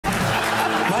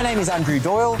My name is Andrew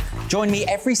Doyle. Join me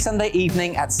every Sunday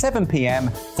evening at 7 p.m.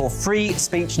 for Free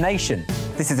Speech Nation.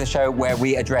 This is a show where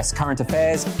we address current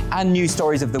affairs and news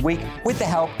stories of the week with the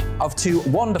help of two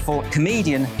wonderful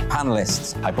comedian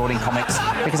panellists. I brought in comics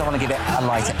because I want to give it a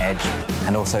lighter edge,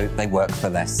 and also they work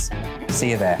for less. See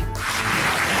you there.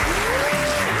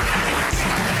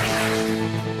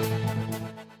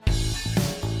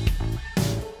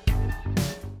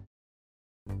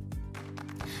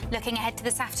 Looking ahead to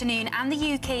this afternoon, and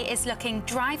the UK is looking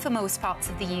dry for most parts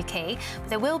of the UK, but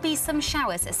there will be some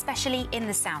showers, especially in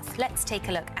the south. Let's take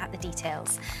a look at the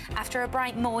details. After a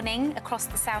bright morning across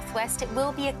the southwest, it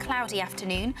will be a cloudy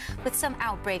afternoon with some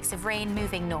outbreaks of rain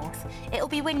moving north. It'll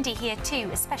be windy here too,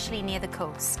 especially near the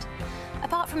coast.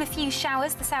 Apart from a few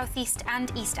showers, the southeast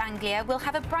and East Anglia will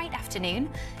have a bright afternoon.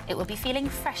 It will be feeling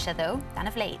fresher though than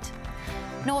of late.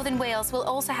 Northern Wales will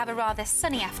also have a rather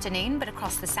sunny afternoon, but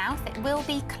across the south it will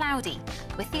be cloudy,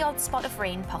 with the odd spot of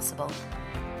rain possible.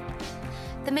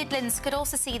 The Midlands could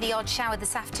also see the odd shower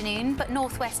this afternoon, but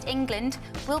northwest England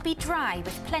will be dry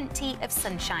with plenty of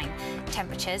sunshine.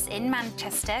 Temperatures in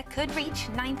Manchester could reach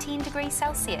 19 degrees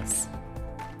Celsius.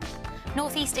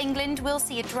 Northeast England will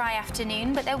see a dry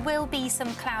afternoon, but there will be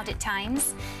some cloud at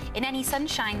times. In any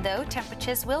sunshine though,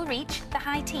 temperatures will reach the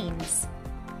high teens.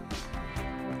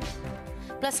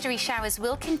 Blustery showers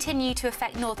will continue to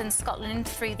affect northern Scotland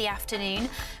through the afternoon.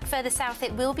 Further south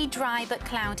it will be dry but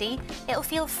cloudy. It'll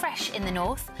feel fresh in the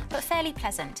north, but fairly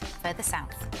pleasant further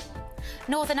south.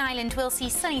 Northern Ireland will see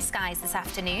sunny skies this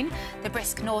afternoon. The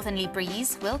brisk northerly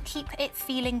breeze will keep it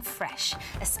feeling fresh,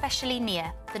 especially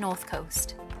near the north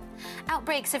coast.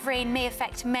 Outbreaks of rain may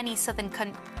affect many southern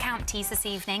counties this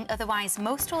evening, otherwise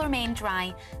most will remain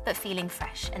dry but feeling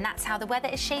fresh. And that's how the weather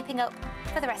is shaping up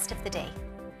for the rest of the day.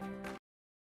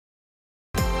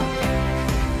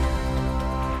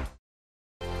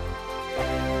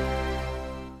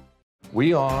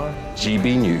 We are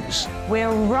GB News.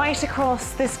 We're right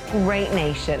across this great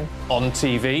nation. On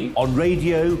TV, on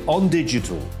radio, on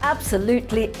digital.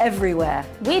 Absolutely everywhere.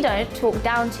 We don't talk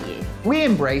down to you. We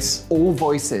embrace all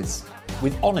voices.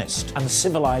 With honest and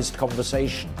civilised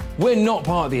conversation. We're not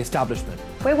part of the establishment.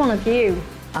 We're one of you.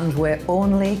 And we're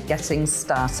only getting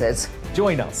started.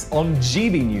 Join us on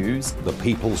GB News, the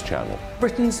People's Channel.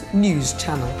 Britain's news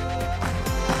channel.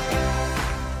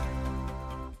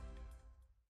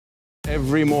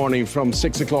 Every morning from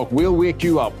 6 o'clock, we'll wake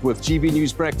you up with GB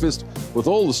News Breakfast with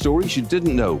all the stories you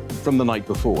didn't know from the night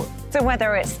before. So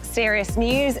whether it's serious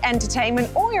news,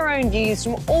 entertainment, or your own views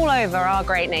from all over our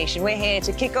great nation, we're here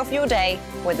to kick off your day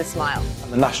with a smile.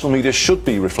 And the national media should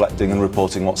be reflecting and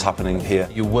reporting what's happening here.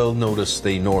 You will notice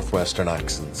the northwestern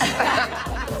accents.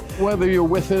 Whether you're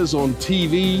with us on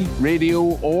TV,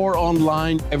 radio, or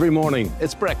online, every morning,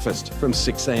 it's breakfast from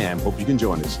 6 a.m. Hope you can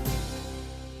join us.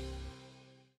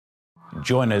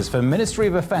 Join us for Ministry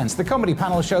of Offence, the comedy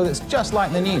panel show that's just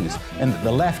like the news, in that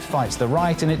the left fights the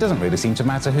right and it doesn't really seem to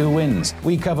matter who wins.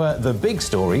 We cover the big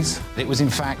stories. It was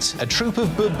in fact a troop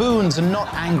of baboons and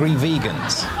not angry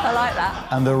vegans. I like that.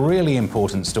 And the really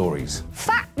important stories.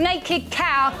 Fat naked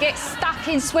cow gets stuck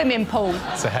in swimming pool.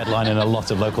 It's a headline in a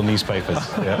lot of local newspapers.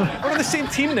 Yeah. We're on the same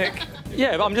team, Nick.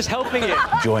 Yeah, but I'm just helping you.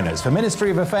 Join us for Ministry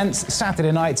of Offence,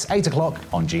 Saturday nights, 8 o'clock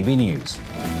on GB News.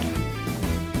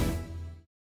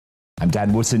 I'm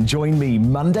Dan Wootton. Join me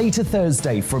Monday to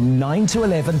Thursday from 9 to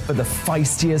 11 for the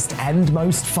feistiest and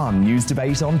most fun news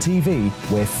debate on TV,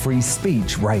 where free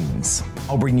speech reigns.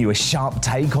 I'll bring you a sharp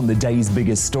take on the day's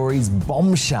biggest stories,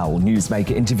 bombshell newsmaker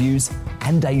interviews,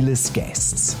 and A-list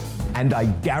guests. And I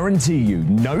guarantee you,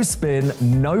 no spin,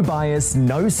 no bias,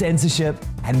 no censorship,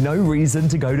 and no reason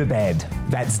to go to bed.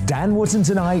 That's Dan Wootton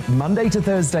Tonight, Monday to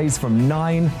Thursdays from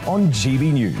 9 on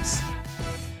GB News.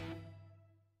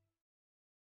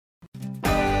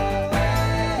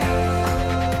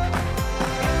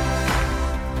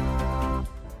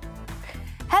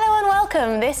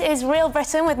 This is Real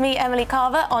Britain with me, Emily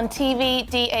Carver, on TV,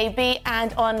 DAB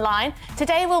and online.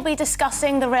 Today we'll be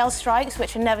discussing the rail strikes,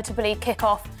 which inevitably kick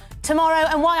off tomorrow,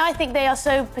 and why I think they are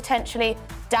so potentially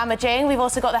damaging. We've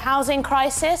also got the housing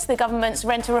crisis, the government's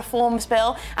renter reforms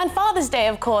bill, and Father's Day,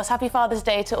 of course. Happy Father's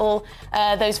Day to all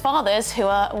those fathers who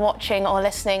are watching or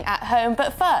listening at home.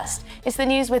 But first, it's the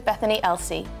news with Bethany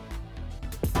Elsey.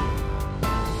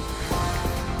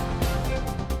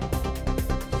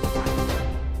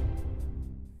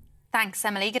 Thanks,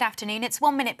 Emily. Good afternoon. It's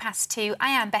 1 minute past 2. I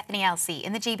am Bethany Elsey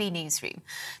in the GB newsroom.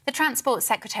 The Transport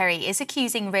Secretary is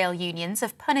accusing rail unions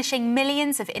of punishing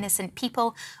millions of innocent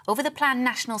people over the planned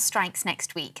national strikes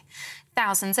next week.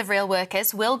 Thousands of rail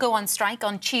workers will go on strike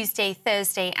on Tuesday,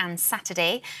 Thursday and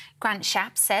Saturday. Grant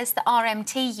Shapps says the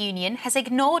RMT union has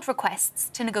ignored requests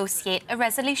to negotiate a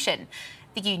resolution.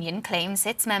 The union claims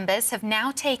its members have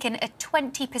now taken a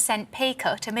 20% pay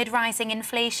cut amid rising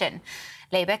inflation.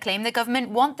 Labour claim the government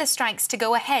want the strikes to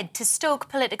go ahead to stoke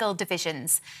political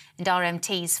divisions. And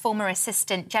RMT's former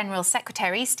Assistant General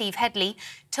Secretary, Steve Headley,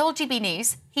 told GB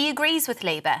News he agrees with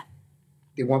Labour.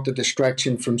 They want a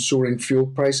distraction from soaring fuel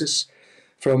prices,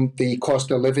 from the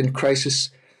cost of living crisis,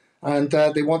 and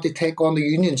they want to take on the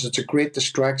unions. It's a great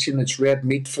distraction. It's red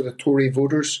meat for the Tory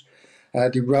voters.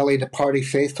 They rally the party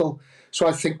faithful. So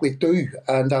I think we do,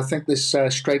 and I think this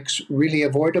strike's really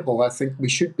avoidable. I think we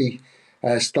should be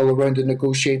still around the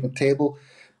negotiating table,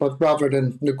 but rather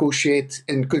than negotiate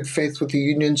in good faith with the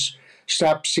unions,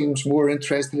 Shapps seems more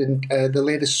interested in the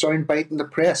latest soundbite in the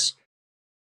press.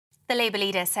 The Labour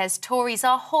leader says Tories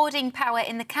are hoarding power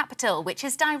in the capital, which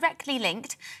is directly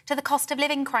linked to the cost of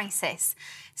living crisis.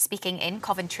 Speaking in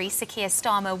Coventry, Sir Keir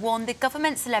Starmer warned the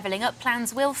government's levelling up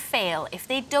plans will fail if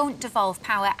they don't devolve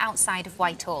power outside of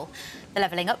Whitehall. The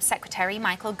Levelling Up Secretary,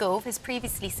 Michael Gove, has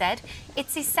previously said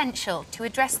it's essential to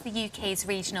address the UK's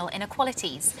regional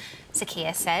inequalities. Sir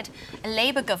Keir said a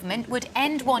Labour government would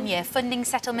end one-year funding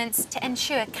settlements to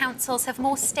ensure councils have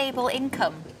more stable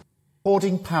income.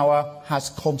 Hoarding power has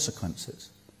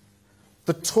consequences.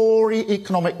 The Tory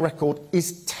economic record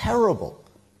is terrible.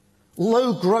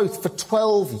 Low growth for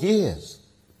 12 years.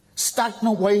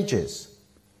 Stagnant wages.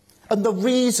 And the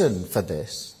reason for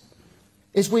this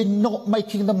is we're not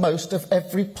making the most of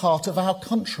every part of our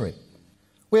country.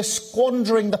 We're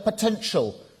squandering the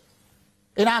potential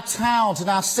in our towns, in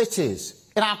our cities,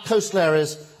 in our coastal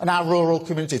areas and our rural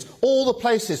communities. All the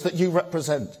places that you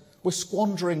represent. We're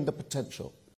squandering the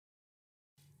potential.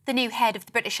 The new head of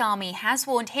the British Army has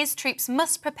warned his troops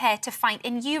must prepare to fight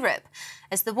in Europe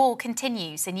as the war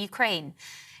continues in Ukraine.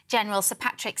 General Sir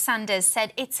Patrick Sanders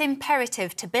said it's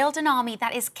imperative to build an army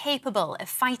that is capable of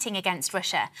fighting against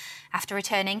Russia. After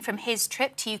returning from his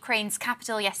trip to Ukraine's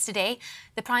capital yesterday,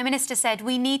 the Prime Minister said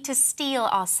we need to steel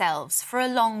ourselves for a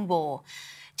long war.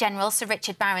 General Sir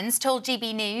Richard Barrons told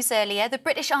GB News earlier the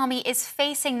British Army is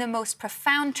facing the most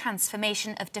profound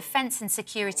transformation of defence and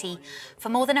security for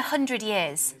more than 100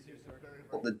 years.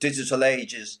 The digital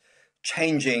age is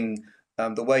changing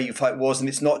the way you fight wars, and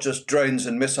it's not just drones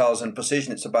and missiles and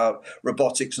precision, it's about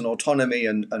robotics and autonomy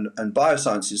and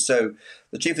biosciences. So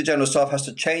the Chief of General Staff has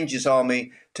to change his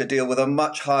army to deal with a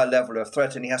much higher level of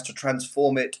threat, and he has to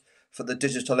transform it for the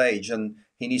digital age. And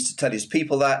he needs to tell his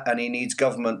people that, and he needs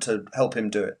government to help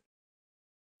him do it.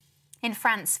 In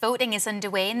France, voting is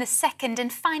underway in the second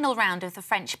and final round of the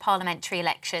French parliamentary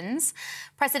elections.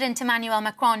 President Emmanuel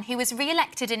Macron, who was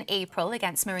re-elected in April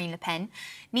against Marine Le Pen,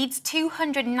 needs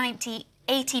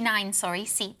 289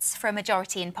 seats for a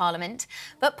majority in Parliament.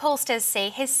 But pollsters say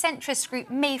his centrist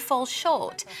group may fall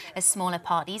short as smaller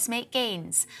parties make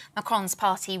gains. Macron's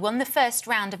party won the first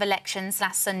round of elections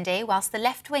last Sunday, whilst the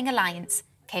left-wing alliance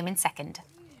came in second.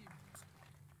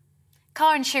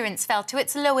 Car insurance fell to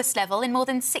its lowest level in more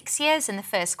than 6 years in the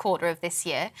first quarter of this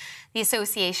year. The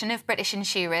Association of British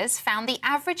Insurers found the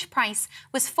average price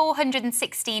was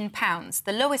 £416,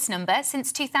 the lowest number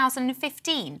since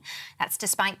 2015. That's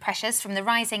despite pressures from the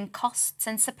rising costs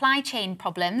and supply chain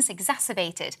problems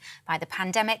exacerbated by the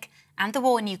pandemic and the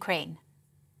war in Ukraine.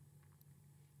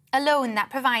 A loan that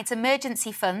provides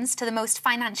emergency funds to the most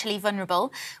financially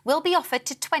vulnerable will be offered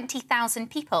to 20,000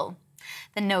 people.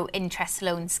 The no-interest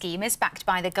loan scheme is backed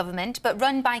by the government but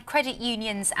run by credit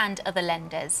unions and other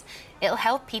lenders. It'll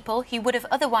help people who would have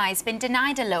otherwise been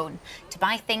denied a loan to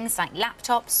buy things like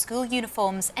laptops, school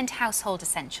uniforms and household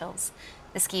essentials.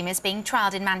 The scheme is being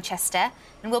trialled in Manchester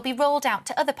and will be rolled out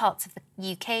to other parts of the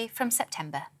UK from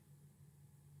September.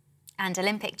 And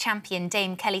Olympic champion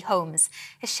Dame Kelly Holmes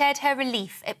has shared her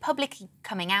relief at publicly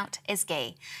coming out as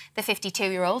gay. The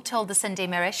 52-year-old told the Sunday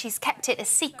Mirror she's kept it a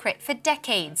secret for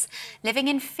decades, living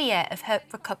in fear of her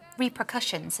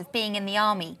repercussions of being in the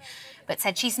army, but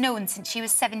said she's known since she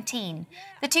was 17.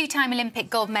 The two-time Olympic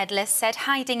gold medalist said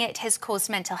hiding it has caused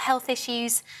mental health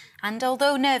issues, and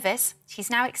although nervous,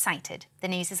 she's now excited. The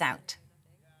news is out.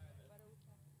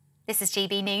 This is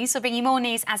GB News. We'll bring you more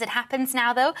news as it happens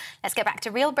now, though. Let's get back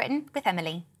to Real Britain with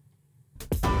Emily.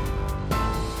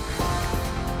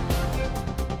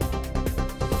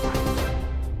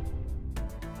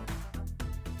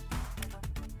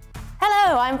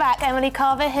 Hello, I'm back. Emily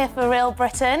Carver here for Real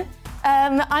Britain.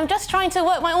 I'm just trying to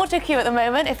work my auto cue at the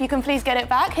moment. If you can please get it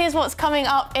back. Here's what's coming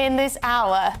up in this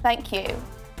hour. Thank you.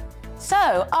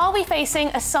 So, are we facing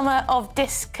a summer of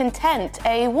discontent,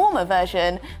 a warmer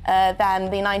version than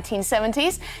the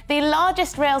 1970s? The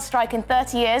largest rail strike in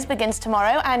 30 years begins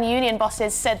tomorrow, and union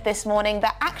bosses said this morning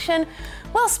that action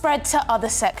will spread to other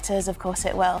sectors. Of course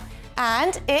it will.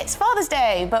 And it's Father's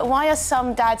Day, but why are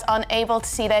some dads unable to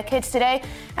see their kids today?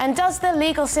 And does the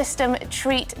legal system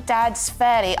treat dads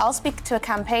fairly? I'll speak to a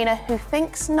campaigner who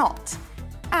thinks not.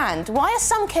 And why are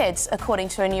some kids, according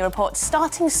to a new report,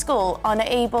 starting school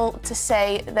unable to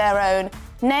say their own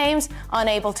names,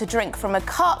 unable to drink from a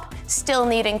cup, still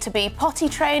needing to be potty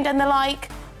trained and the like?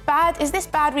 Is this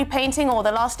bad repainting or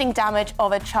the lasting damage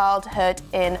of a childhood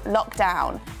in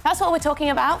lockdown? That's what we're talking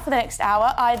about for the next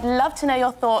hour. I'd love to know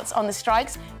your thoughts on the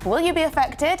strikes. Will you be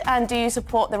affected, and do you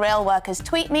support the rail workers?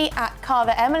 Tweet me at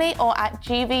Carver Emily or at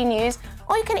GBNews,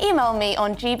 or you can email me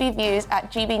on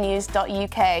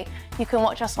gbviews@gbnews.uk. You can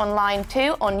watch us online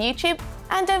too on YouTube,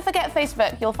 and don't forget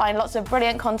Facebook. You'll find lots of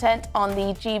brilliant content on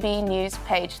the GB News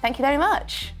page. Thank you very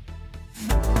much.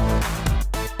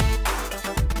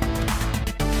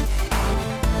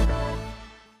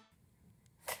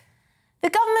 The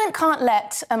government can't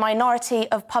let a minority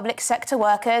of public sector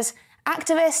workers,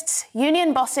 activists,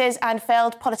 union bosses and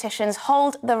failed politicians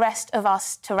hold the rest of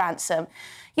us to ransom.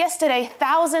 Yesterday,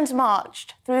 thousands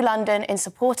marched through London in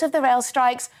support of the rail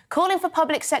strikes, calling for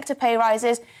public sector pay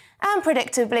rises and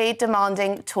predictably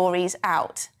demanding Tories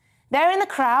out. There in the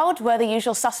crowd were the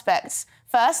usual suspects.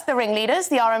 First, the ringleaders,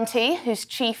 the RMT, whose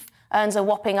chief earns a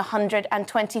whopping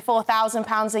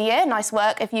 £124,000 a year. Nice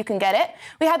work if you can get it.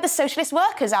 We had the socialist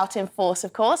workers out in force,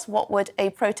 of course. What would a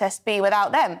protest be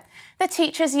without them? The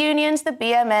teachers' unions, the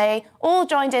BMA, all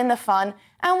joined in the fun.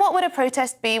 And what would a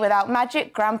protest be without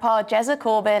Magic Grandpa Jezza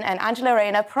Corbyn and Angela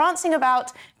Rayner prancing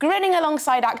about, grinning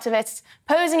alongside activists,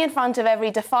 posing in front of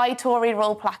every Defy Tory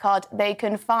rule placard they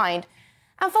can find?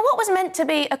 And for what was meant to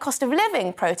be a cost of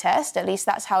living protest, at least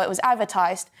that's how it was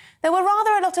advertised, there were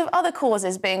rather a lot of other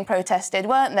causes being protested,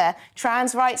 weren't there?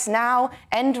 Trans rights now,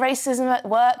 end racism at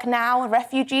work now,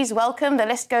 refugees welcome, the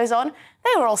list goes on.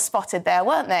 They were all spotted there,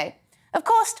 weren't they? Of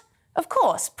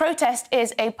course, protest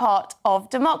is a part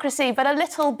of democracy, but a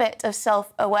little bit of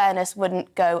self-awareness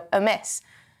wouldn't go amiss.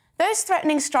 Those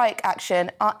threatening strike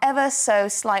action are ever so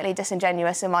slightly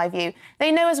disingenuous in my view.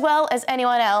 They know as well as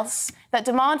anyone else that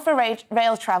demand for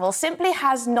rail travel simply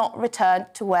has not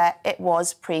returned to where it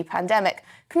was pre-pandemic.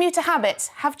 Commuter habits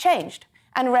have changed,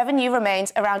 and revenue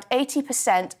remains around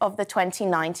 80% of the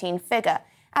 2019 figure.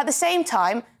 At the same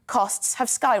time, costs have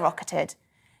skyrocketed.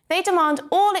 They demand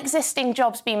all existing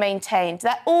jobs be maintained,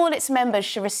 that all its members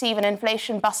should receive an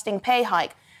inflation-busting pay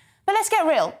hike. But let's get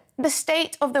real. The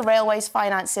state of the railway's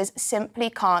finances simply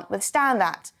can't withstand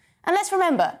that. And let's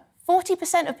remember,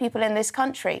 40% of people in this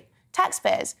country,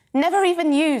 taxpayers, never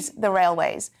even use the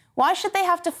railways. Why should they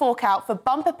have to fork out for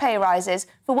bumper pay rises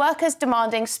for workers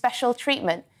demanding special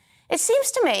treatment? It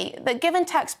seems to me that given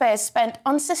taxpayers spent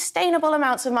unsustainable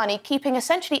amounts of money keeping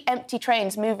essentially empty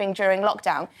trains moving during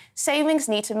lockdown, savings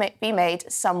need to be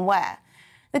made somewhere.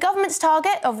 The government's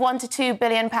target of £1 to £2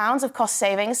 billion of cost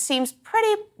savings seems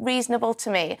pretty reasonable to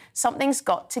me. Something's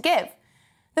got to give.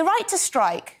 The right to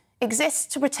strike exists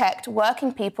to protect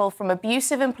working people from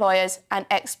abusive employers and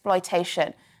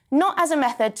exploitation, not as a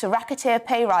method to racketeer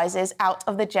pay rises out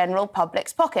of the general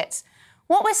public's pockets.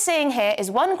 What we're seeing here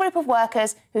is one group of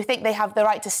workers who think they have the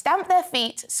right to stamp their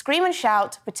feet, scream and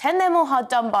shout, pretend they're more hard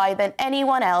done by than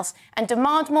anyone else, and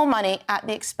demand more money at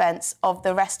the expense of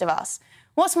the rest of us.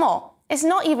 What's more, it's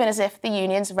not even as if the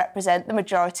unions represent the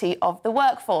majority of the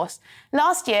workforce.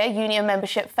 Last year, union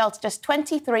membership fell to just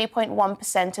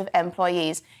 23.1% of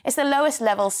employees. It's the lowest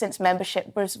level since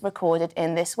membership was recorded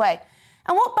in this way.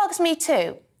 And what bugs me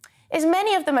too is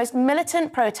many of the most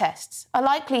militant protests are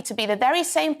likely to be the very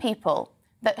same people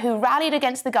who rallied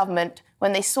against the government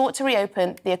when they sought to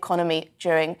reopen the economy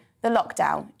during the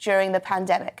lockdown, during the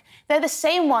pandemic. They're the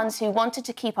same ones who wanted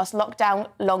to keep us locked down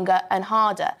longer and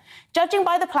harder. Judging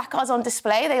by the placards on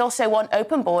display, they also want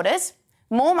open borders,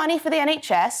 more money for the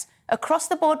NHS,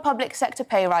 across-the-board public sector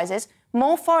pay rises,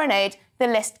 more foreign aid, the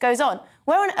list goes on.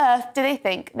 Where on earth do they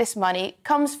think this money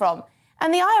comes from?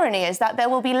 And the irony is that there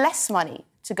will be less money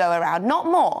to go around, not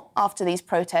more, after these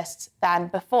protests than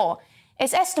before.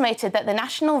 It's estimated that the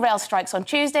national rail strikes on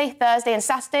Tuesday, Thursday and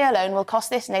Saturday alone will cost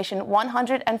this nation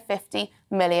 £150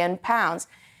 million.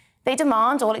 They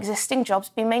demand all existing jobs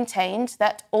be maintained,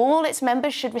 that all its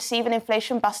members should receive an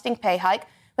inflation-busting pay hike.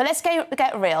 But let's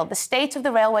get real. The state of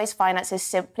the railway's finances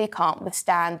simply can't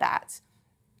withstand that.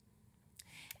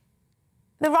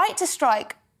 The right to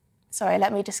strike Sorry,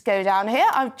 let me just go down here.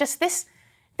 This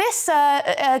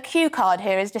cue card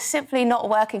here is just simply not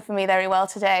working for me very well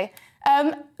today.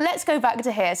 Let's go back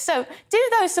to here. So, do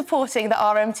those supporting the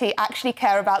RMT actually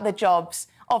care about the jobs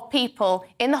of people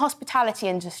in the hospitality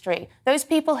industry? Those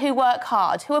people who work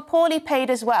hard, who are poorly paid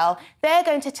as well, they're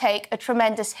going to take a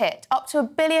tremendous hit. Up to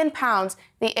 £1 billion,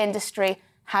 the industry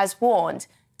has warned.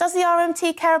 Does the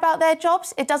RMT care about their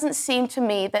jobs? It doesn't seem to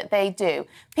me that they do.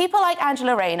 People like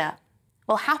Angela Rayner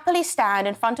will happily stand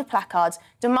in front of placards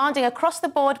demanding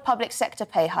across-the-board public sector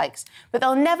pay hikes, but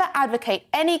they'll never advocate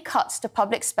any cuts to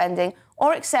public spending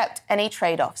or accept any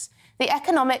trade-offs. The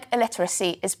economic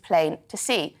illiteracy is plain to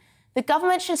see. The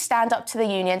government should stand up to the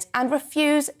unions and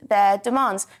refuse their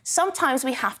demands. Sometimes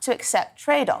we have to accept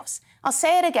trade-offs. I'll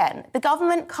say it again. The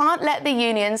government can't let the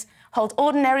unions hold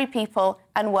ordinary people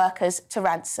and workers to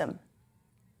ransom.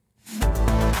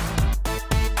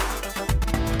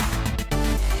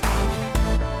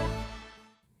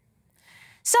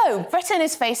 So, Britain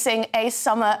is facing a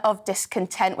summer of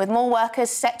discontent, with more workers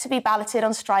set to be balloted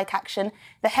on strike action.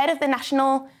 The head of the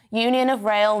National Union of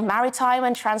Rail, Maritime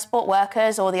and Transport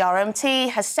Workers, or the RMT,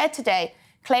 has said today,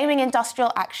 claiming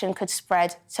industrial action could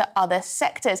spread to other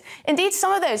sectors. Indeed,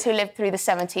 some of those who lived through the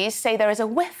 70s say there is a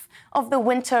whiff of the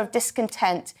winter of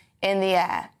discontent in the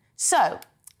air. So,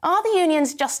 are the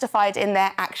unions justified in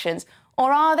their actions,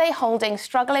 or are they holding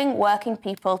struggling working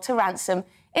people to ransom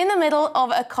in the middle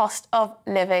of a cost of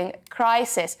living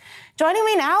crisis? Joining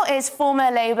me now is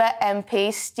former Labour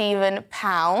MP Stephen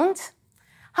Pound.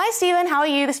 Hi, Stephen. How are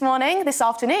you this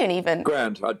afternoon even?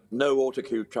 Grand. No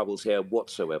autocue troubles here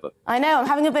whatsoever. I know. I'm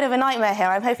having a bit of a nightmare here.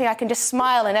 I'm hoping I can just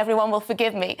smile and everyone will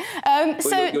forgive me.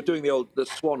 Well, you're doing the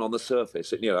swan on the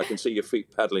surface. You know, I can see your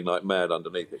feet paddling like mad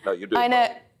underneath it. No, you're doing I know.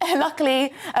 Well.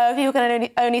 Luckily, people can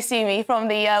only see me from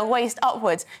the waist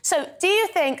upwards. So, do you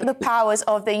think the powers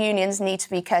of the unions need to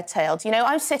be curtailed? You know,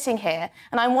 I'm sitting here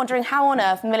and I'm wondering how on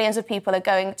earth millions of people are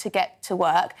going to get to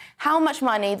work, how much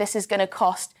money this is going to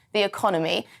cost the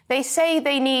economy. They say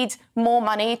they need more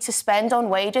money to spend on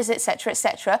wages,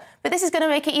 etc., but this is going to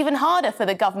make it even harder for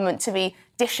the government to be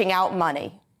dishing out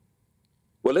money.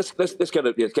 Well, let's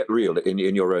get real in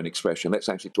your own expression. Let's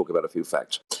actually talk about a few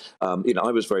facts. You know,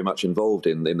 I was very much involved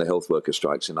in the health worker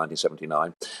strikes in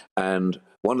 1979, and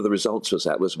one of the results was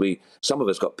some of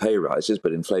us got pay rises,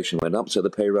 but inflation went up, so the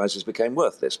pay rises became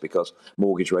worthless because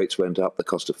mortgage rates went up, the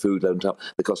cost of food went up,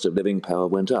 the cost of living power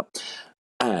went up.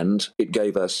 And it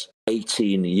gave us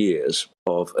 18 years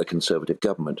of a Conservative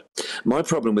government. My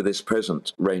problem with this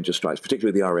present range of strikes,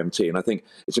 particularly the RMT, and I think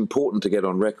it's important to get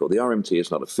on record, the RMT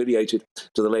is not affiliated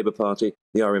to the Labour Party.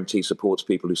 The RMT supports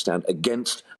people who stand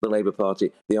against the Labour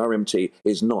Party. The RMT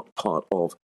is not part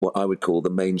of what I would call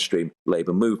the mainstream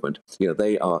Labour movement. You know,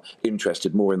 they are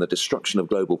interested more in the destruction of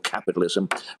global capitalism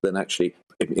than actually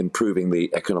improving the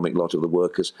economic lot of the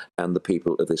workers and the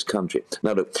people of this country.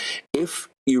 Now, look, if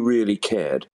you really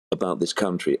cared about this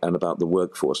country and about the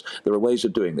workforce, there are ways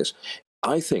of doing this.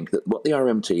 I think that what the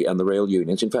RMT and the rail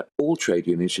unions, in fact, all trade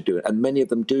unions should do, and many of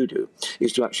them do,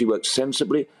 is to actually work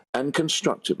sensibly and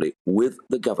constructively with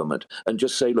the government and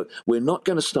just say, look, we're not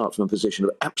going to start from a position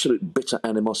of absolute bitter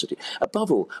animosity. Above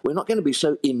all, we're not going to be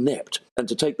so inept and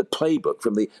to take the playbook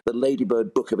from the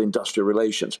Ladybird Book of Industrial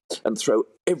Relations and throw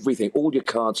everything, all your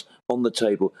cards on the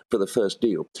table for the first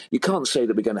deal. You can't say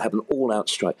that we're going to have an all-out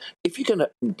strike. If you're going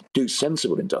to do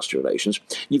sensible industrial relations,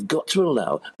 you've got to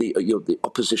allow the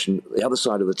opposition, the other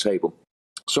side of the table,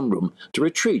 some room to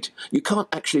retreat. You can't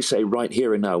actually say right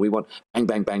here and now we want bang,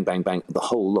 bang, bang, bang, bang, the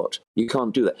whole lot. You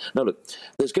can't do that. Now, look,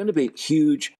 there's going to be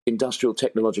huge industrial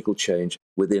technological change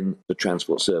within the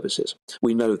transport services.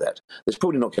 We know that. There's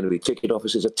probably not going to be ticket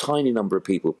offices. A tiny number of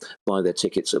people buy their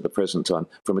tickets at the present time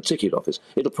from a ticket office.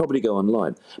 It'll probably go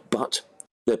online. But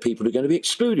there are people who are going to be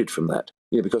excluded from that,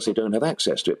 because they don't have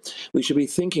access to it. We should be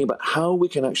thinking about how we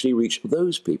can actually reach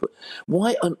those people.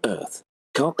 Why on earth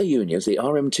can't the unions, the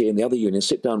RMT and the other unions,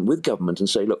 sit down with government and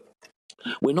say, look,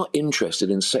 we're not interested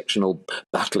in sectional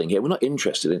battling here. We're not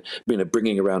interested in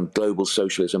bringing around global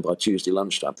socialism by Tuesday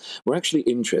lunchtime. We're actually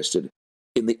interested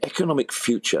in the economic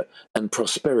future and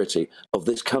prosperity of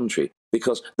this country,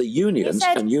 because the unions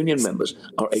and union members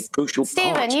are a crucial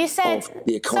part of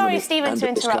the economy. Sorry, Stephen, to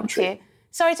interrupt you.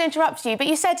 Sorry to interrupt you, but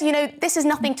you said, this is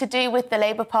nothing to do with the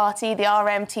Labour Party, the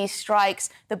RMT strikes,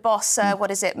 the boss,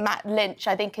 Matt Lynch,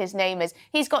 I think his name is.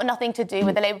 He's got nothing to do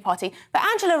with the Labour Party. But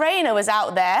Angela Rayner was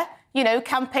out there,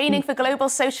 campaigning for global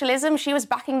socialism. She was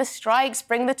backing the strikes,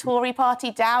 bring the Tory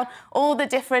party down, all the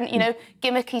different,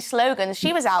 gimmicky slogans.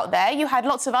 She was out there. You had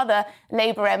lots of other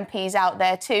Labour MPs out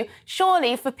there too.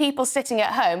 Surely, for people sitting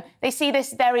at home, they see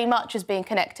this very much as being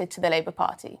connected to the Labour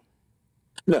Party.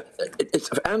 No, it's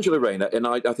Angela Rayner, and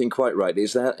I think quite right,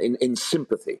 is there in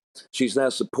sympathy. She's there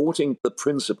supporting the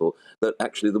principle that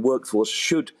actually the workforce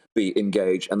should be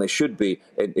engaged and they should be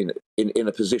in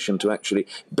a position to actually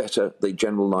better the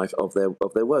general life of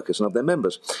their workers and of their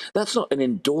members. That's not an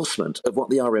endorsement of what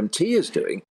the RMT is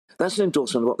doing. That's an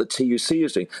endorsement of what the TUC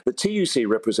is doing. The TUC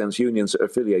represents unions that are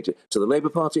affiliated to the Labour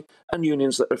Party and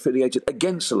unions that are affiliated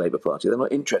against the Labour Party. They're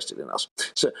not interested in us.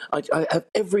 So I have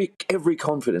every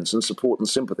confidence and support and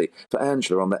sympathy for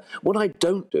Angela on that. What I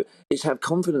don't do is have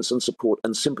confidence and support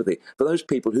and sympathy for those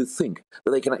people who think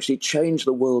that they can actually change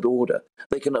the world order.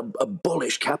 They can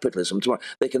abolish capitalism tomorrow.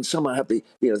 They can somehow have the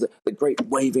great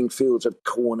waving fields of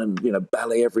corn and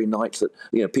ballet every night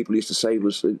that people used to say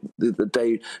was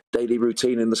the daily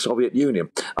routine in the Soviet Union.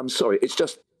 I'm sorry, it's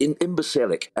just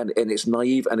imbecilic and it's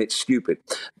naive and it's stupid.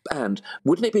 And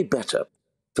wouldn't it be better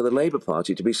for the Labour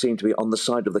Party to be seen to be on the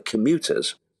side of the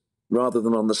commuters rather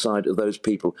than on the side of those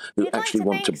people who actually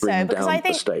want to bring down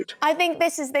the state? I think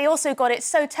they also got it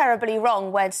so terribly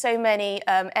wrong when so many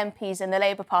MPs in the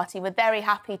Labour Party were very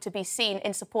happy to be seen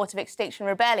in support of Extinction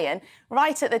Rebellion.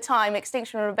 Right at the time,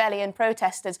 Extinction Rebellion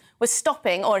protesters were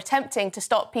stopping or attempting to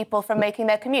stop people from making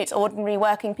their commutes, ordinary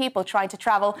working people trying to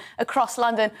travel across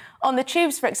London on the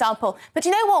tubes, for example. But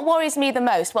you know what worries me the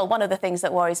most? Well, one of the things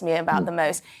that worries me about the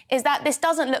most is that this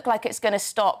doesn't look like it's going to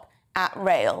stop at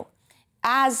rail.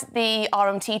 As the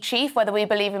RMT chief, whether we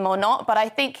believe him or not, but I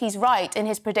think he's right in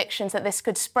his predictions that this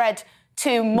could spread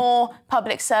to more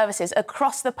public services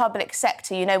across the public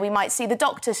sector. We might see the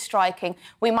doctors striking,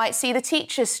 we might see the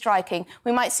teachers striking,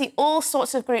 we might see all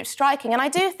sorts of groups striking. And I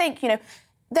do think,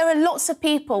 there are lots of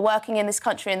people working in this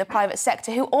country in the private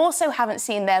sector who also haven't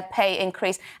seen their pay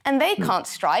increase, and they can't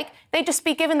strike. They'd just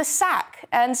be given the sack.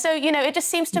 And so, it just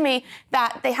seems to me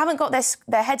that they haven't got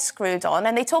their heads screwed on,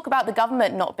 and they talk about the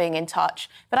government not being in touch,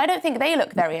 but I don't think they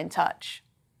look very in touch.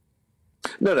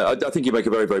 No, I think you make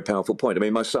a very, very powerful point. I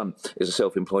mean, my son is a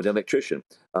self-employed electrician.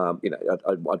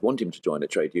 I'd want him to join a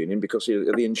trade union because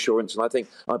of the insurance, and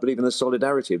I believe in the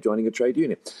solidarity of joining a trade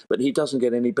union. But he doesn't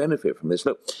get any benefit from this.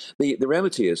 Look, the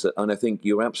reality is that, and I think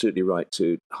you're absolutely right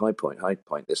to high point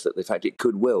this, that the fact it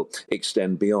could well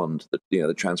extend beyond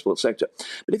the transport sector.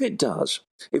 But if it does,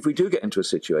 if we do get into a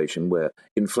situation where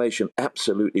inflation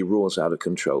absolutely roars out of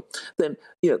control, then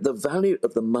the value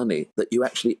of the money that you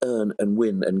actually earn and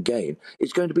win and gain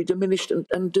is going to be diminished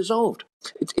and dissolved.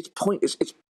 It's pointless.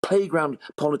 It's playground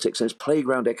politics and it's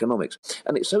playground economics,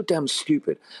 and it's so damn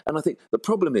stupid. And I think the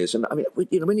problem is, and I mean,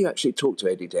 when you actually talk to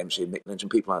Eddie Dempsey and Mick Lynch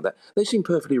and people like that, they seem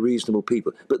perfectly reasonable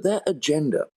people, but their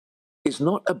agenda is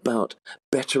not about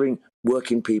bettering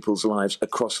working people's lives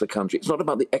across the country. It's not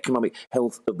about the economic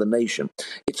health of the nation.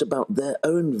 It's about their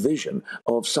own vision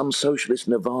of some socialist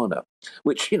nirvana,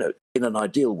 which, in an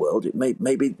ideal world, it may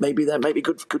be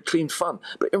good clean fun.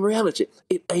 But in reality,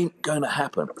 it ain't going to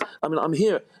happen. I mean, I'm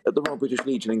here at the Royal British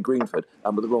Legion in Greenford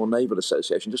with the Royal Naval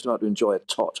Association, just about to enjoy a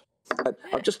tot. And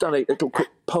I've just done a little quick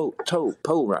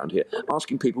poll round here,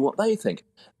 asking people what they think.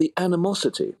 The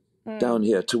animosity down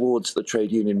here towards the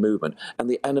trade union movement, and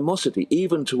the animosity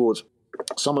even towards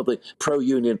some of the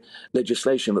pro-union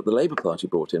legislation that the Labour Party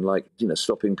brought in, like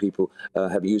stopping people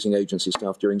using agency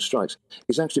staff during strikes,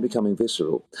 is actually becoming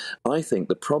visceral. I think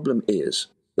the problem is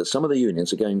that some of the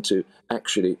unions are going to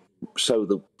actually sow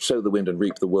the wind and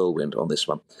reap the whirlwind on this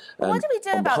one. What do we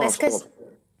do about this? Because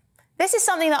this is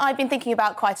something that I've been thinking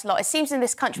about quite a lot. It seems in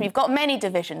this country we've got many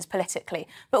divisions politically,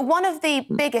 but one of the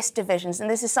biggest divisions, and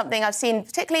this is something I've seen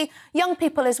particularly young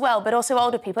people as well, but also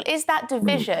older people, is that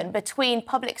division between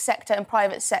public sector and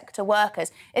private sector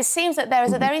workers. It seems that there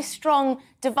is a very strong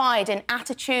divide in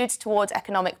attitudes towards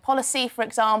economic policy, for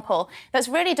example, that's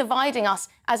really dividing us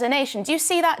as a nation. Do you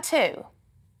see that too?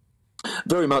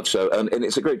 Very much so, and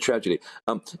it's a great tragedy.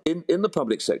 In the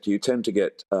public sector, you tend to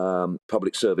get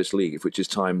public service leave, which is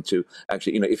time to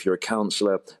actually, if you're a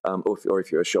councillor or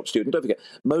if you're a shop student, don't forget,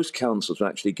 most councils will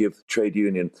actually give trade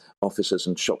union officers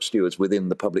and shop stewards within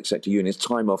the public sector unions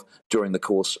time off during the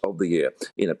course of the year,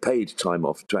 paid time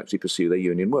off to actually pursue their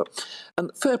union work.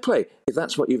 And fair play, if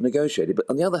that's what you've negotiated. But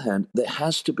on the other hand, there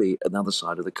has to be another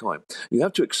side of the coin. You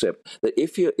have to accept that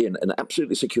if you're in an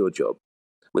absolutely secure job,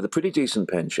 with a pretty decent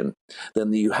pension,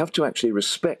 then you have to actually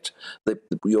respect the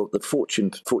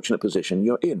fortunate position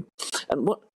you're in. And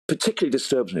what particularly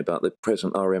disturbs me about the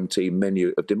present RMT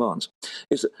menu of demands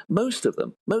is that most of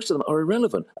them are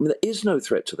irrelevant. I mean, there is no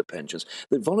threat to the pensions.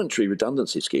 The voluntary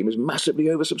redundancy scheme is massively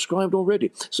oversubscribed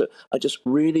already. So I just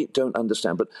really don't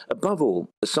understand. But above all,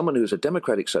 as someone who's a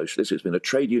democratic socialist, who's been a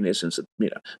trade unionist since the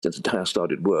day I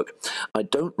started work, I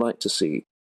don't like to see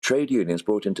trade unions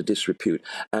brought into disrepute,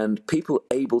 and people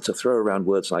able to throw around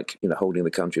words like, holding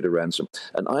the country to ransom.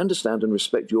 And I understand and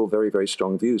respect your very, very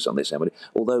strong views on this, Emily,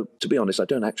 although, to be honest, I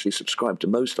don't actually subscribe to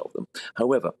most of them.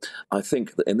 However, I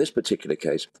think that in this particular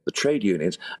case, the trade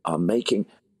unions are making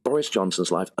Boris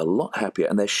Johnson's life a lot happier,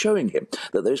 and they're showing him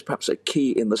that there's perhaps a key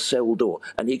in the cell door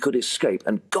and he could escape.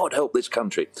 And God help this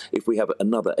country if we have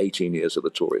another 18 years of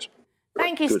the Tories.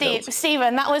 Thank you,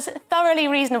 Stephen. That was thoroughly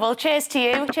reasonable. Cheers to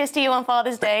you. Cheers to you on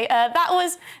Father's Day. That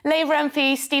was Labour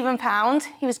MP Stephen Pound.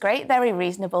 He was great, very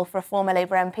reasonable for a former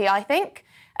Labour MP, I think.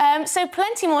 So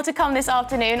plenty more to come this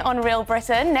afternoon on Real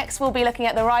Britain. Next, we'll be looking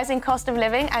at the rising cost of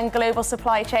living and global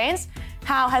supply chains.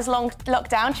 How has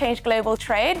lockdown changed global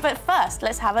trade? But first,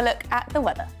 let's have a look at the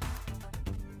weather.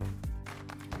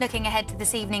 Looking ahead to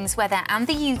this evening's weather, and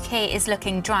the UK is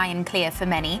looking dry and clear for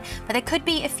many, but there could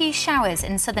be a few showers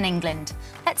in southern England.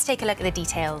 Let's take a look at the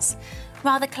details.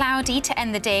 Rather cloudy to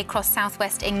end the day across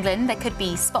southwest England. There could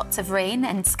be spots of rain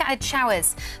and scattered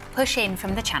showers push in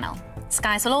from the Channel.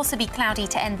 Skies will also be cloudy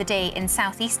to end the day in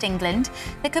southeast England.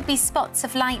 There could be spots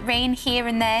of light rain here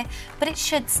and there, but it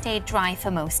should stay dry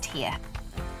for most here.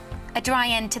 A dry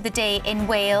end to the day in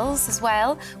Wales as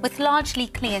well, with largely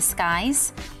clear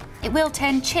skies. It will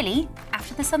turn chilly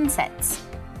after the sun sets.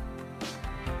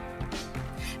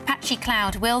 Patchy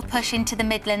cloud will push into the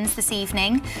Midlands this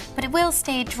evening, but it will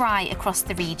stay dry across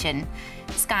the region.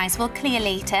 Skies will clear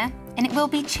later, and it will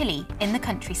be chilly in the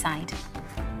countryside.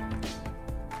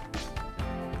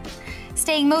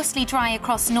 Staying mostly dry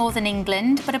across northern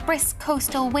England, but a brisk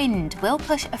coastal wind will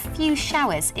push a few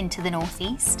showers into the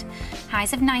northeast.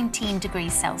 Highs of 19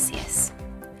 degrees Celsius.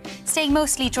 Staying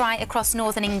mostly dry across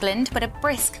northern England, but a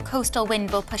brisk coastal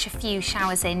wind will push a few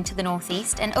showers into the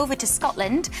northeast. And over to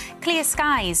Scotland, clear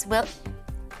skies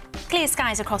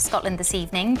across Scotland this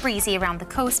evening, breezy around the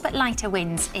coast, but lighter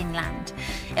winds inland.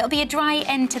 It'll be a dry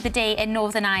end to the day in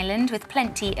Northern Ireland, with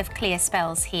plenty of clear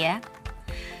spells here.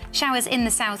 Showers in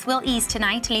the south will ease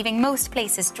tonight, leaving most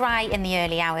places dry in the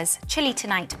early hours. Chilly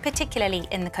tonight, particularly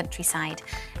in the countryside.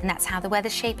 And that's how the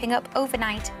weather's shaping up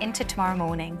overnight into tomorrow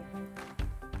morning.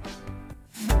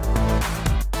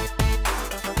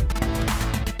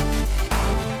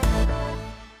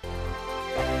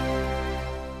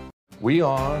 We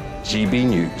are GB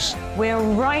News. We're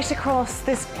right across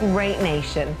this great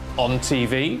nation. On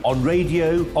TV, on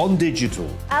radio, on digital.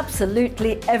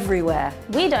 Absolutely everywhere.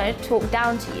 We don't talk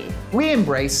down to you. We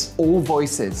embrace all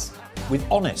voices. With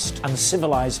honest and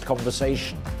civilised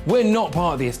conversation. We're not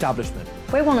part of the establishment.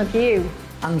 We're one of you.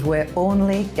 And we're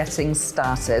only getting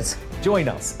started. Join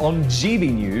us on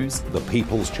GB News, the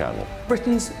People's Channel.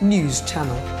 Britain's news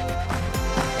channel.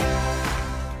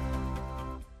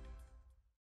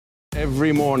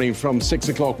 Every morning from 6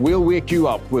 o'clock, we'll wake you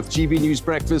up with GB News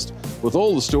Breakfast with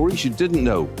all the stories you didn't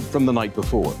know from the night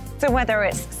before. So whether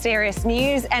it's serious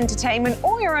news, entertainment,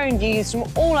 or your own views from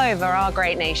all over our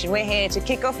great nation, we're here to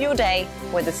kick off your day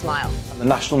with a smile. The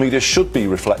national media should be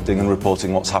reflecting and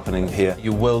reporting what's happening here.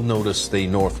 You will notice the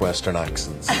northwestern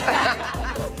accents.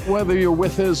 Whether you're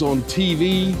with us on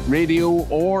TV, radio,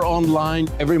 or online,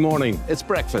 every morning, it's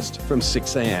breakfast from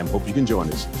 6 a.m. Hope you can join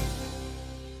us.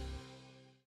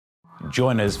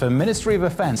 Join us for Ministry of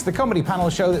Defence, the comedy panel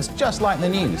show that's just like the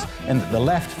news, in that the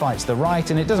left fights the right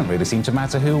and it doesn't really seem to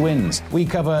matter who wins. We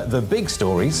cover the big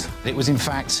stories. It was in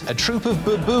fact a troop of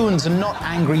baboons and not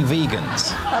angry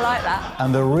vegans. I like that.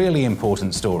 And the really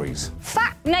important stories.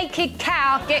 Fat naked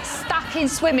cow gets stuck in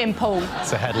swimming pool.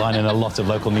 It's a headline in a lot of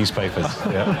local newspapers.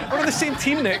 Yeah. We're on the same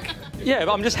team, Nick. Yeah,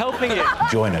 but I'm just helping you.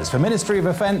 Join us for Ministry of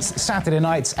Defence, Saturday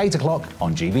nights, 8 o'clock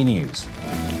on GB News.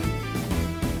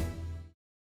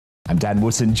 I'm Dan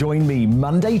Wootton. Join me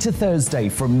Monday to Thursday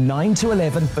from 9 to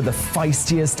 11 for the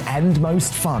feistiest and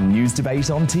most fun news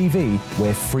debate on TV,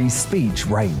 where free speech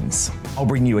reigns. I'll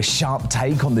bring you a sharp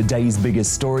take on the day's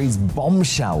biggest stories,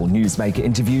 bombshell newsmaker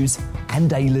interviews,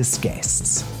 and A-list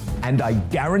guests. And I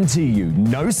guarantee you,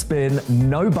 no spin,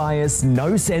 no bias,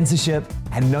 no censorship,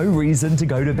 and no reason to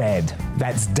go to bed.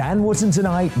 That's Dan Wootton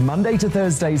tonight, Monday to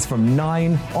Thursdays from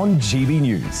 9 on GB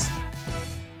News.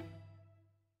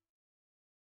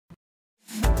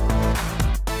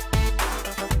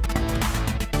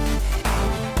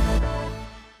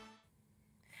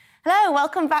 Hello,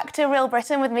 welcome back to Real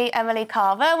Britain with me, Emily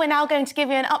Carver. We're now going to give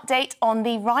you an update on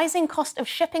the rising cost of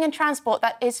shipping and transport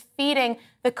that is feeding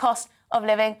the cost of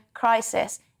living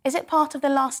crisis. Is it part of the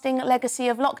lasting legacy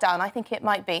of lockdown? I think it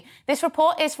might be. This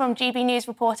report is from GB News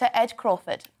reporter Ed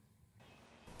Crawford.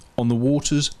 On the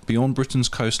waters beyond Britain's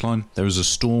coastline, there is a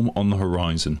storm on the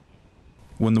horizon.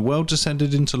 When the world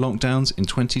descended into lockdowns in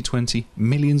 2020,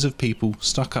 millions of people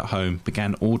stuck at home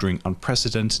began ordering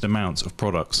unprecedented amounts of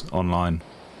products online.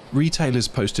 Retailers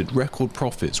posted record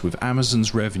profits, with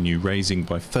Amazon's revenue raising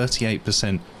by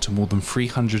 38% to more than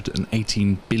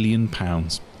 £318 billion.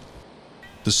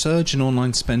 The surge in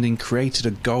online spending created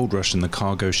a gold rush in the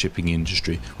cargo shipping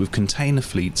industry, with container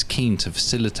fleets keen to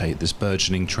facilitate this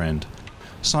burgeoning trend.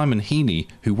 Simon Heaney,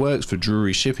 who works for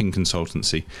Drury Shipping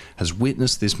Consultancy, has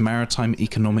witnessed this maritime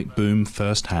economic boom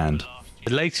firsthand.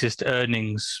 The latest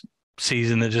earnings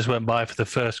season that just went by for the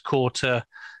first quarter,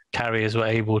 carriers were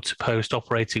able to post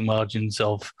operating margins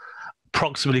of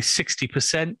approximately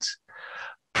 60%.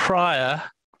 Prior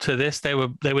to this, they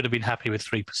would have been happy with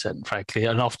 3%, frankly,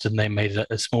 and often they made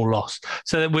a small loss.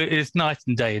 So it's night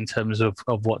and day in terms of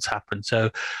what's happened. So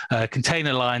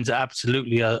container lines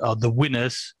absolutely are the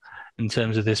winners in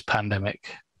terms of this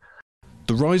pandemic.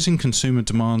 The rising consumer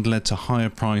demand led to higher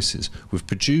prices, with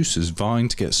producers vying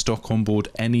to get stock on board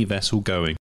any vessel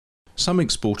going. Some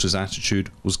exporters' attitude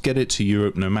was get it to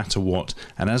Europe no matter what,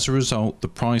 and as a result the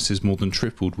prices more than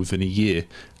tripled within a year,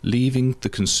 leaving the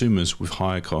consumers with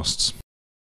higher costs.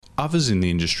 Others in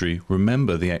the industry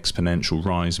remember the exponential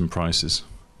rise in prices.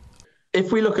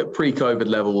 If we look at pre-COVID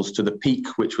levels to the peak,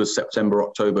 which was September,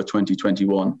 October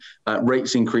 2021,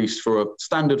 rates increased for a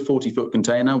standard 40-foot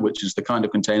container, which is the kind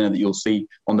of container that you'll see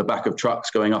on the back of trucks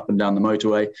going up and down the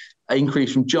motorway,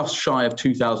 increased from just shy of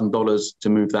 $2,000 to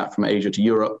move that from Asia to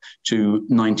Europe to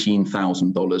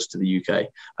 $19,000 to the UK.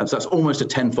 And so that's almost a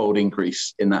tenfold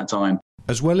increase in that time.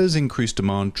 As well as increased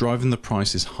demand driving the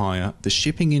prices higher, the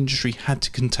shipping industry had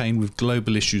to contend with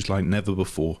global issues like never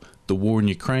before. The war in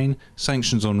Ukraine,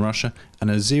 sanctions on Russia,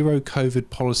 and a zero-COVID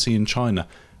policy in China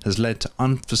has led to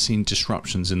unforeseen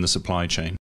disruptions in the supply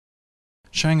chain.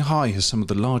 Shanghai has some of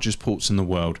the largest ports in the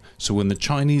world, so when the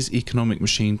Chinese economic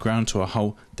machine ground to a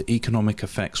halt, the economic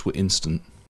effects were instant.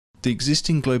 The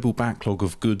existing global backlog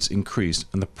of goods increased,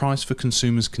 and the price for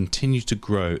consumers continued to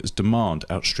grow as demand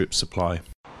outstripped supply.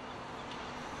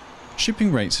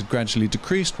 Shipping rates had gradually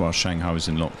decreased while Shanghai was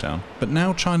in lockdown, but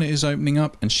now China is opening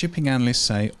up, and shipping analysts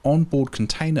say on-board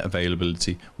container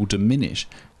availability will diminish,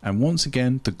 and once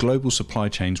again the global supply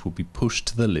chains will be pushed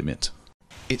to the limit.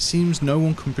 It seems no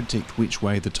one can predict which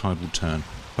way the tide will turn,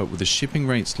 but with the shipping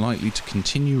rates likely to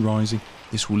continue rising,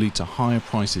 this will lead to higher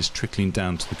prices trickling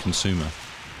down to the consumer.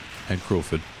 Ed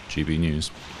Crawford, GB News.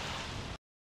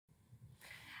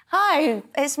 Hi,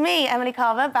 it's me, Emily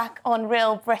Carver, back on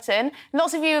Real Britain.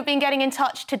 Lots of you have been getting in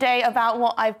touch today about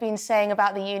what I've been saying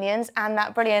about the unions and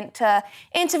that brilliant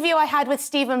interview I had with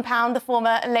Stephen Pound, the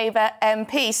former Labour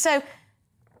MP. So,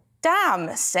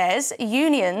 Damn says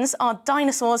unions are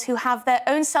dinosaurs who have their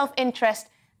own self-interest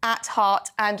at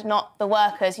heart and not the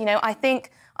workers. You know, I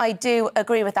think I do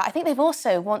agree with that. I think they've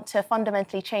also want to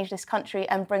fundamentally change this country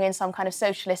and bring in some kind of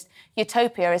socialist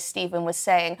utopia, as Stephen was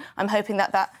saying. I'm hoping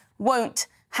that that won't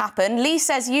happen. Lee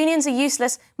says unions are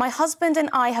useless. My husband and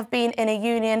I have been in a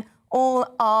union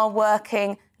all our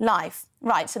working life.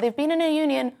 Right, so they've been in a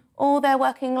union all their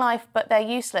working life, but they're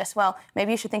useless. Well,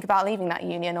 maybe you should think about leaving that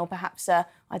union, or perhaps,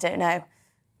 I don't know,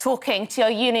 talking to your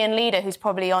union leader who's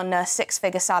probably on a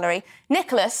six-figure salary.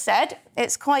 Nicholas said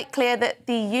it's quite clear that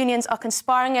the unions are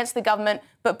conspiring against the government,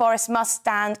 but Boris must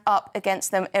stand up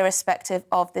against them irrespective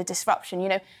of the disruption. You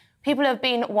know, people have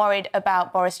been worried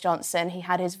about Boris Johnson. He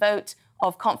had his vote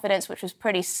of confidence, which was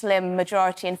pretty slim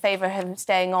majority in favour of him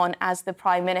staying on as the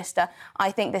Prime Minister.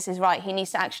 I think this is right. He needs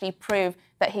to actually prove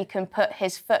that he can put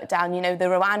his foot down. You know, the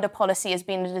Rwanda policy has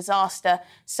been a disaster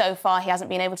so far. He hasn't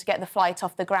been able to get the flight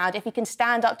off the ground. If he can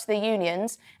stand up to the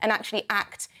unions and actually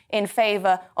act in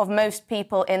favour of most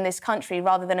people in this country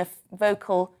rather than a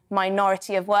vocal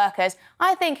minority of workers,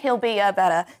 I think he'll be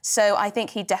better. So I think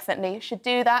he definitely should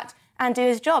do that and do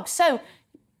his job. So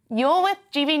you're with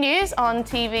GB News on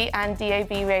TV and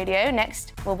DAB radio.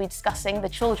 Next, we'll be discussing the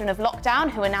children of lockdown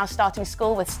who are now starting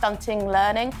school with stunted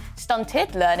learning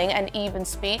and even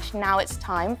speech. Now it's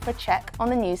time for a check on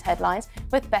the news headlines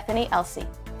with Bethany Elsey.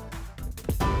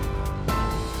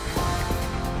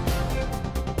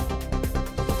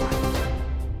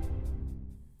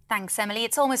 Thanks, Emily.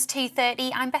 It's almost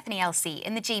 2:30. I'm Bethany Elsey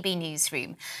in the GB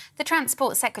newsroom. The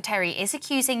Transport Secretary is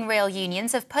accusing rail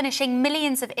unions of punishing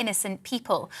millions of innocent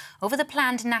people over the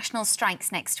planned national strikes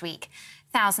next week.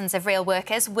 Thousands of rail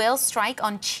workers will strike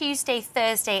on Tuesday,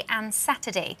 Thursday and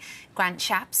Saturday. Grant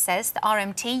Shapps says the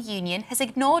RMT union has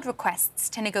ignored requests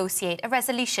to negotiate a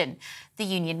resolution. The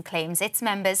union claims its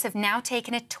members have now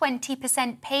taken a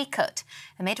 20% pay cut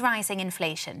amid rising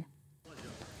inflation.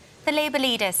 The Labour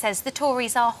leader says the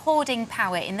Tories are hoarding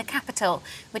power in the capital,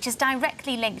 which is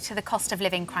directly linked to the cost of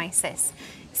living crisis.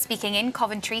 Speaking in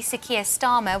Coventry, Sir Keir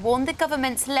Starmer warned the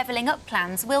government's levelling up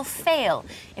plans will fail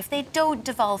if they don't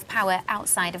devolve power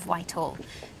outside of Whitehall.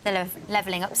 The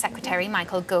Levelling Up Secretary,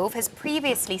 Michael Gove, has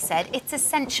previously said it's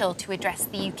essential to address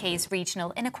the UK's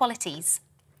regional inequalities.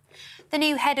 The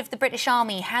new head of the British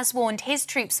Army has warned his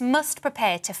troops must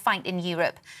prepare to fight in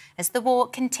Europe as the war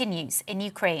continues in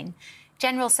Ukraine.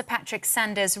 General Sir Patrick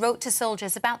Sanders wrote to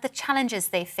soldiers about the challenges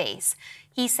they face.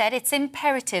 He said it's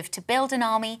imperative to build an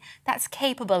army that's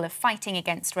capable of fighting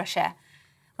against Russia.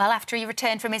 Well, after he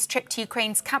returned from his trip to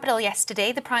Ukraine's capital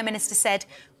yesterday, the Prime Minister said,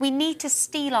 "We need to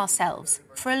steel ourselves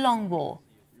for a long war."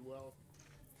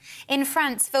 In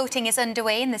France, voting is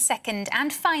underway in the second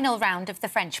and final round of the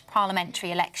French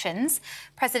parliamentary elections.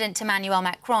 President Emmanuel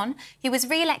Macron, who was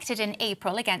re-elected in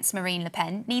April against Marine Le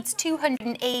Pen, needs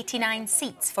 289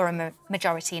 seats for a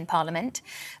majority in Parliament.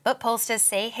 But pollsters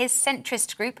say his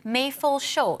centrist group may fall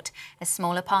short as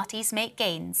smaller parties make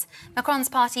gains. Macron's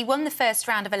party won the first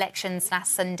round of elections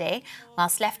last Sunday,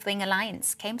 whilst left-wing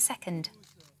Alliance came second.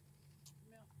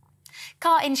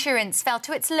 Car insurance fell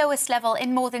to its lowest level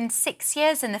in more than 6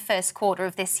 years in the first quarter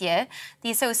of this year.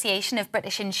 The Association of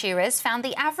British Insurers found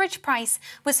the average price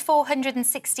was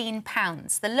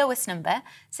 £416, the lowest number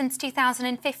since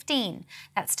 2015.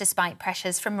 That's despite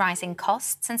pressures from rising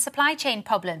costs and supply chain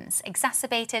problems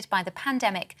exacerbated by the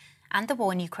pandemic and the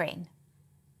war in Ukraine.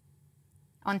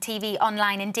 On TV,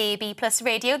 online and DAB plus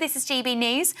radio, this is GB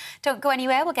News. Don't go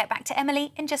anywhere, we'll get back to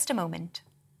Emily in just a moment.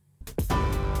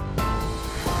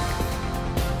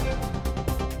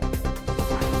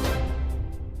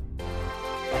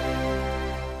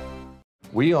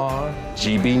 We are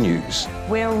GB News.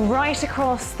 We're right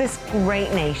across this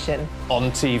great nation. On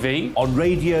TV, on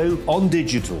radio, on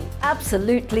digital.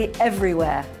 Absolutely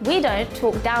everywhere. We don't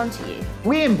talk down to you.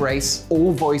 We embrace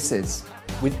all voices.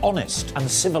 With honest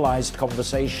and civilised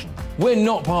conversation. we're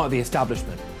not part of the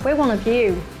establishment. We're one of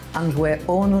you. And we're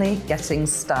only getting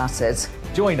started.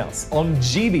 Join us on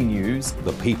GB News,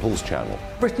 the People's Channel,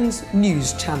 Britain's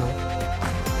news channel.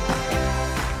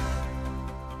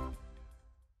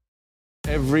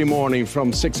 Every morning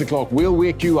from 6 o'clock, we'll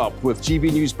wake you up with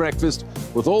GB News Breakfast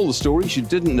with all the stories you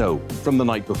didn't know from the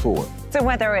night before. So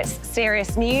whether it's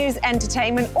serious news,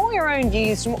 entertainment, or your own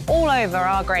views from all over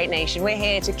our great nation, we're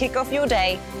here to kick off your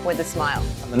day with a smile.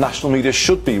 And the national media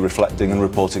should be reflecting and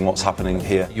reporting what's happening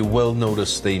here. You will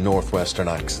notice the northwestern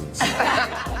accents.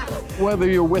 Whether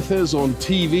you're with us on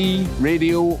TV,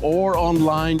 radio, or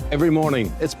online, every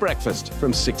morning, it's breakfast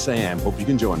from 6 a.m. Hope you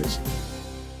can join us.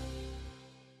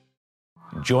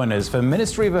 Join us for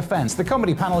Ministry of Offence, the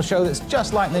comedy panel show that's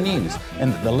just like the news,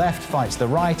 in that the left fights the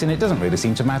right and it doesn't really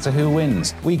seem to matter who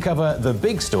wins. We cover the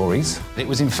big stories. It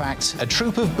was in fact a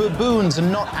troop of baboons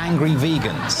and not angry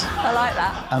vegans. I like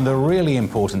that. And the really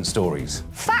important stories.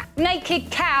 Fat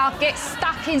naked cow gets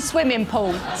stuck in swimming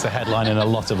pool. It's a headline in a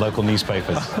lot of local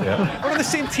newspapers. Yeah. We're on the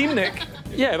same team, Nick.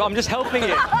 Yeah, but I'm just helping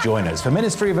you. Join us for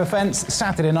Ministry of Offence,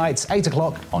 Saturday nights, 8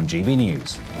 o'clock on GB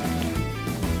News.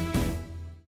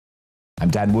 I'm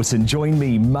Dan Wootton. Join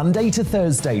me Monday to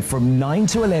Thursday from 9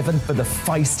 to 11 for the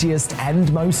feistiest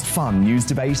and most fun news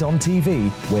debate on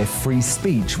TV, where free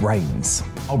speech reigns.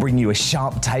 I'll bring you a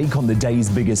sharp take on the day's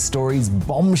biggest stories,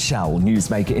 bombshell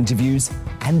newsmaker interviews,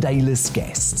 and A-list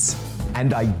guests.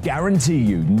 And I guarantee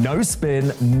you, no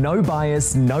spin, no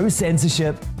bias, no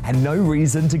censorship, and no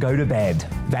reason to go to bed.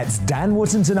 That's Dan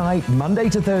Wootton tonight, Monday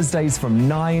to Thursdays from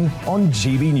 9 on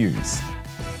GB News.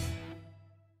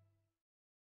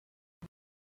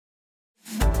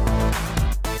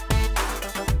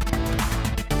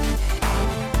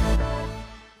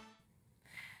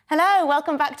 Hello,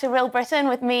 welcome back to Real Britain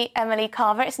with me, Emily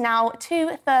Carver. It's now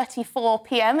 2:34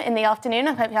 p.m. in the afternoon.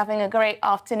 I hope you're having a great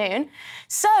afternoon.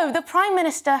 So, the Prime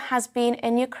Minister has been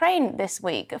in Ukraine this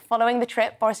week. Following the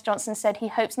trip, Boris Johnson said he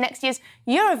hopes next year's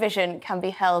Eurovision can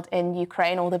be held in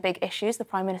Ukraine. All the big issues the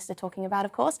Prime Minister talking about,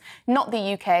 of course, not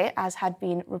the UK, as had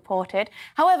been reported.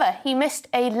 However, he missed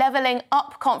a Levelling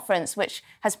Up conference, which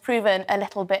has proven a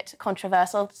little bit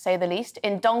controversial, to say the least,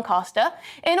 in Doncaster,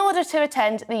 in order to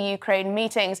attend the Ukraine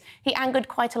meetings. He angered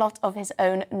quite a lot of his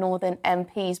own northern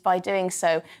MPs by doing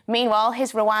so. Meanwhile,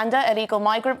 his Rwanda illegal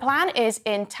migrant plan is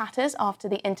in tatters after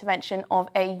the intervention of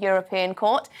a European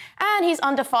court, and he's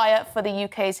under fire for the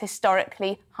UK's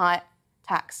historically high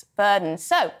tax burden.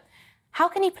 So, how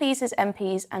can he please his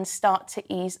MPs and start to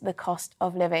ease the cost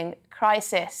of living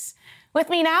crisis? With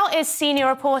me now is senior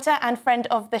reporter and friend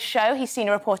of the show. He's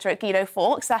senior reporter at Guido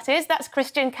Fawkes, that's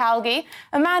Christian Calgie,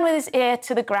 a man with his ear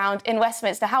to the ground in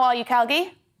Westminster. How are you,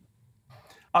 Calgie?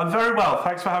 I'm very well.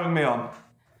 Thanks for having me on.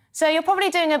 So you're probably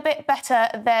doing a bit better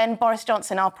than Boris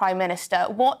Johnson, our Prime Minister.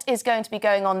 What is going to be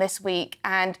going on this week,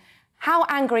 and how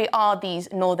angry are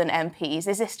these Northern MPs?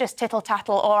 Is this just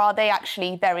tittle-tattle, or are they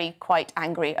actually quite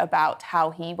angry about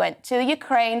how he went to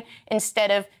Ukraine instead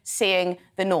of seeing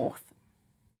the North?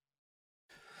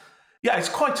 Yeah, it's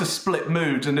quite a split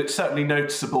mood, and it's certainly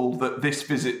noticeable that this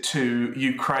visit to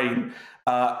Ukraine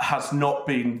has not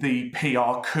been the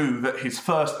PR coup that his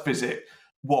first visit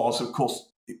was. Of course,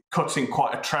 cutting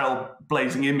quite a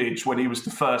trailblazing image when he was the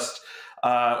first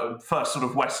sort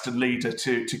of Western leader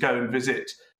to go and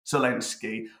visit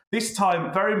Zelensky. This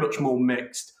time, very much more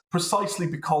mixed, precisely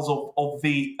because of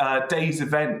the day's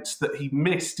events that he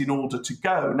missed in order to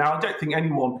go. Now, I don't think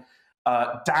anyone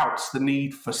doubts the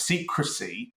need for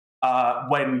secrecy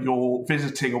when you're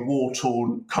visiting a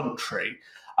war-torn country.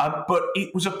 But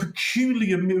it was a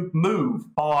peculiar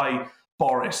move by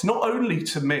Boris, not only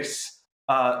to miss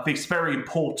this very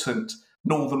important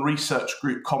Northern Research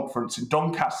Group conference in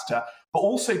Doncaster, but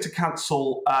also to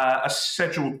cancel a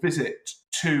scheduled visit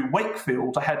to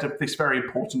Wakefield ahead of this very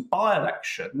important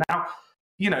by-election. Now,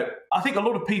 I think a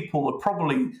lot of people are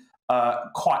probably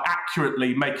quite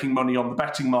accurately making money on the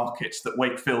betting markets that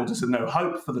Wakefield is a no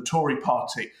hope for the Tory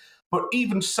party. But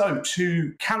even so,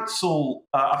 to cancel,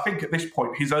 I think at this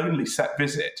point, his only set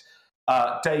visit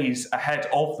days ahead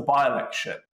of the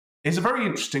by-election is a very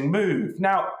interesting move.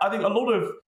 Now, I think a lot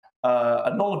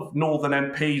of Northern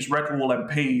MPs, Red Wall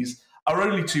MPs, are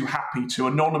only too happy to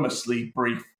anonymously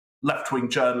brief left-wing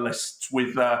journalists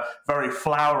with very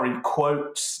flowery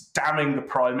quotes damning the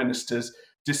Prime Minister's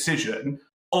decision.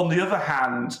 On the other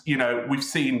hand, we've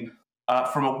seen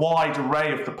from a wide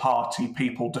array of the party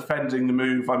people defending the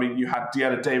move. I mean, you had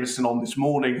Deanna Davison on this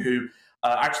morning, who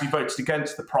actually voted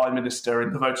against the Prime Minister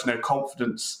in the vote of no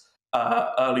confidence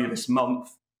earlier this month,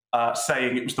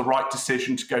 saying it was the right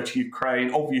decision to go to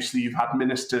Ukraine. Obviously, you've had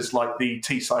ministers like the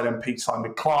Teesside MP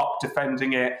Simon Clarke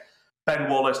defending it, Ben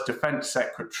Wallace, Defence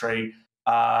Secretary,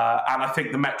 and I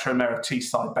think the Metro Mayor of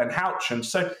Teesside, Ben Houchen.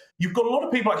 So you've got a lot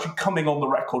of people actually coming on the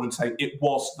record and saying it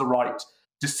was the right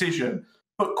decision.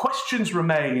 But questions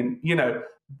remain,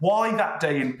 why that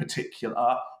day in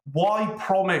particular? Why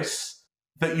promise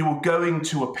that you were going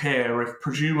to appear if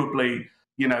presumably,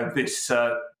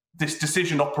 this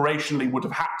decision operationally would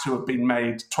have had to have been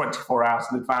made 24 hours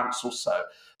in advance or so?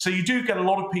 So you do get a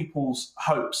lot of people's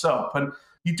hopes up, and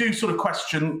you do sort of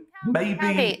question,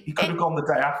 maybe he could have gone the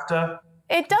day after.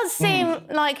 It does seem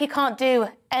like he can't do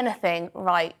anything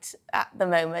right at the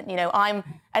moment. I'm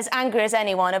as angry as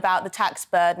anyone about the tax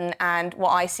burden and what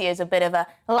I see as a bit of a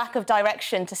lack of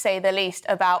direction, to say the least,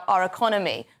 about our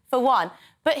economy, for one.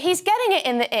 But he's getting it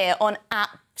in the ear on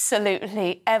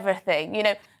absolutely everything.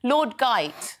 Lord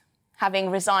Geit,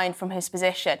 having resigned from his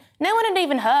position. No one had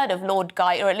even heard of Lord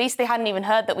Geit, or at least they hadn't even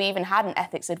heard that we even had an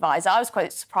ethics advisor. I was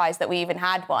quite surprised that we even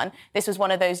had one. This was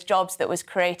one of those jobs that was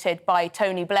created by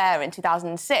Tony Blair in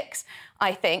 2006,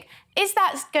 I think. Is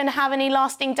that going to have any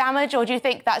lasting damage, or do you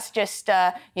think that's just,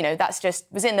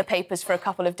 was in the papers for a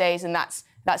couple of days and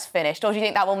that's finished? Or do you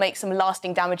think that will make some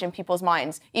lasting damage in people's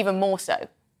minds, even more so?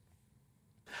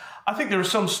 I think there are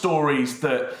some stories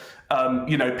that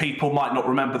people might not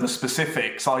remember the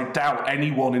specifics. I doubt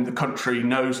anyone in the country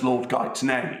knows Lord Geit's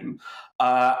name.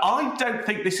 I don't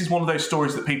think this is one of those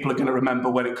stories that people are going to remember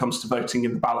when it comes to voting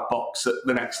in the ballot box at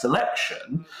the next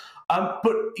election.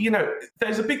 But,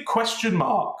 there's a big question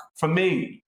mark for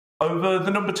me over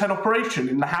the number 10 operation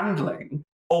in the handling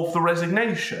of the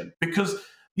resignation, because,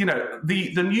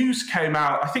 the news came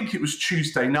out, I think it was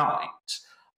Tuesday night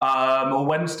or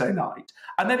Wednesday night,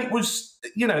 and then it was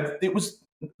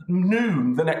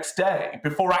noon the next day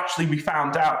before actually we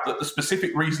found out that the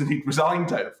specific reason he'd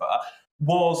resigned over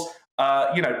was,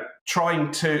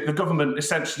 the government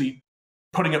essentially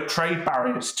putting up trade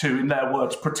barriers to, in their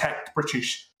words, protect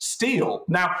British steel.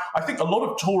 Now, I think a lot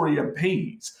of Tory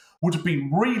MPs would have been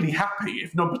really happy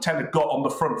if Number 10 had got on the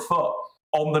front foot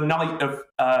on the night of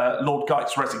Lord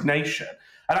Geit's resignation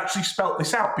and actually spelt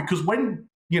this out, because when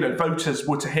voters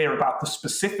were to hear about the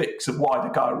specifics of why the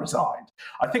guy resigned,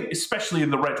 I think, especially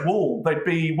in the Red Wall, they'd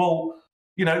be,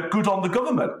 good on the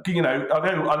government. I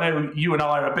know you and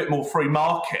I are a bit more free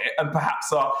market and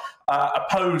perhaps are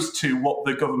opposed to what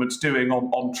the government's doing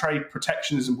on trade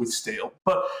protectionism with steel.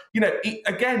 But,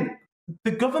 again,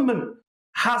 the government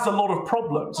has a lot of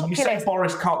problems. And you say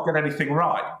Boris can't get anything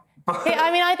right. But, yeah,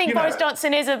 I think Boris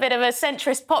Johnson is a bit of a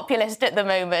centrist populist at the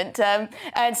moment.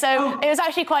 And so it was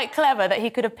actually quite clever that he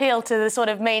could appeal to the sort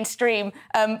of mainstream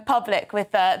public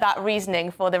with that reasoning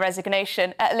for the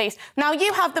resignation, at least. Now,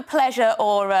 you have the pleasure,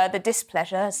 or the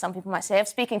displeasure, as some people might say, of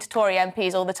speaking to Tory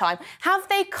MPs all the time. Have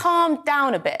they calmed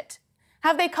down a bit?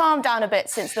 Have they calmed down a bit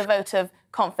since the vote of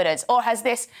confidence, or has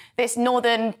this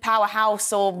Northern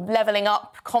Powerhouse or Levelling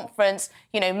Up conference,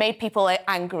 made people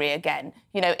angry again?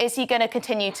 Is he going to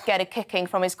continue to get a kicking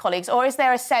from his colleagues, or is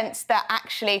there a sense that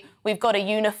actually we've got to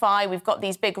unify, we've got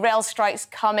these big rail strikes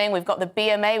coming, we've got the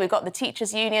BMA, we've got the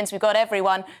teachers' unions, we've got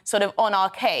everyone sort of on our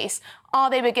case? Are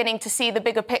they beginning to see the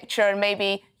bigger picture and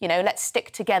maybe, let's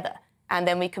stick together and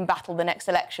then we can battle the next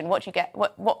election? What do you get?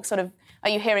 What sort of are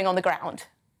you hearing on the ground?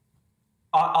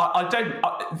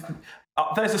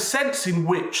 There's a sense in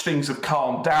which things have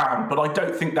calmed down, but I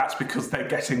don't think that's because they're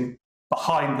getting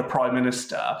behind the Prime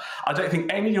Minister. I don't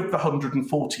think any of the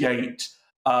 148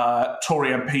 Tory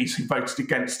MPs who voted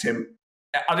against him,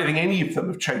 I don't think any of them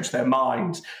have changed their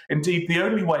minds. Indeed, the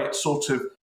only way it's sort of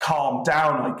calmed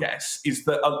down, I guess, is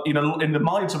that in the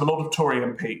minds of a lot of Tory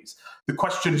MPs, the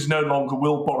question is no longer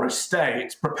will Boris stay,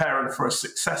 it's preparing for a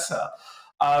successor.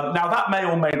 Now, that may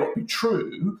or may not be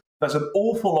true. There's an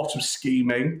awful lot of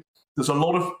scheming. There's a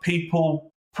lot of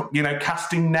people,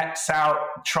 casting nets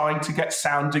out, trying to get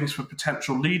soundings for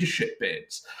potential leadership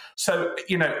bids. So,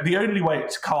 the only way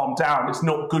to calm down is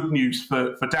not good news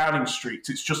for Downing Street.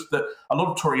 It's just that a lot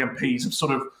of Tory MPs have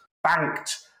sort of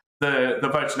banked the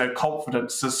vote of no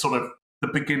confidence as sort of the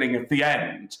beginning of the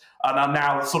end and are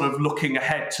now sort of looking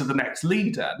ahead to the next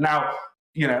leader. Now,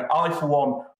 I, for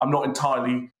one, I'm not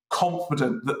entirely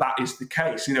confident that that is the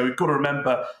case. We've got to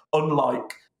remember,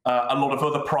 unlike a lot of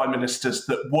other prime ministers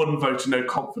that won vote of no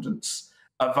confidence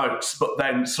votes, but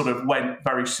then sort of went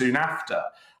very soon after,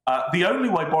 the only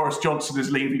way Boris Johnson is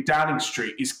leaving Downing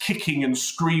Street is kicking and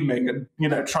screaming and,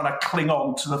 trying to cling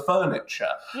on to the furniture.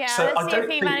 Yeah, so let's see if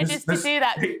he manages to do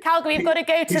that. Calgary, we've got to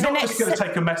go to the next... He's not just going to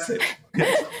take a message.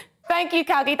 Thank you,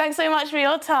 Calgi. Thanks so much for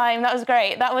your time. That was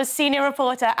great. That was senior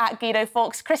reporter at Guido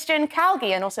Fawkes, Christian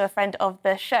Calgi, and also a friend of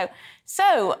the show.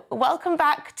 So, welcome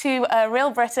back to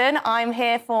Real Britain. I'm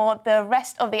here for the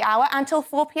rest of the hour until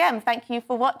 4 p.m. Thank you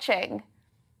for watching.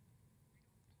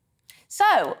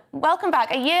 So, welcome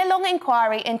back. A year-long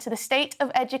inquiry into the state of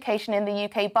education in the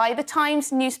UK by the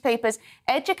Times newspaper's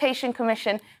Education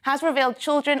Commission has revealed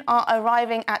children are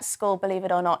arriving at school, believe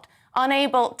it or not,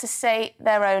 unable to say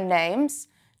their own names,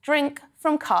 drink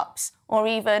from cups, or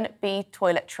even be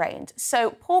toilet trained. So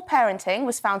poor parenting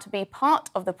was found to be part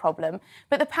of the problem,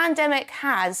 but the pandemic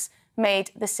has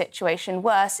made the situation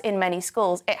worse in many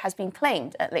schools. It has been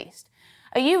claimed, at least.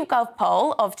 A YouGov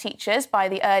poll of teachers by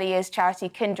the early years charity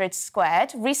Kindred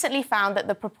Squared recently found that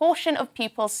the proportion of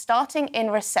pupils starting in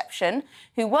reception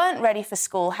who weren't ready for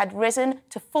school had risen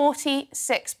to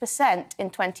 46% in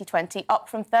 2020, up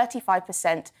from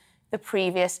 35% the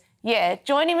previous year.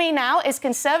 Joining me now is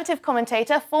Conservative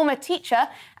commentator, former teacher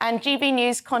and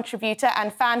GBNews contributor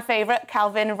and fan favourite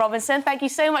Calvin Robinson. Thank you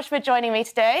so much for joining me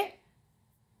today.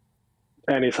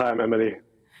 Anytime, Emily.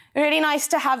 Really nice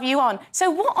to have you on.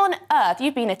 So what on earth,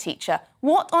 you've been a teacher,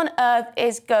 what on earth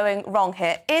is going wrong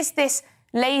here? Is this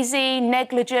lazy,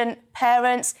 negligent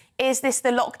parents? Is this the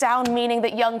lockdown, meaning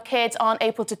that young kids aren't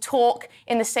able to talk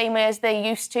in the same way as they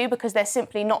used to because they're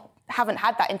simply haven't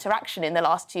had that interaction in the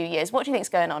last 2 years? What do you think's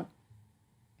going on?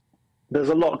 There's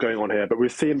a lot going on here, but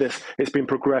we've seen this, it's been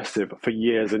progressive for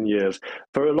years and years.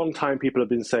 For a long time, people have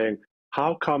been saying,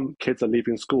 how come kids are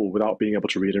leaving school without being able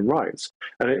to read and write?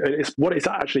 And what it's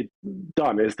actually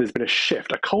done is there's been a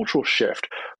shift, a cultural shift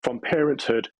from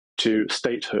parenthood to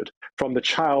statehood, from the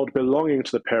child belonging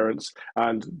to the parents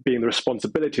and being the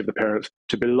responsibility of the parents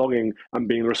to belonging and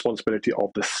being the responsibility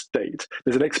of the state.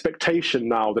 There's an expectation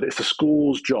now that it's the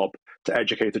school's job to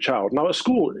educate a child. Now, a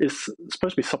school is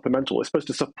supposed to be supplemental. It's supposed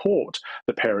to support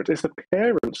the parent. It's the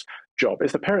parent's job.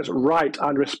 It's the parent's right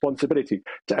and responsibility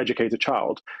to educate a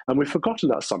child. And we've forgotten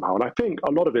that somehow. And I think a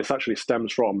lot of this actually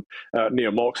stems from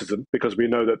neo-Marxism, because we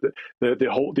know that the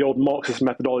old Marxist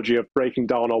methodology of breaking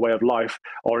down our way of life,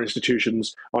 our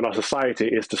institutions, and our society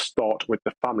is to start with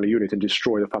the family unit and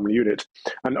destroy the family unit.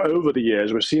 And over the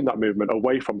years, we've seen that movement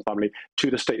away from family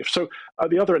to the state. So at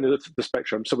the other end of the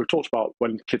spectrum, so we've talked about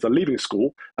when kids are leaving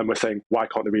school and we're saying, why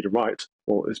can't they read and write?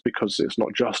 Well, it's because it's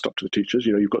not just up to the teachers.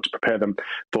 You've got to prepare them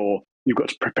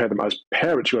as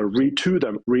parents. You've got to read to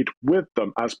them, read with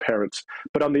them as parents.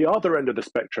 But on the other end of the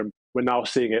spectrum, we're now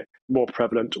seeing it more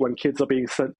prevalent when kids are being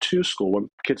sent to school, when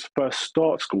kids first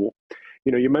start school.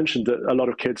 You mentioned that a lot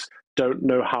of kids don't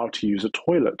know how to use a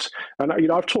toilet. And,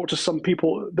 I've talked to some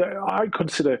people that I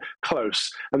consider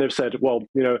close, and they've said, well,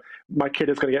 my kid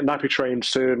is going to get nappy trained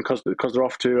soon because they're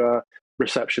off to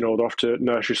reception or they're off to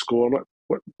nursery school. I'm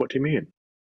like, what do you mean?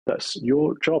 That's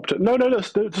your job to... No,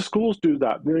 the schools do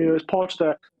that. It's part of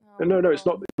their... No, it's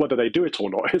not whether they do it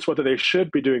or not. It's whether they should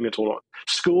be doing it or not.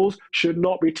 Schools should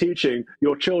not be teaching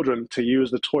your children to use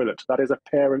the toilet. That is a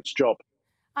parent's job.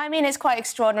 I mean, it's quite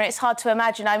extraordinary. It's hard to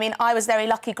imagine. I mean, I was very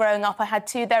lucky growing up. I had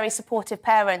two very supportive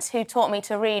parents who taught me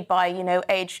to read by,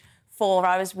 age 4.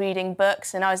 I was reading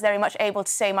books and I was very much able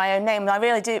to say my own name. And I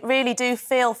really do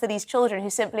feel for these children who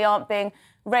simply aren't being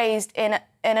raised in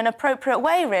an appropriate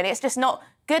way, really. It's just not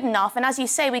good enough. And as you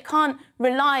say, we can't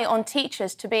rely on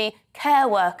teachers to be care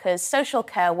workers, social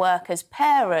care workers,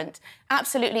 parent,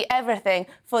 absolutely everything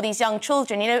for these young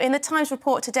children. In the Times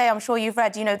report today, I'm sure you've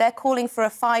read, they're calling for a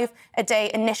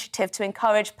 5-a-day initiative to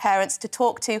encourage parents to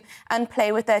talk to and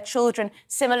play with their children,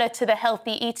 similar to the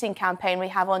healthy eating campaign we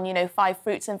have on, 5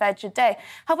 fruits and veg a day.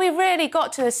 Have we really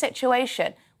got to a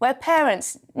situation where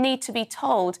parents need to be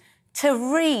told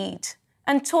to read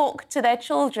and talk to their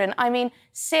children? I mean,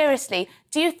 seriously,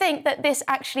 do you think that this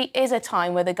actually is a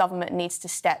time where the government needs to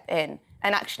step in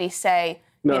and actually say,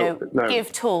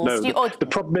 give tools? No. The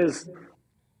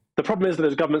problem is that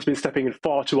the government's been stepping in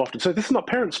far too often. So this is not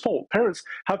parents' fault. Parents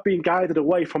have been guided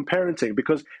away from parenting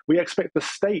because we expect the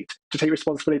state to take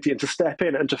responsibility and to step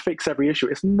in and to fix every issue.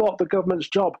 It's not the government's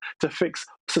job to fix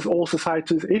all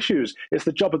society's issues. It's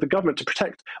the job of the government to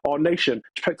protect our nation,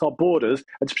 to protect our borders,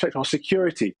 and to protect our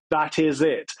security. That is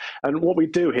it. And what we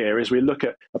do here is we look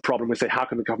at a problem, we say, how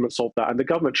can the government solve that? And the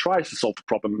government tries to solve the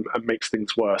problem and makes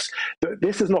things worse.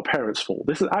 This is not parents' fault.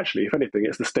 This is actually, if anything,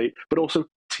 it's the state, but also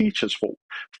teachers' fault.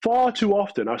 Far too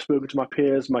often, I've spoken to my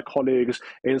peers, my colleagues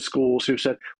in schools who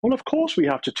said, well, of course we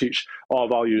have to teach our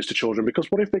values to children,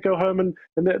 because what if they go home and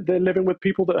they're living with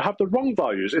people that have the wrong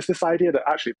values? It's this idea that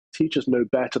actually teachers know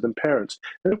better than parents.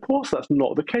 And of course, that's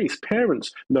not the case.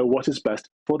 Parents know what is best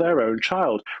for their own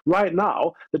child. Right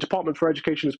now, the Department for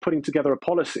Education is putting together a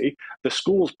policy, the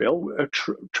schools bill, a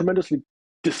tremendously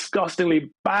disgustingly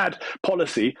bad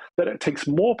policy that it takes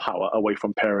more power away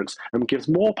from parents and gives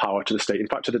more power to the state, in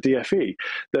fact to the DfE,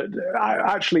 that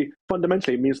actually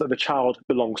fundamentally means that the child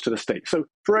belongs to the state. So,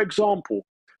 for example,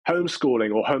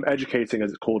 homeschooling or home educating,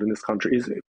 as it's called in this country,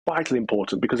 is vitally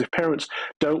important, because if parents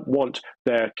don't want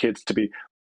their kids to be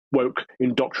woke,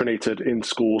 indoctrinated in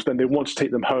schools, then they want to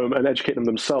take them home and educate them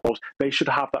themselves. They should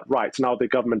have that right. Now the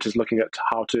government is looking at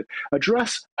how to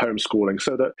address homeschooling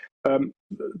so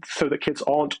that kids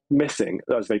aren't missing,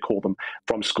 as they call them,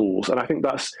 from schools. And I think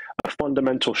that's a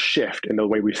fundamental shift in the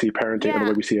way we see parenting and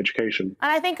the way we see education.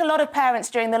 And I think a lot of parents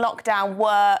during the lockdown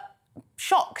were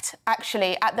shocked,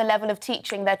 actually, at the level of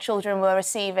teaching their children were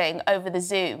receiving over the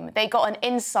Zoom. They got an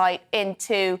insight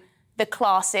into the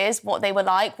classes, what they were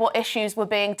like, what issues were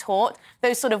being taught,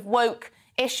 those sort of woke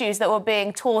issues that were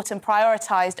being taught and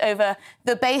prioritised over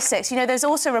the basics. There's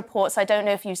also reports, I don't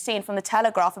know if you've seen, from the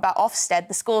Telegraph about Ofsted,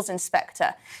 the schools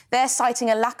inspector. They're citing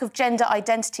a lack of gender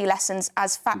identity lessons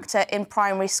as factor in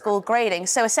primary school grading.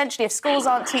 So essentially, if schools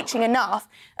aren't teaching enough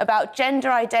about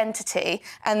gender identity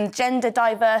and gender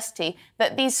diversity,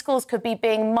 that these schools could be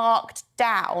being marked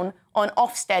down on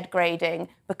Ofsted grading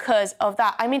because of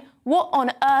that. I mean, what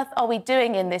on earth are we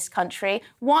doing in this country?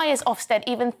 Why is Ofsted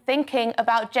even thinking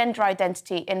about gender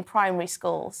identity in primary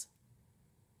schools?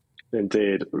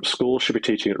 Indeed. Schools should be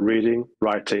teaching reading,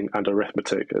 writing, and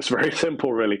arithmetic. It's very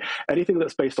simple, really. Anything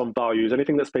that's based on values,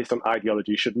 anything that's based on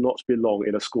ideology should not belong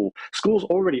in a school. Schools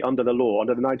already, under the law,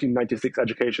 under the 1996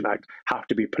 Education Act, have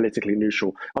to be politically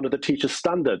neutral. Under the teachers'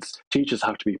 standards, teachers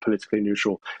have to be politically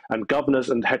neutral. And governors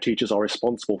and head teachers are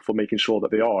responsible for making sure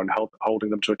that they are and holding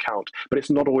them to account. But it's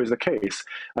not always the case.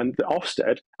 And the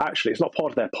Ofsted, actually, it's not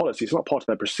part of their policy, it's not part of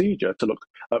their procedure to look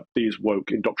at these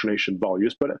woke indoctrination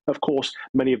values. But of course,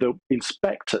 many of the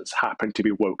inspectors happen to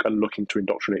be woke and looking to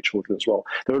indoctrinate children as well.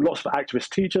 There are lots of activist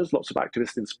teachers, lots of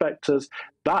activist inspectors.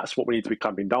 That's what we need to be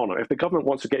clamping down on. If the government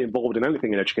wants to get involved in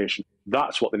anything in education,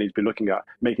 that's what they need to be looking at,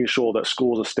 making sure that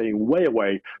schools are staying way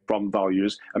away from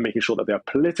values and making sure that they are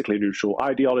politically neutral.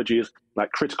 Ideologies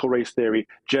like critical race theory,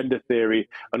 gender theory,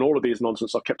 and all of these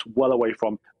nonsense are kept well away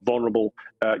from vulnerable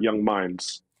young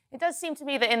minds. It does seem to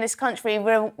me that in this country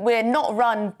we're not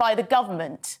run by the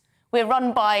government. We're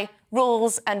run by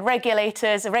rules and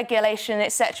regulators, regulation,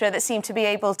 etc., that seem to be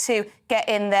able to get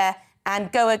in there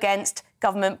and go against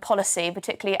government policy,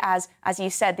 particularly as you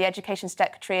said, the Education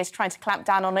Secretary is trying to clamp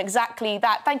down on exactly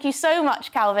that. Thank you so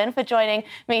much, Calvin, for joining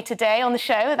me today on the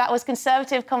show. That was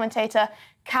Conservative commentator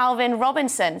Calvin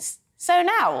Robinson. So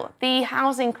now, the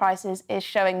housing crisis is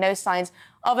showing no signs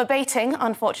of abating,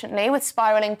 unfortunately, with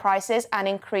spiralling prices and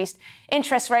increased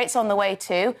interest rates on the way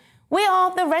too. We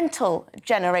are the rental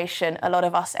generation, a lot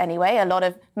of us anyway, a lot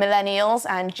of millennials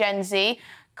and Gen Z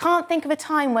can't think of a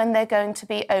time when they're going to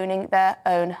be owning their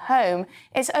own home.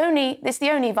 It's the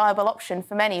only viable option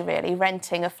for many, really,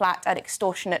 renting a flat at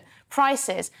extortionate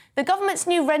prices. The government's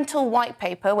new rental white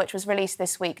paper, which was released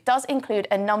this week, does include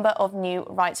a number of new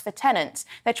rights for tenants.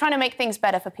 They're trying to make things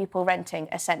better for people renting,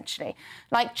 essentially,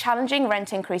 like challenging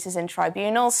rent increases in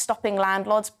tribunals, stopping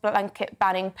landlords blanket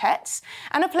banning pets,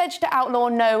 and a pledge to outlaw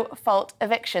no-fault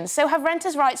evictions. So have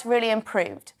renters' rights really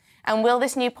improved? And will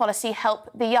this new policy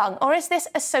help the young? Or is this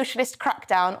a socialist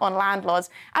crackdown on landlords,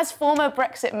 as former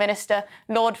Brexit Minister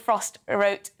Lord Frost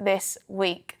wrote this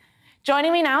week?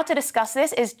 Joining me now to discuss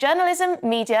this is journalism,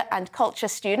 media and culture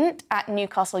student at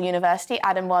Newcastle University,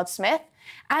 Adam Ward-Smith,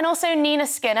 and also Nina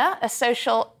Skinner, a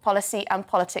social policy and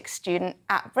politics student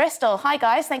at Bristol. Hi,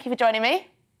 guys. Thank you for joining me.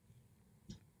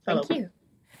 Thank you.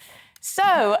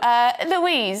 So,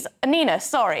 Nina,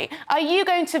 sorry. Are you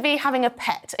going to be having a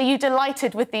pet? Are you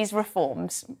delighted with these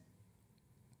reforms?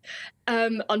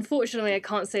 Unfortunately, I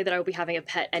can't say that I will be having a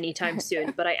pet anytime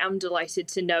soon, but I am delighted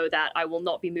to know that I will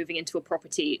not be moving into a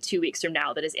property 2 weeks from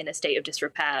now that is in a state of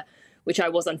disrepair, which I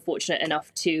was unfortunate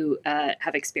enough to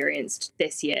have experienced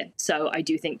this year. So I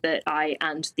do think that I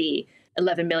and the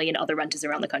 11 million other renters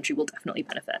around the country will definitely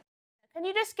benefit. Can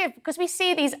you just give, because we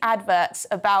see these adverts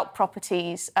about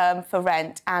properties for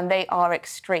rent and they are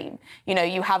extreme. You know,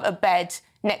 you have a bed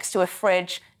next to a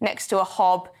fridge, next to a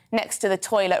hob, next to the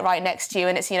toilet right next to you,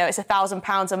 and it's, you know, it's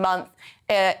 £1,000 a month,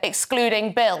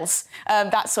 excluding bills,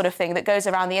 that sort of thing that goes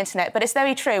around the internet. But it's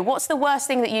very true. What's the worst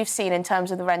thing that you've seen in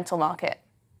terms of the rental market?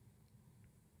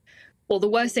 Well, the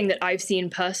worst thing that I've seen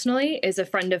personally is a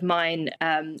friend of mine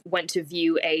went to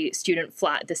view a student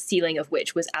flat, the ceiling of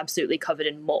which was absolutely covered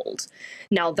in mold.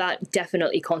 Now, that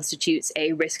definitely constitutes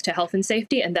a risk to health and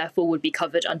safety and therefore would be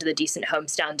covered under the Decent Home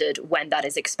Standard when that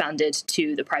is expanded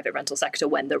to the private rental sector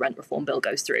when the rent reform bill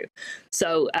goes through.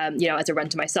 So, you know, as a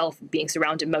renter myself, being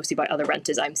surrounded mostly by other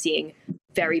renters, I'm seeing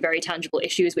very, very tangible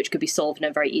issues which could be solved in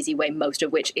a very easy way, most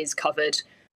of which is covered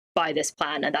by this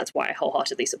plan, and that's why I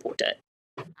wholeheartedly support it.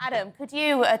 Adam, could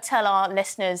you tell our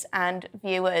listeners and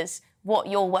viewers what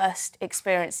your worst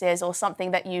experience is or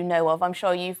something that you know of? I'm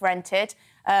sure you've rented,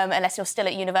 unless you're still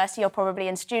at university, you're probably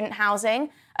in student housing.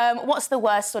 What's the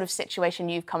worst sort of situation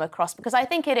you've come across? Because I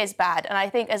think it is bad. And I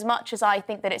think as much as I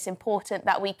think that it's important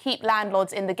that we keep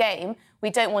landlords in the game,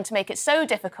 we don't want to make it so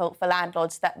difficult for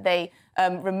landlords that they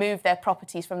remove their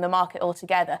properties from the market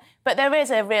altogether. But there is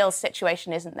a real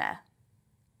situation, isn't there?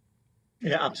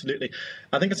 Yeah, absolutely.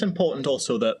 I think it's important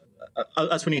also that,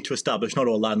 as we need to establish, not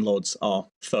all landlords are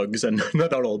thugs and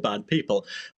not all bad people,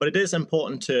 but it is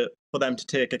important for them to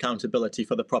take accountability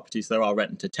for the properties that are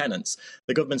rented to tenants.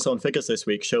 The government's own figures this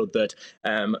week showed that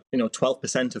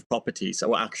 12% of properties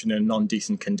are actually in a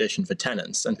non-decent condition for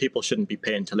tenants, and people shouldn't be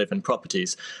paying to live in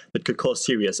properties that could cause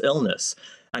serious illness.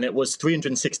 And it was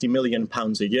 £360 million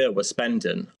a year we're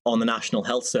spending on the National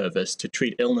Health Service to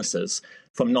treat illnesses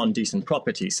from non-decent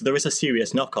properties. So there is a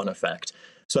serious knock-on effect.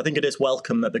 So I think it is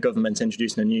welcome that the government's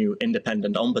introducing a new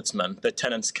independent ombudsman that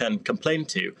tenants can complain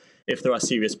to if there are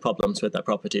serious problems with their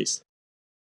properties.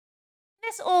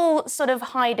 This all sort of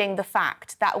hiding the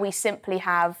fact that we simply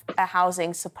have a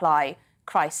housing supply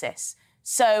crisis.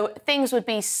 So things would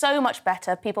be so much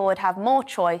better, people would have more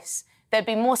choice, there'd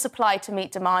be more supply to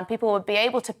meet demand, people would be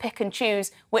able to pick and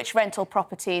choose which rental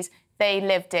properties they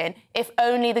lived in, if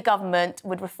only the government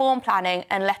would reform planning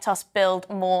and let us build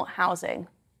more housing.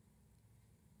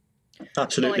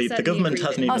 Absolutely. Well, the government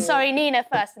hasn't even... Oh, sorry, Nina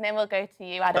first, and then we'll go to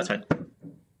you, Adam. That's fine.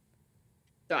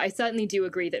 So I certainly do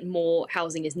agree that more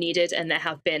housing is needed, and there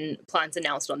have been plans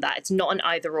announced on that. It's not an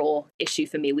either-or issue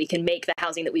for me. We can make the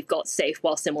housing that we've got safe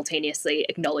while simultaneously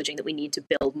acknowledging that we need to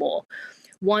build more.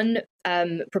 One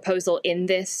proposal in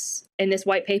this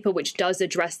white paper, which does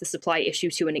address the supply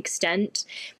issue to an extent,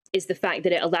 is the fact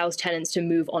that it allows tenants to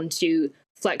move on to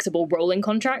flexible rolling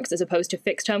contracts as opposed to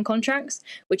fixed term contracts,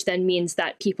 which then means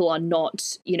that people are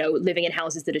not, living in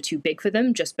houses that are too big for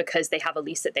them just because they have a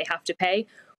lease that they have to pay,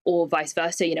 or vice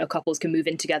versa. Couples can move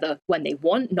in together when they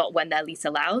want, not when their lease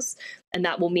allows. And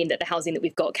that will mean that the housing that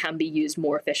we've got can be used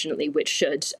more efficiently, which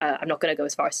should, I'm not going to go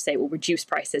as far as to say it will reduce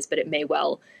prices, but it may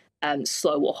well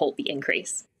slow or halt the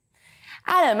increase.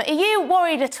 Adam, are you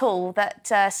worried at all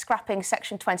that scrapping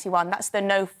Section 21, that's the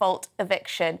no-fault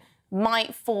eviction,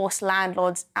 might force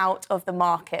landlords out of the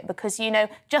market? Because,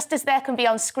 just as there can be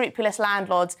unscrupulous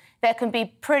landlords, there can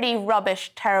be pretty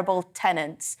rubbish, terrible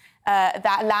tenants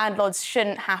that landlords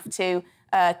shouldn't have to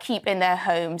keep in their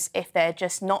homes if they're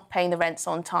just not paying the rents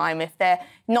on time, if they're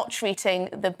not treating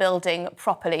the building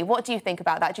properly. What do you think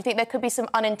about that? Do you think there could be some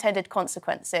unintended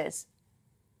consequences?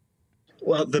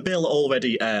 Well, the bill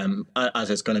already, as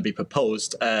it's going to be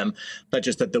proposed,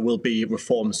 pledges that there will be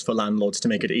reforms for landlords to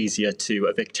make it easier to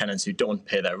evict tenants who don't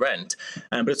pay their rent.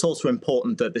 But it's also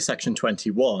important that the Section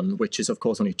 21, which is, of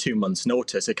course, only 2 months'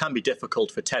 notice, it can be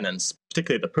difficult for tenants,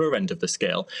 particularly at the poor end of the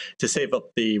scale, to save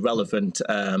up the relevant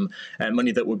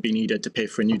money that would be needed to pay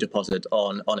for a new deposit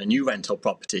on a new rental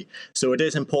property. So it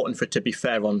is important for it to be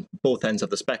fair on both ends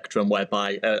of the spectrum,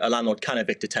 whereby a landlord can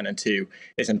evict a tenant who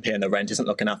isn't paying the rent, isn't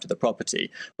looking after the property,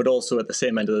 but also at the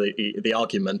same end of the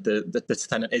argument, the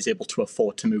tenant is able to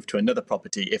afford to move to another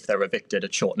property if they're evicted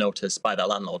at short notice by their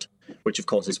landlord, which of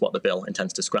course is what the bill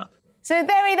intends to scrap. So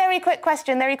very quick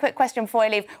question before I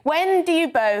leave. When do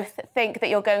you both think that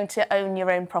you're going to own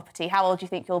your own property? How old do you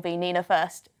think you'll be? Nina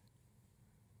first.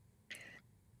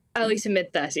 Early to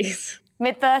mid-30s.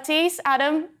 Mid-30s?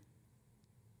 Adam?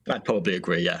 I'd probably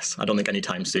agree, yes. I don't think any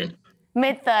time soon.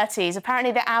 Mid-30s.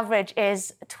 Apparently the average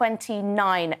is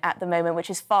 29 at the moment, which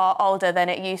is far older than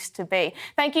it used to be.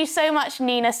 Thank you so much,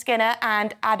 Nina Skinner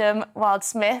and Adam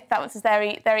Wilde-Smith. That was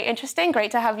very interesting.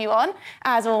 Great to have you on,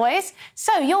 as always.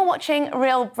 So you're watching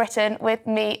Real Britain with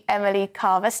me, Emily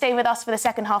Carver. Stay with us for the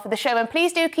second half of the show, and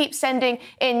please do keep sending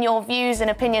in your views and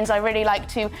opinions. I really like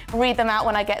to read them out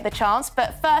when I get the chance.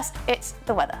 But first, it's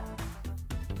the weather.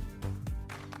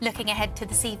 Looking ahead to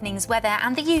this evening's weather,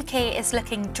 and the UK is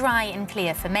looking dry and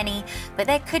clear for many, but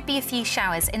there could be a few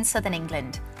showers in southern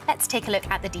England. Let's take a look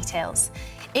at the details.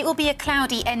 It will be a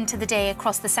cloudy end to the day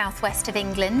across the southwest of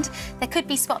England. There could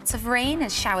be spots of rain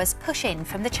as showers push in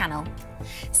from the Channel.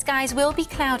 Skies will be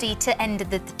cloudy to end of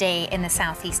the day in the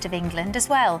southeast of England as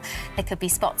well. There could be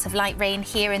spots of light rain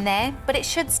here and there, but it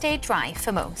should stay dry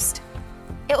for most.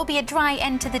 It will be a dry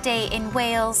end to the day in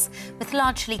Wales, with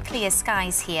largely clear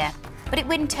skies here. But it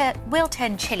will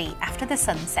turn chilly after the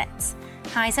sun sets.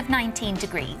 Highs of 19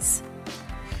 degrees.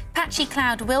 Patchy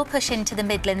cloud will push into the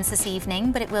Midlands this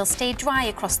evening, but it will stay dry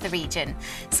across the region.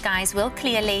 Skies will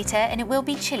clear later and it will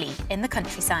be chilly in the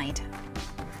countryside.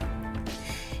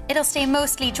 It'll stay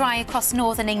mostly dry across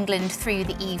northern England through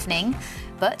the evening,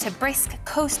 but a brisk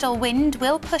coastal wind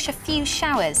will push a few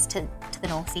showers to the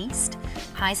northeast.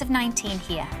 Highs of 19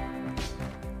 here.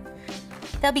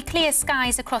 There'll be clear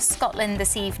skies across Scotland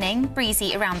this evening,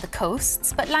 breezy around the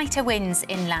coasts, but lighter winds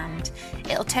inland.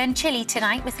 It'll turn chilly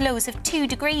tonight with lows of 2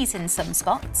 degrees in some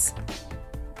spots.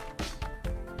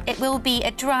 It will be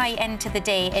a dry end to the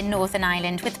day in Northern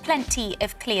Ireland with plenty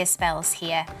of clear spells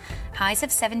here. Highs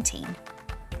of 17.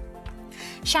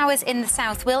 Showers in the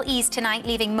south will ease tonight,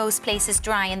 leaving most places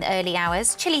dry in the early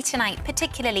hours. Chilly tonight,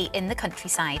 particularly in the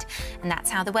countryside. And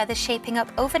that's how the weather's shaping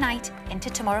up overnight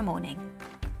into tomorrow morning.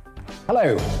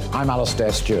 Hello, I'm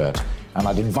Alastair Stewart, and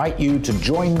I'd invite you to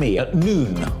join me at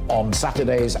noon on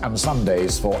Saturdays and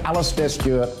Sundays for Alastair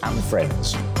Stewart and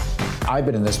Friends. I've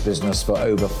been in this business for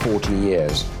over 40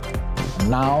 years.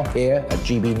 And now, here at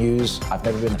GB News, I've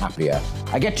never been happier.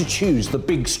 I get to choose the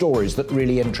big stories that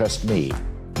really interest me.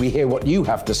 We hear what you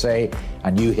have to say,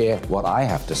 and you hear what I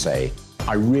have to say.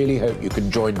 I really hope you can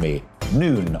join me,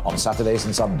 noon on Saturdays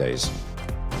and Sundays.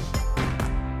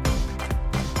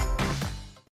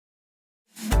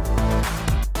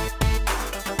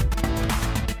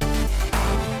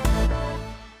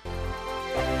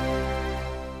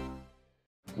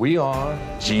 We are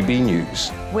GB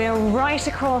News. We're right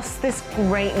across this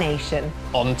great nation.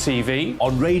 On TV,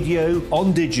 on radio,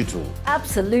 on digital.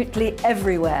 Absolutely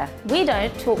everywhere. We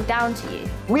don't talk down to you.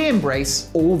 We embrace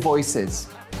all voices.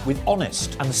 With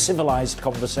honest and civilised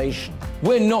conversation.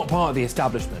 we're not part of the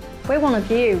establishment. We're one of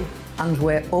you. And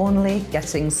we're only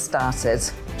getting started.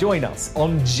 Join us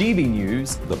on GB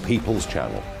News, the People's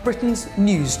Channel, Britain's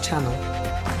news channel.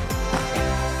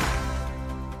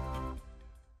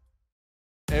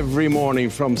 Every morning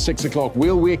from 6 o'clock,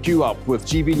 we'll wake you up with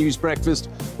GB News Breakfast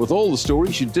with all the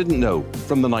stories you didn't know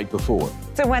from the night before.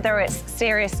 So whether it's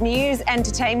serious news,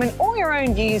 entertainment, or your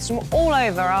own views from all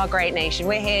over our great nation,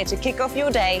 we're here to kick off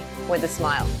your day with a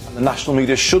smile. And the national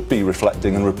media should be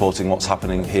reflecting and reporting what's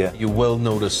happening here. You will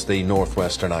notice the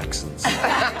northwestern accents.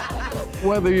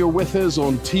 Whether you're with us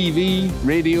on TV,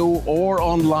 radio, or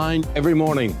online, every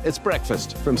morning, it's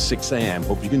breakfast from 6 a.m.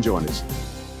 Hope you can join us.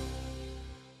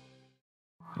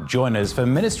 Join us for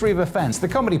Ministry of Offence, the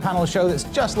comedy panel show that's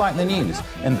just like the news,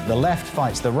 in that the left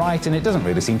fights the right and it doesn't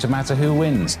really seem to matter who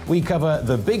wins. We cover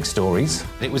the big stories.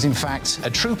 It was in fact a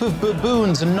troop of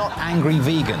baboons and not angry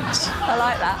vegans. I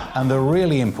like that. And the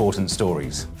really important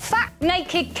stories. Fat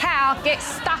naked cow gets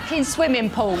stuck in swimming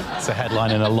pool. It's a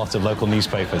headline in a lot of local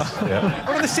newspapers. Yeah.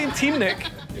 We're on the same team, Nick.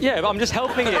 Yeah, but I'm just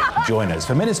helping you. Join us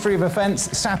for Ministry of Offence,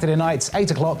 Saturday nights,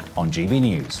 8 o'clock on GB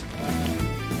News.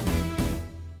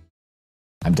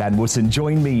 I'm Dan Wootton.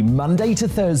 Join me Monday to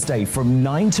Thursday from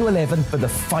 9 to 11 for the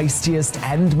feistiest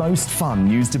and most fun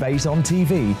news debate on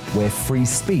TV, where free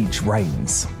speech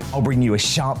reigns. I'll bring you a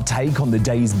sharp take on the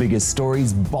day's biggest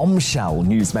stories, bombshell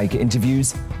newsmaker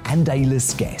interviews, and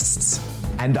A-list guests.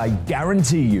 And I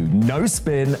guarantee you, no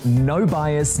spin, no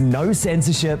bias, no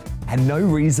censorship, and no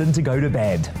reason to go to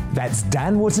bed. That's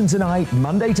Dan Wootton tonight,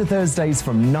 Monday to Thursdays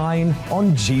from 9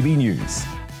 on GB News.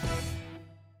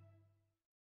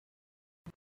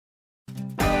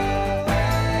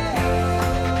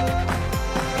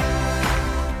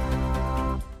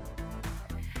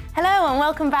 Hello and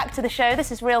welcome back to the show.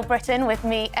 This is Real Britain with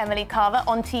me, Emily Carver,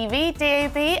 on TV,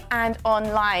 DAB and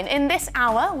online. In this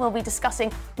hour, we'll be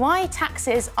discussing why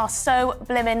taxes are so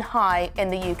blimmin' high in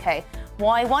the UK,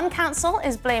 why one council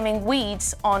is blaming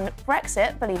weeds on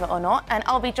Brexit, believe it or not, and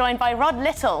I'll be joined by Rod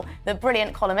Little, the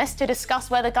brilliant columnist, to discuss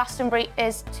whether Glastonbury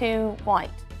is too white.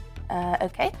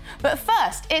 OK. But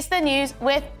first, it's the news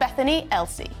with Bethany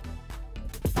Elsey.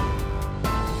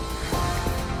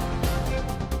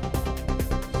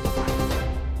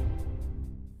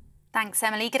 Thanks,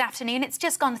 Emily. Good afternoon. It's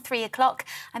just gone 3 o'clock.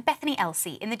 I'm Bethany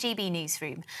Elsey in the GB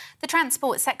newsroom. The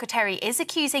Transport Secretary is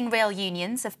accusing rail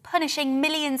unions of punishing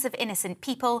millions of innocent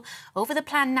people over the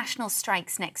planned national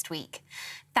strikes next week.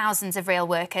 Thousands of rail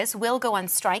workers will go on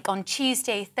strike on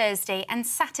Tuesday, Thursday and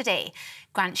Saturday.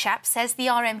 Grant Shapps says the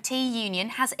RMT union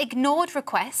has ignored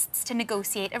requests to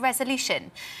negotiate a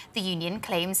resolution. The union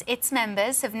claims its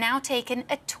members have now taken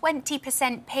a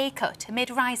 20% pay cut amid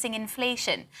rising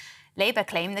inflation. Labour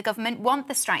claim the government want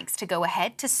the strikes to go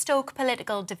ahead to stoke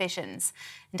political divisions.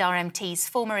 And RMT's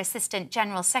former Assistant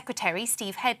General Secretary,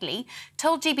 Steve Headley,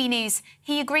 told GB News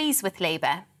he agrees with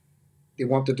Labour. They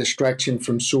want a distraction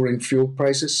from soaring fuel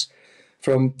prices,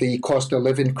 from the cost of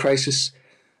living crisis,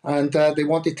 and they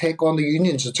want to take on the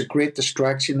unions. It's a great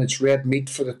distraction. It's red meat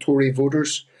for the Tory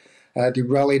voters. They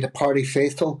rally the party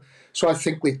faithful. So I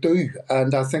think we do,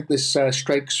 and I think this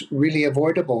strike's really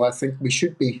avoidable. I think we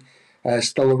should be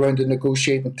still around the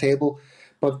negotiating table,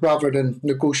 but rather than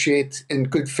negotiate in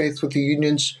good faith with the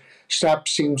unions, Shapps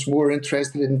seems more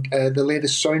interested in the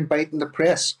latest soundbite in the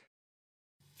press.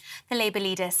 The Labour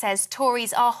leader says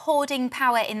Tories are hoarding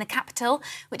power in the capital,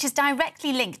 which is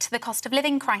directly linked to the cost of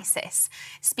living crisis.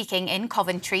 Speaking in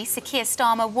Coventry, Sir Keir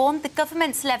Starmer warned the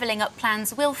government's levelling up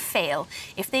plans will fail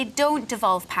if they don't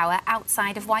devolve power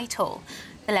outside of Whitehall.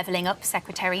 The Levelling Up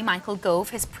Secretary, Michael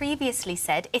Gove, has previously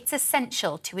said it's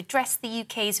essential to address the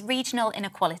UK's regional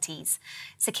inequalities.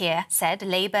 Sir Keir said a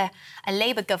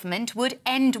Labour government would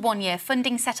end one-year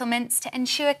funding settlements to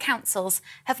ensure councils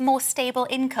have more stable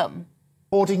income.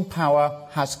 Hoarding power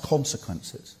has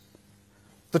consequences.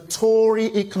 The Tory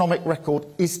economic record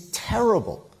is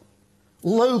terrible.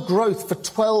 Low growth for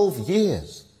 12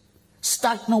 years.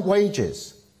 Stagnant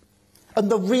wages. And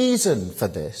the reason for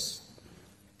this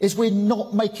is we're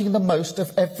not making the most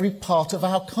of every part of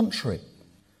our country.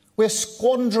 We're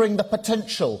squandering the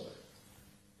potential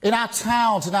in our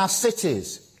towns, in our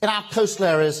cities, in our coastal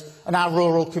areas and our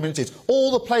rural communities.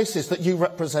 All the places that you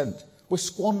represent, we're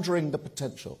squandering the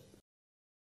potential.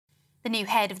 The new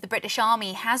head of the British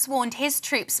Army has warned his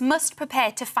troops must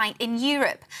prepare to fight in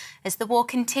Europe as the war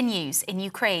continues in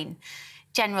Ukraine.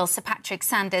 General Sir Patrick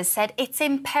Sanders said it's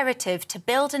imperative to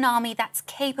build an army that's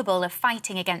capable of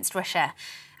fighting against Russia.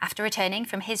 After returning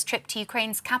from his trip to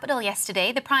Ukraine's capital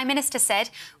yesterday, the Prime Minister said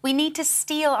we need to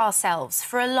steel ourselves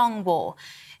for a long war.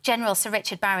 General Sir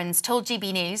Richard Barrons told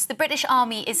GB News the British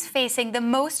Army is facing the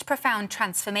most profound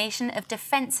transformation of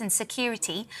defence and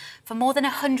security for more than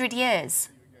 100 years.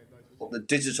 The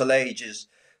digital age is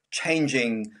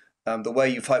changing the way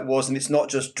you fight wars, and it's not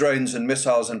just drones and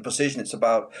missiles and precision, it's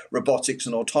about robotics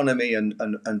and autonomy and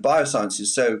biosciences.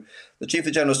 So the Chief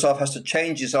of General Staff has to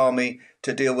change his army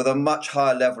to deal with a much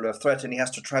higher level of threat, and he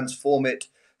has to transform it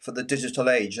for the digital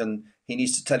age, and he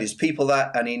needs to tell his people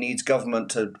that, and he needs government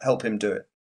to help him do it.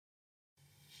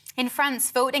 In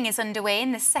France, voting is underway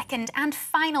in the second and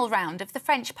final round of the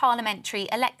French parliamentary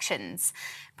elections.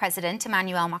 President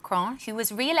Emmanuel Macron, who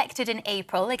was re-elected in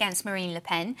April against Marine Le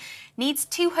Pen, needs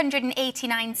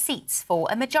 289 seats for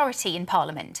a majority in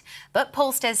Parliament. But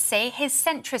pollsters say his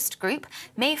centrist group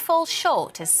may fall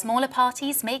short as smaller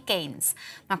parties make gains.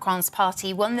 Macron's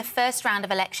party won the first round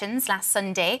of elections last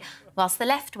Sunday, whilst the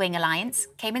left-wing alliance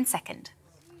came in second.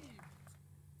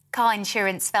 Car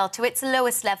insurance fell to its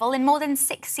lowest level in more than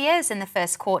 6 years in the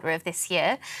first quarter of this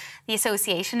year. The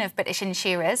Association of British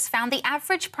Insurers found the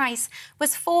average price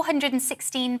was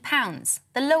 £416,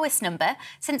 the lowest number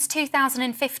since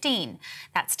 2015.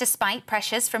 That's despite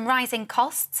pressures from rising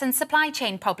costs and supply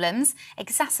chain problems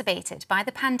exacerbated by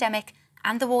the pandemic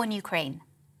and the war in Ukraine.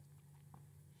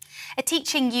 A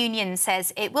teaching union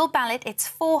says it will ballot its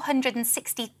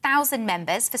 460,000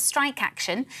 members for strike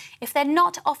action if they're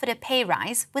not offered a pay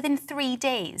rise within 3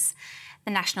 days.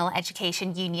 The National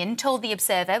Education Union told The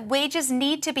Observer wages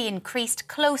need to be increased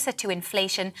closer to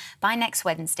inflation by next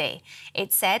Wednesday.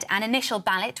 It said an initial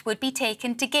ballot would be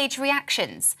taken to gauge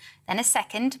reactions. Then a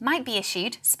second might be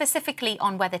issued specifically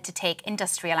on whether to take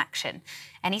industrial action.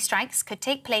 Any strikes could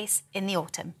take place in the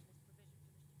autumn.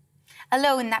 A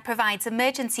loan that provides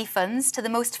emergency funds to the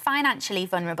most financially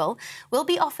vulnerable will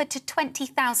be offered to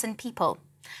 20,000 people.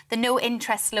 The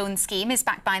no-interest loan scheme is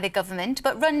backed by the government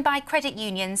but run by credit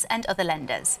unions and other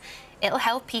lenders. It'll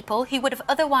help people who would have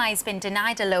otherwise been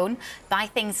denied a loan buy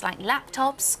things like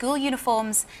laptops, school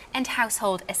uniforms and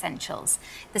household essentials.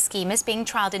 The scheme is being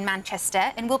trialled in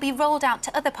Manchester and will be rolled out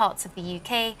to other parts of the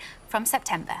UK from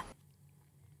September.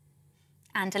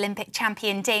 And Olympic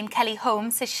champion Dame Kelly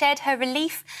Holmes has shared her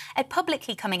relief at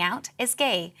publicly coming out as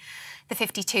gay. The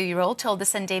 52-year-old told the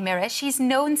Sunday Mirror she's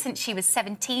known since she was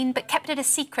 17 but kept it a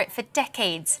secret for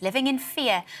decades, living in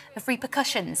fear of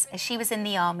repercussions as she was in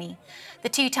the army. The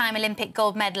two-time Olympic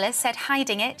gold medalist said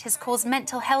hiding it has caused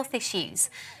mental health issues.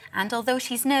 And although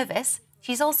she's nervous,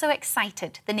 she's also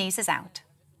excited the news is out.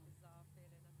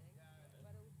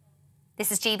 This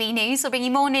is GB News. We'll bring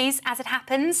you more news as it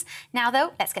happens. Now,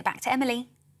 though, let's get back to Emily.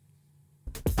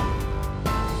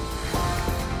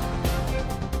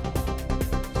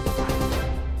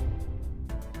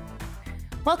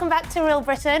 Welcome back to Real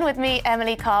Britain with me,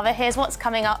 Emily Carver. Here's what's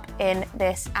coming up in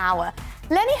this hour.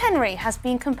 Lenny Henry has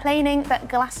been complaining that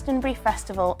Glastonbury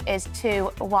Festival is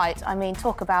too white. I mean,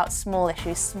 talk about small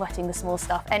issues, sweating the small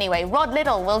stuff. Anyway, Rod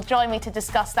Liddle will join me to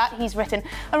discuss that. He's written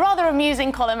a rather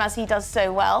amusing column, as he does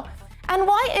so well. And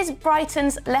why is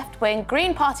Brighton's left-wing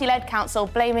Green Party-led council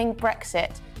blaming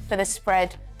Brexit for the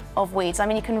spread of weeds? I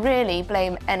mean, you can really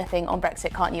blame anything on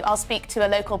Brexit, can't you? I'll speak to a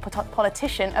local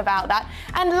politician about that.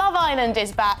 And Love Island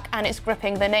is back and it's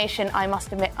gripping the nation. I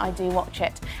must admit, I do watch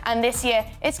it. And this year,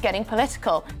 it's getting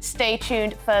political. Stay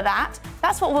tuned for that.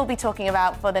 That's what we'll be talking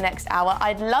about for the next hour.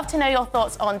 I'd love to know your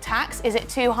thoughts on tax. Is it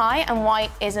too high? And why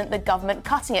isn't the government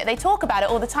cutting it? They talk about it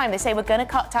all the time. They say, we're going to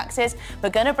cut taxes.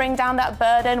 We're going to bring down that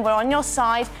burden. We're on your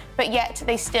side. But yet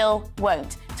they still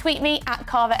won't. Tweet me at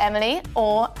CarverEmily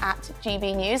or at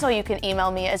GBNews, or you can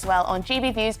email me as well on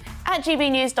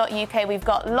gbviews@gbnews.uk. We've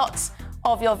got lots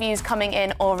of your views coming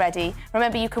in already.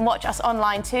 Remember, you can watch us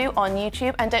online too on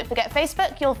YouTube. And don't forget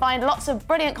Facebook. You'll find lots of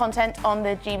brilliant content on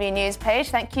the GB News page.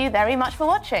 Thank you very much for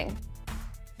watching.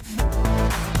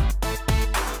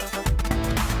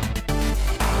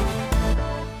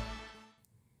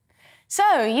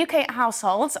 So, UK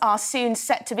households are soon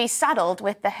set to be saddled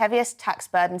with the heaviest tax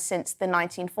burden since the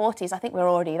 1940s. I think we're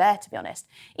already there, to be honest.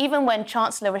 Even when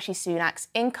Chancellor Rishi Sunak's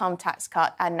income tax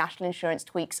cut and national insurance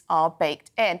tweaks are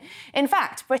baked in. In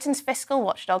fact, Britain's fiscal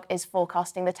watchdog is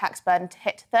forecasting the tax burden to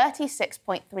hit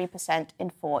 36.3%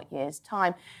 in 4 years'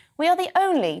 time. We are the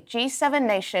only G7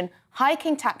 nation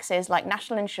hiking taxes like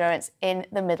national insurance in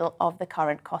the middle of the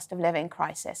current cost of living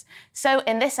crisis. So,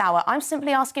 in this hour, I'm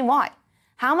simply asking why.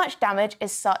 How much damage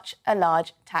is such a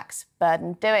large tax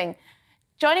burden doing?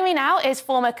 Joining me now is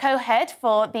former co-head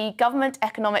for the Government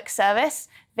Economic Service,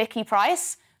 Vicky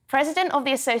Price, President of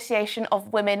the Association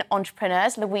of Women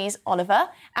Entrepreneurs, Louise Oliver,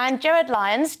 and Gerard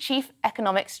Lyons, Chief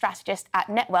Economic Strategist at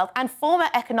NetWealth and former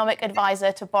economic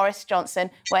advisor to Boris Johnson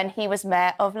when he was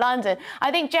Mayor of London. I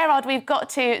think, Gerard, we've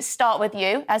got to start with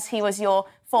you, as he was your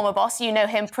former boss. You know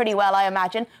him pretty well, I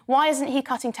imagine. Why isn't he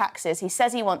cutting taxes? He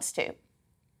says he wants to.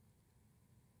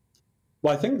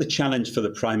 Well, I think the challenge for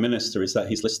the Prime Minister is that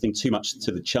he's listening too much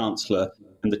to the Chancellor,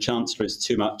 and the Chancellor is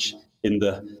too much in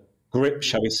the grip,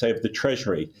 shall we say, of the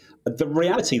Treasury. The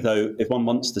reality, though, if one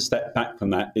wants to step back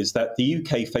from that, is that the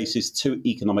UK faces two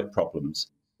economic problems.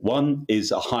 One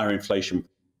is a higher inflation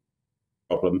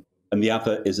problem, and the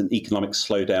other is an economic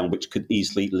slowdown, which could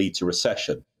easily lead to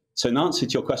recession. So in answer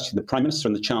to your question, the Prime Minister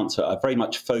and the Chancellor are very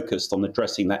much focused on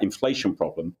addressing that inflation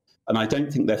problem, and I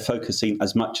don't think they're focusing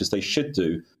as much as they should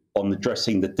do on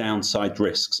addressing the downside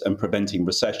risks and preventing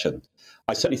recession.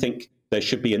 I certainly think there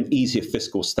should be an easier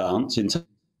fiscal stance in terms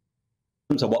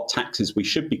of what taxes we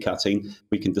should be cutting.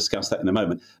 We can discuss that in a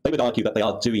moment. They would argue that they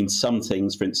are doing some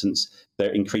things. For instance,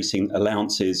 they're increasing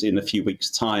allowances in a few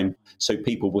weeks' time, so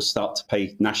people will start to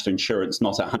pay national insurance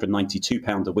not at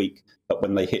 £192 a week, but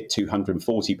when they hit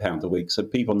 £240 a week. So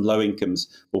people on low incomes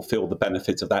will feel the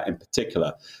benefit of that in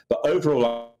particular. But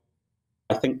overall,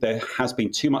 I think there has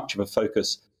been too much of a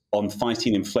focus on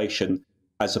fighting inflation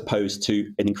as opposed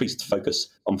to an increased focus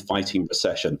on fighting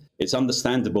recession. It's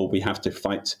understandable we have to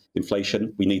fight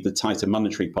inflation. We need the tighter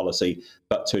monetary policy.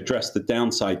 But to address the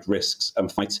downside risks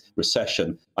and fight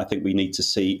recession, I think we need to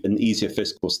see an easier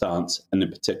fiscal stance and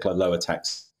in particular lower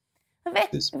tax.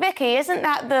 Vicky, isn't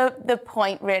that the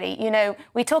point, really? You know,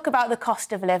 we talk about the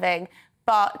cost of living,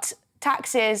 but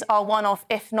taxes are one of,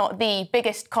 if not the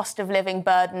biggest cost of living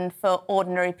burden for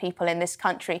ordinary people in this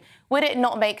country. Would it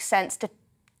not make sense to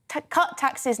cut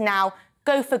taxes now,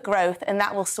 go for growth, and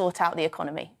that will sort out the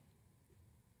economy?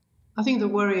 I think the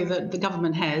worry that the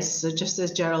government has, just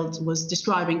as Gerald was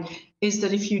describing, is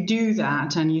that if you do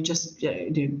that and you just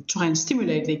try and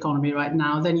stimulate the economy right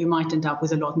now, then you might end up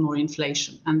with a lot more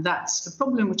inflation. And that's a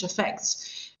problem which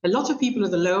affects a lot of people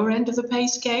at the lower end of the pay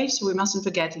scale. So we mustn't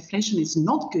forget inflation is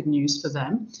not good news for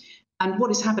them. And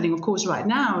what is happening, of course, right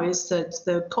now is that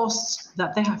the costs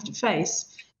that they have to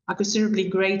face are considerably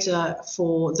greater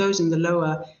for those in the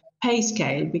lower pay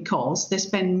scale because they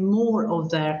spend more of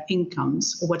their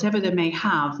incomes or whatever they may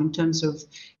have in terms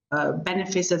of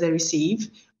benefits that they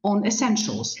receive on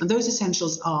essentials. And those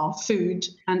essentials are food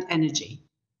and energy.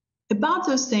 About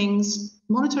those things,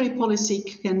 monetary policy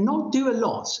cannot do a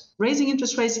lot. Raising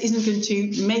interest rates isn't going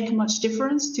to make much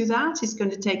difference to that. It's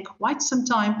going to take quite some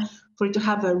time for it to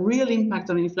have a real impact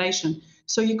on inflation.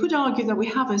 So you could argue that we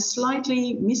have a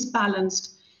slightly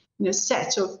misbalanced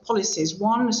set of policies,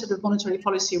 one a sort of monetary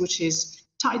policy which is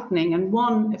tightening and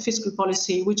one a fiscal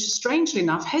policy which, strangely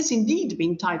enough, has indeed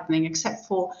been tightening, except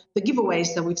for the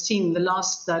giveaways that we've seen in the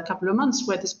last couple of months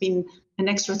where there's been an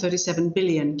extra 37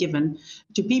 billion given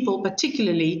to people,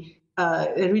 particularly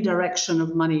a redirection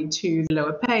of money to the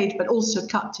lower paid, but also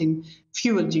cut in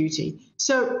fuel duty.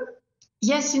 So,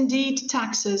 yes, indeed,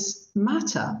 taxes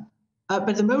matter.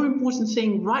 But the more important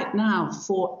thing right now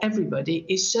for everybody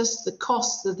is just the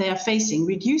costs that they are facing.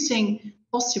 Reducing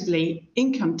possibly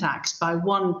income tax by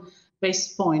 1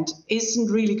 basis point isn't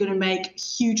really going to make a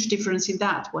huge difference in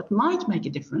that. What might make a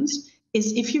difference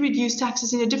is if you reduce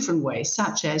taxes in a different way,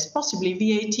 such as possibly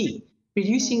VAT,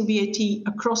 reducing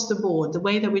VAT across the board, the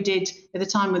way that we did at the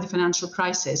time of the financial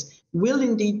crisis, will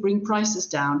indeed bring prices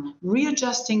down,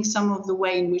 readjusting some of the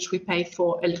way in which we pay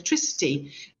for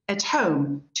electricity at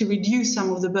home to reduce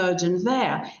some of the burden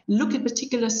there. Look at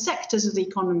particular sectors of the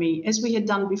economy, as we had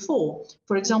done before.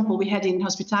 For example, we had in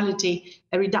hospitality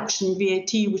a reduction in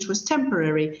VAT, which was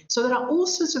temporary. So there are all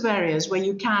sorts of areas where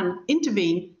you can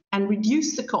intervene and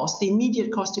reduce the cost, the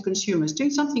immediate cost to consumers.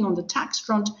 Doing something on the tax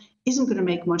front isn't going to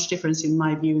make much difference, in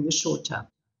my view, in the short term.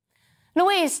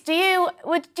 Louise, do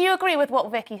you agree with what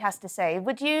Vicky has to say?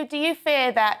 Do you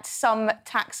fear that some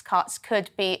tax cuts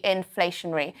could be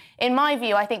inflationary? In my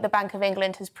view, I think the Bank of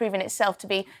England has proven itself to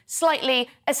be slightly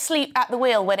asleep at the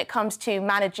wheel when it comes to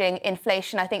managing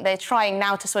inflation. I think they're trying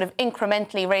now to sort of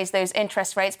incrementally raise those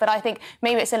interest rates, but I think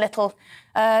maybe it's a little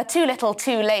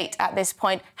too late at this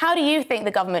point. How do you think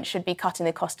the government should be cutting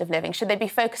the cost of living? Should they be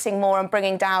focusing more on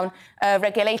bringing down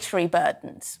regulatory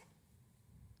burdens?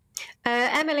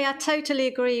 Emily, I totally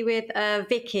agree with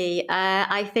Vicky.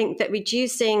 I think that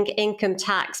reducing income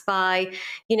tax by,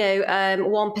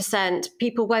 1%,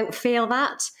 people won't feel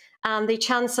that. And the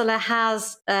Chancellor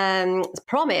has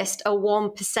promised a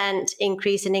 1%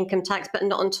 increase in income tax, but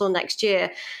not until next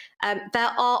year.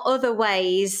 There are other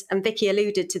ways, and Vicky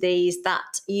alluded to these,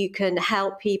 that you can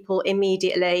help people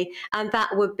immediately. And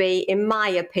that would be, in my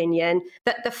opinion,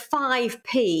 that the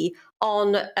 5p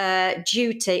on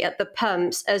duty at the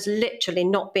pumps has literally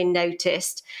not been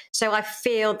noticed. So I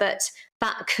feel that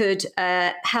that could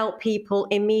help people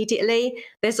immediately.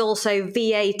 There's also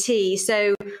VAT.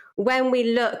 So when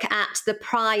we look at the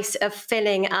price of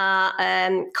filling our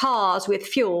cars with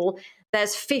fuel,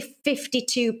 there's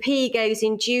 52p goes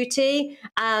in duty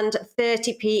and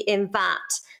 30p in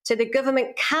VAT. So the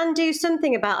government can do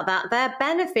something about that. They're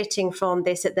benefiting from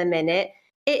this at the minute.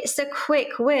 It's a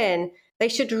quick win. They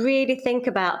should really think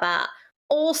about that.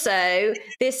 Also,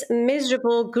 this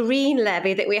miserable green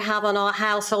levy that we have on our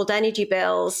household energy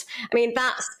bills, I mean,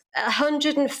 that's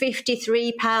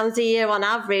 £153 a year on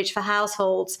average for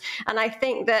households. And I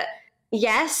think that,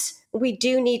 yes, we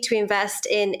do need to invest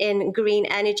in green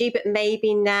energy, but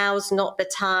maybe now's not the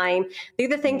time. The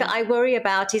other thing that I worry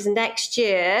about is next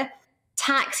year,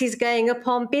 tax is going up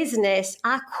on business.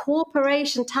 Our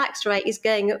corporation tax rate is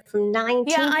going up from 19%.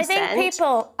 Yeah,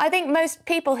 I think most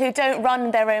people who don't run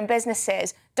their own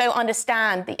businesses don't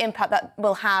understand the impact that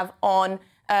will have on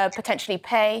potentially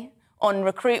pay, on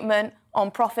recruitment,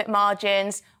 on profit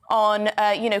margins, on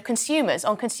consumers,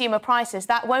 on consumer prices.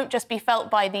 That won't just be felt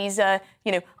by these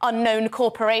unknown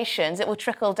corporations. It will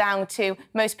trickle down to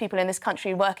most people in this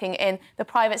country working in the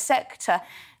private sector.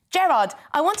 Gerard,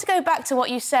 I want to go back to what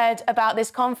you said about this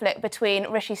conflict between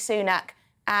Rishi Sunak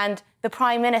and the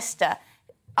Prime Minister.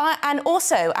 And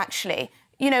also, actually,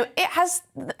 you know, has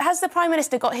the Prime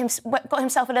Minister got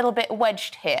himself a little bit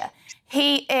wedged here?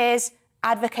 He is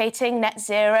advocating net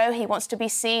zero. He wants to be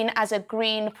seen as a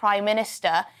green Prime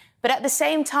Minister. But at the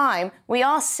same time, we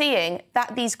are seeing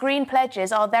that these green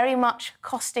pledges are very much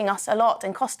costing us a lot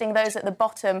and costing those at the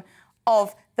bottom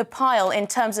of the pile in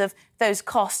terms of those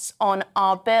costs on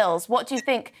our bills. What do you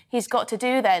think he's got to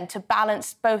do then to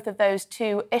balance both of those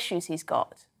two issues he's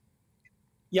got?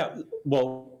 Yeah,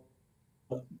 well,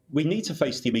 we need to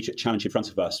face the immediate challenge in front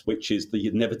of us, which is the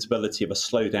inevitability of a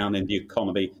slowdown in the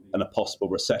economy and a possible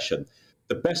recession.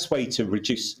 The best way to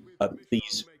reduce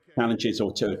these challenges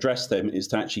or to address them is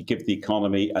to actually give the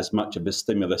economy as much of a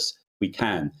stimulus we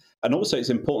can. And also it's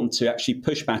important to actually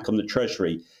push back on the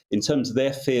Treasury in terms of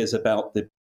their fears about the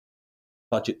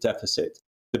budget deficit.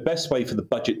 The best way for the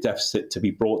budget deficit to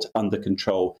be brought under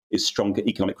control is stronger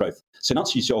economic growth. So in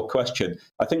answer to your question,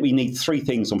 I think we need three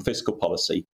things on fiscal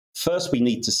policy. First, we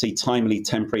need to see timely,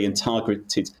 temporary and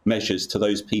targeted measures to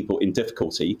those people in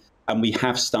difficulty, and we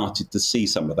have started to see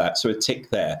some of that, so a tick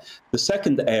there. The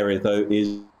second area, though,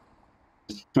 is,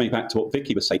 coming back to what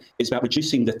Vicky was saying, is about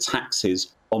reducing the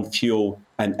taxes on fuel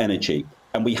and energy.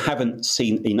 And we haven't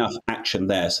seen enough action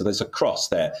there. So there's a cross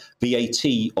there. VAT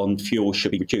on fuel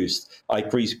should be reduced. I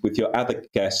agree with your other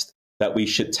guest that we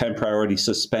should temporarily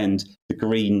suspend the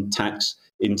green tax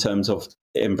in terms of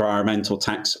environmental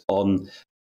tax on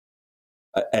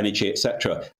energy,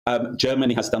 etc.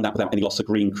 Germany has done that without any loss of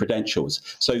green credentials.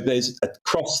 So there's a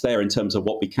cross there in terms of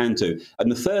what we can do.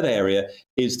 And the third area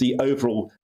is the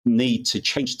overall need to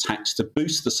change tax to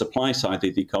boost the supply side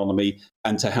of the economy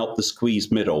and to help the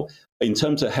squeeze middle. In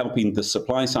terms of helping the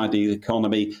supply side of the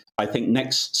economy, I think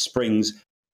next spring's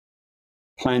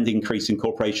planned increase in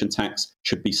corporation tax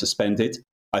should be suspended.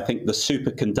 I think the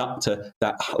superconductor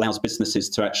that allows businesses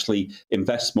to actually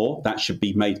invest more, that should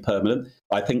be made permanent.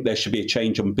 I think there should be a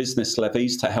change on business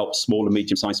levies to help small and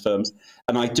medium-sized firms.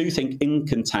 And I do think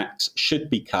income tax should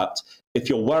be cut. If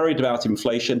you're worried about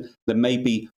inflation, then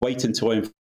maybe wait until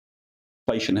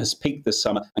inflation has peaked this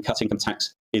summer and cut income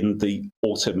tax in the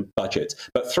autumn budget.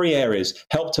 But three areas: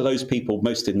 help to those people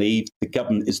most in need. The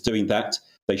government is doing that.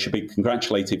 They should be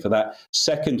congratulated for that.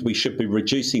 Second, we should be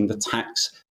reducing the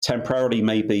tax temporarily,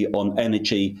 maybe on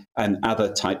energy and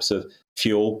other types of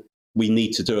fuel. We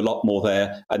need to do a lot more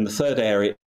there. And the third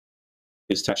area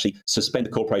is to actually suspend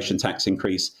the corporation tax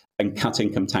increase and cut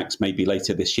income tax maybe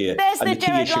later this year. There's and the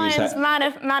Gerard Lyons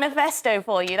that manifesto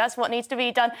for you. That's what needs to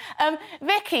be done.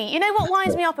 Vicky, you know what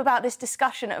winds me up about this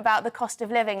discussion about the cost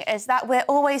of living is that we're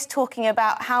always talking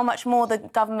about how much more the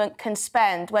government can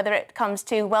spend, whether it comes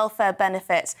to welfare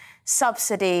benefits,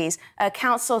 subsidies,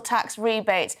 council tax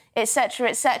rebates, etc.,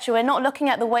 etc. We're not looking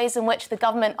at the ways in which the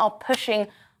government are pushing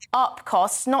up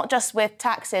costs, not just with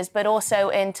taxes, but also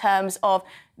in terms of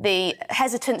the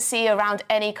hesitancy around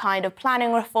any kind of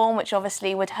planning reform, which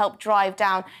obviously would help drive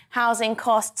down housing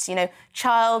costs, you know,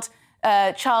 child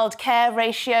care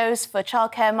ratios for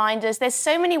childcare minders. There's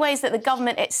so many ways that the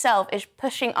government itself is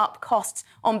pushing up costs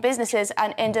on businesses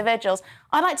and individuals.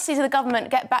 I'd like to see the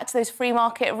government get back to those free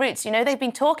market routes. You know, they've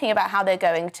been talking about how they're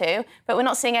going to, but we're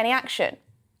not seeing any action.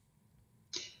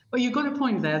 Well, you've got a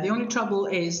point there. The only trouble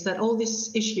is that all these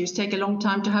issues take a long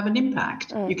time to have an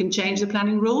impact. You can change the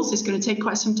planning rules. It's going to take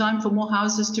quite some time for more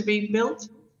houses to be built.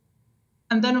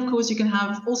 And then, of course, you can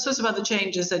have all sorts of other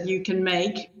changes that you can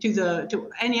make to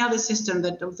any other system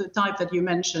of the type that you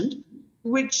mentioned,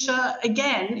 which,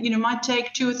 again, you know, might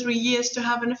take 2 or 3 years to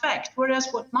have an effect. Whereas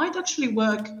what might actually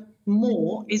work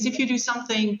more is if you do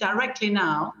something directly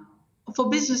now for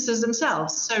businesses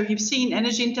themselves. So you've seen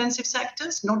energy-intensive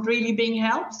sectors not really being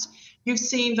helped. You've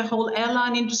seen the whole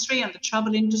airline industry and the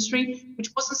travel industry, which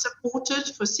wasn't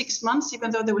supported for 6 months, even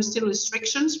though there were still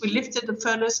restrictions. We lifted the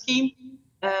furlough scheme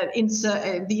in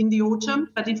the autumn,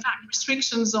 but in fact,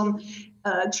 restrictions on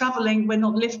traveling were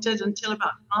not lifted until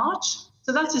about March.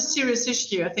 So that's a serious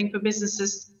issue, I think, for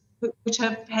businesses which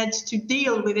have had to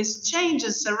deal with these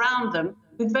changes around them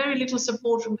with very little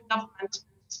support from the government,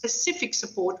 specific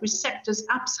support, which sectors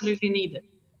absolutely needed.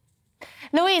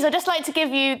 Louise, I'd just like to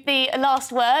give you the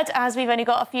last word, as we've only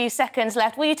got a few seconds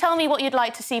left. Will you tell me what you'd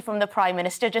like to see from the Prime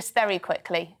Minister, just very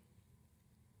quickly?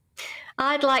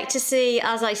 I'd like to see,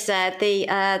 as I said, the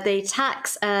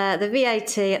tax, the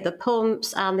VAT at the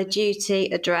pumps and the duty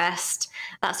addressed.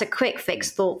 That's a quick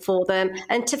fix thought for them.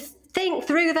 And to think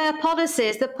through their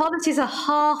policies. The policies are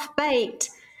half-baked.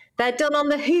 They're done on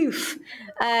the hoof.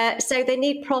 So they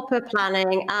need proper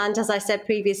planning and, as I said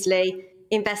previously,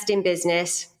 invest in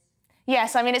business.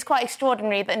 Yes, I mean, it's quite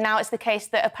extraordinary that now it's the case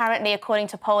that apparently, according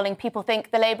to polling, people think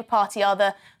the Labour Party are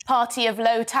the party of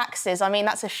low taxes. I mean,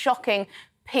 that's a shocking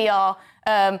PR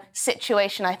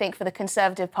situation, I think, for the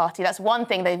Conservative Party. That's one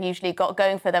thing they've usually got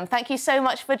going for them. Thank you so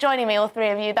much for joining me, all three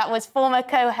of you. That was former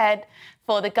co-head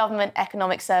for the Government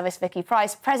Economic Service, Vicky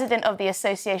Price, President of the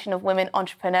Association of Women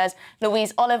Entrepreneurs,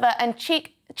 Louise Oliver, and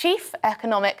Chief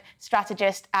Economic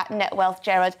Strategist at NetWealth,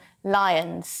 Gerard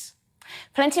Lyons.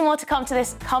 Plenty more to come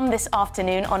this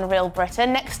afternoon on Real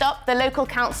Britain. Next up, the local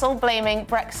council blaming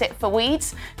Brexit for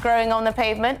weeds growing on the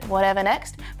pavement, whatever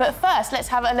next. But first, let's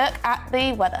have a look at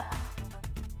the weather.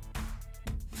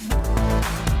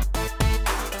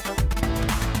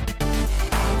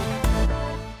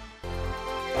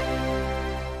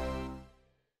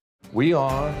 We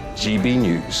are GB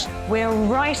News. We're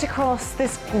right across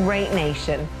this great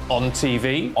nation. On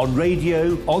TV, on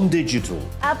radio, on digital.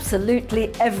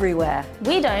 Absolutely everywhere.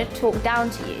 We don't talk down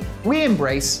to you. We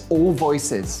embrace all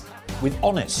voices. With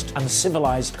honest and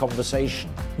civilised conversation.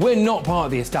 we're not part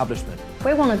of the establishment.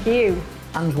 We're one of you.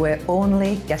 And we're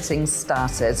only getting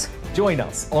started. Join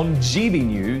us on GB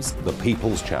News, the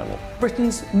People's Channel,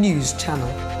 Britain's news channel.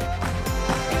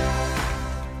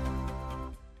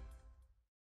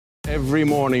 Every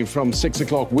morning from 6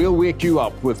 o'clock, we'll wake you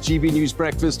up with GB News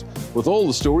Breakfast with all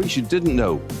the stories you didn't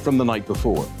know from the night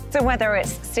before. So whether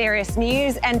it's serious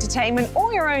news, entertainment,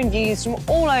 or your own views from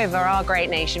all over our great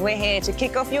nation, we're here to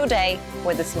kick off your day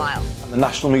with a smile. And the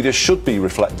national media should be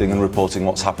reflecting and reporting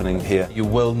what's happening here. You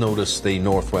will notice the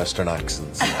northwestern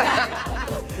accents.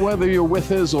 Whether you're with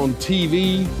us on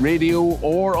TV, radio,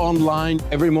 or online,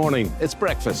 every morning, it's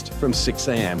breakfast from 6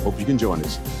 a.m. Hope you can join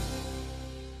us.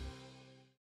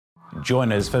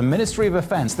 Join us for Ministry of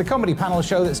Offence, the comedy panel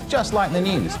show that's just like the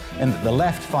news, in that the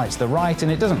left fights the right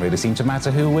and it doesn't really seem to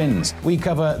matter who wins. We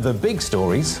cover the big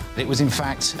stories. It was in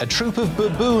fact a troop of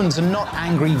baboons and not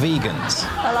angry vegans.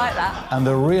 I like that. And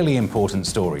the really important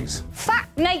stories. Fat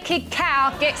naked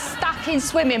cow gets stuck in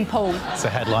swimming pool. It's a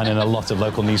headline in a lot of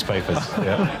local newspapers.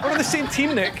 Yeah. We're on the same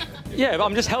team, Nick. Yeah, but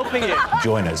I'm just helping you.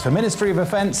 Join us for Ministry of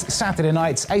Offence, Saturday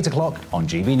nights, 8 o'clock on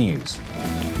GB News.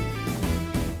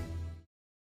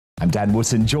 I'm Dan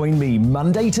Wootton. Join me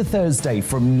Monday to Thursday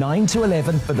from 9 to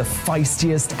 11 for the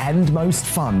feistiest and most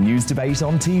fun news debate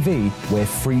on TV, where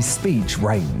free speech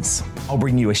reigns. I'll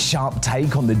bring you a sharp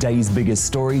take on the day's biggest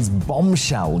stories,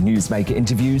 bombshell newsmaker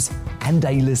interviews, and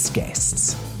A-list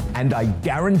guests. And I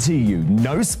guarantee you,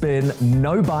 no spin,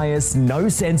 no bias, no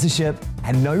censorship,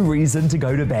 and no reason to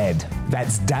go to bed.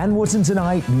 That's Dan Wootton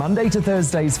tonight, Monday to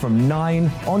Thursdays from 9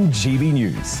 on GB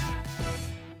News.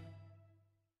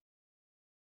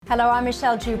 Hello, I'm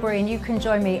Michelle Dewberry, and you can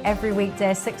join me every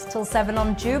weekday 6 till 7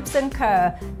 on Jubes and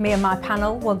Kerr. Me and my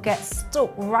panel will get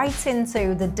stuck right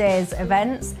into the day's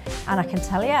events, and I can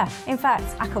tell you, in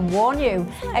fact, I can warn you,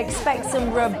 expect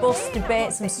some robust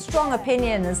debate, some strong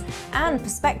opinions and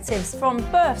perspectives from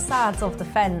both sides of the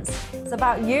fence. It's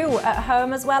about you at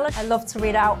home as well. I love to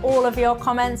read out all of your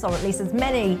comments, or at least as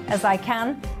many as I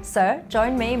can. So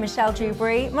join me, Michelle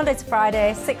Dewberry, Monday to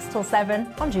Friday, 6 till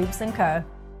 7 on Jubes and Kerr.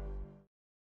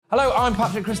 Hello, I'm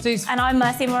Patrick Christie's. And I'm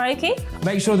Mercy Moroki.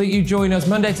 Make sure that you join us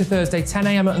Monday to Thursday, 10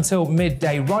 a.m. until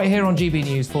midday, right here on GB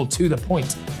News for To The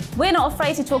Point. We're not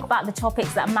afraid to talk about the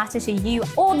topics that matter to you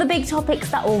or the big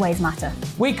topics that always matter.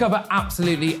 We cover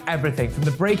absolutely everything, from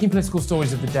the breaking political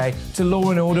stories of the day to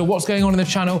law and order, what's going on in the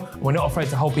channel. We're not afraid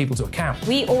to hold people to account.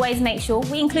 We always make sure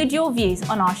we include your views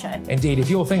on our show. Indeed, if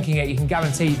you're thinking it, you can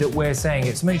guarantee that we're saying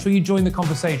it. So make sure you join the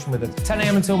conversation with us, 10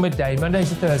 a.m. until midday, Monday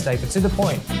to Thursday, for To The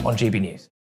Point on GB News.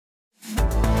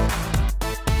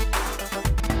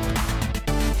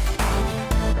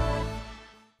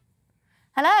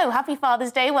 Hello, happy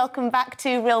Father's Day. Welcome back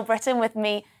to Real Britain with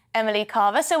me, Emily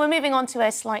Carver. So we're moving on to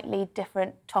a slightly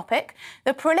different topic.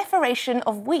 The proliferation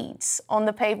of weeds on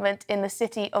the pavement in the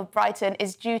city of Brighton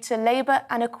is due to labour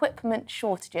and equipment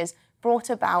shortages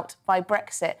brought about by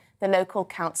Brexit, the local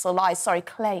council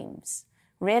claims.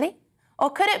 Really? Or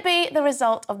could it be the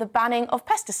result of the banning of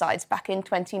pesticides back in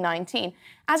 2019?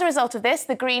 As a result of this,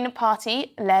 the Green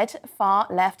Party-led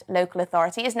far-left local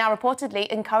authority is now reportedly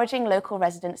encouraging local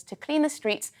residents to clean the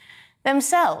streets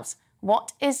themselves.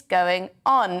 What is going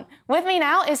on? With me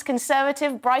now is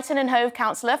Conservative Brighton and Hove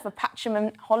councillor for Patcham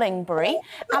and Hollingbury,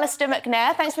 Alistair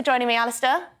McNair. Thanks for joining me,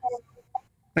 Alistair.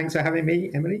 Thanks for having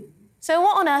me, Emily. So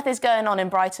what on earth is going on in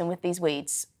Brighton with these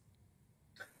weeds?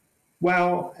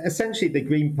 Well, essentially, the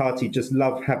Green Party just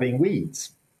love having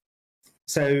weeds.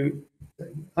 So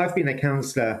I've been a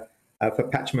councillor for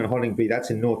Patcham and Hollingbury,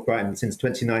 that's in North Brighton, since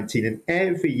 2019, and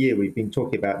every year we've been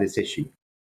talking about this issue.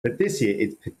 But this year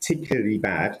it's particularly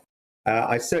bad.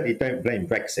 I certainly don't blame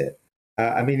Brexit.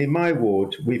 I mean, in my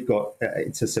ward, we've got,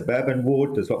 it's a suburban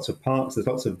ward, there's lots of parks, there's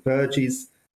lots of verges,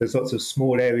 there's lots of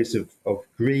small areas of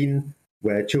green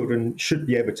where children should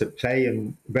be able to play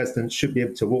and residents should be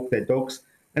able to walk their dogs,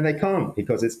 and they can't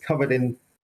because it's covered in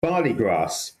barley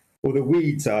grass, or the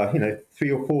weeds are,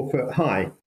 3 or 4 foot high.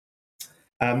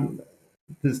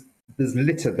 There's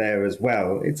litter there as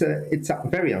well. It's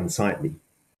very unsightly.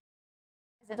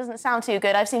 It doesn't sound too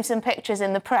good. I've seen some pictures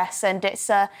in the press and it's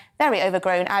very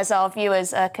overgrown, as our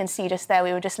viewers can see just there.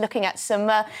 We were just looking at some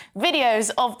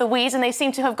videos of the weeds and they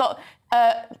seem to have got,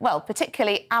 well,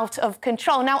 particularly out of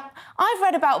control. Now, I've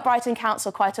read about Brighton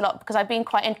Council quite a lot because I've been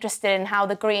quite interested in how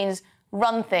the Greens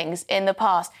run things in the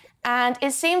past. And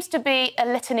it seems to be a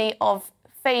litany of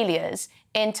failures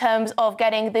in terms of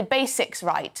getting the basics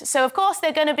right. So, of course,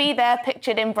 they're going to be there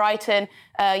pictured in Brighton,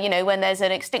 when there's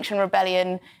an Extinction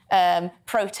Rebellion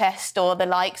protest or the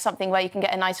like, something where you can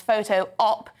get a nice photo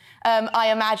op,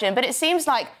 I imagine. But it seems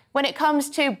like when it comes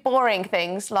to boring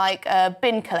things like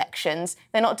bin collections,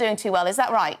 they're not doing too well. Is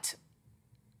that right?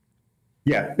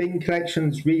 Yeah, bin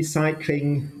collections,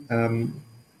 recycling,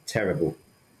 terrible.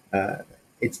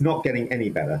 It's not getting any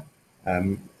better.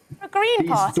 A Green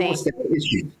Party.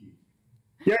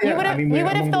 Yeah. You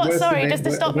would have thought, sorry, just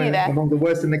to stop you there. Among the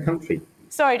worst in the country.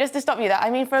 Sorry, just to stop you there. I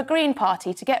mean, for a Green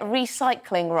Party to get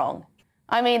recycling wrong,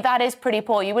 I mean, that is pretty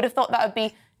poor. You would have thought that would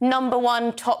be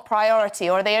 #1 top priority,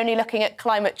 or are they only looking at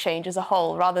climate change as a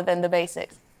whole rather than the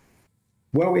basics?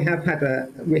 Well, we have had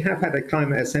a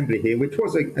climate assembly here, which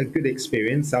was a good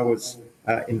experience. I was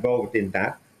involved in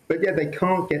that. But yeah, they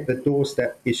can't get the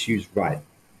doorstep issues right.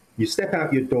 You step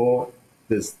out your door,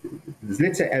 there's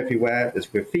litter everywhere, there's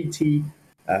graffiti,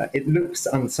 it looks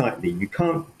unsightly. You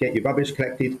can't get your rubbish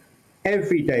collected.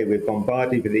 Every day we're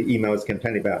bombarded with the emails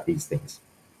complaining about these things.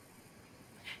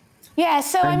 Yeah,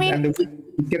 so and it's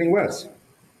getting worse.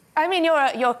 I mean,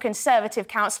 you're a Conservative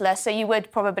councillor, so you would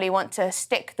probably want to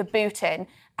stick the boot in.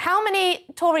 How many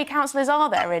Tory councillors are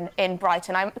there in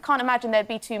Brighton? I can't imagine there'd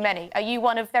be too many. Are you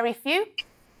one of very few?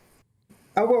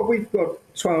 Oh, well, we've got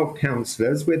 12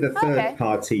 councillors. We're the third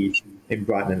party in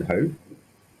Brighton and Hove.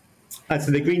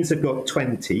 So the Greens have got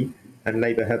 20 and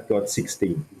Labour have got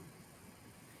 16.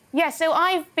 Yeah, so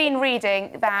I've been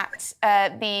reading that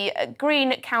the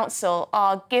Green Council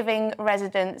are giving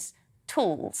residents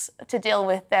tools to deal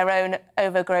with their own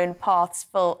overgrown paths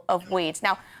full of weeds.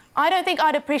 Now, I don't think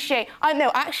I'd appreciate...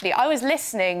 actually, I was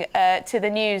listening to the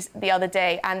news the other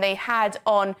day and they had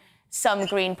on some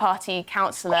Green Party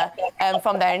councillor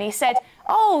from there, and he said,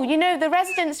 oh, the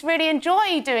residents really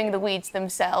enjoy doing the weeds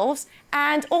themselves,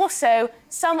 and also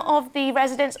some of the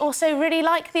residents also really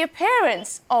like the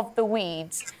appearance of the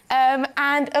weeds.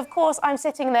 And, of course, I'm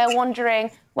sitting there wondering,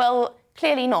 well,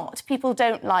 clearly not. People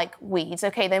don't like weeds.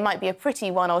 OK, they might be a pretty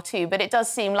one or two, but it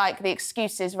does seem like the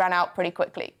excuses ran out pretty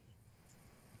quickly.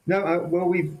 No, well,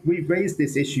 we've raised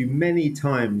this issue many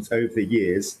times over the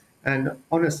years. And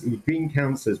honestly, Green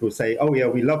councillors will say, oh, yeah,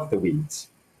 we love the weeds.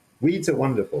 Weeds are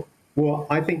wonderful. Well,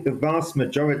 I think the vast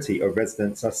majority of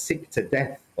residents are sick to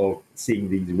death of seeing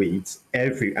these weeds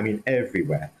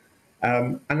everywhere.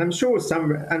 And I'm sure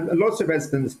lots of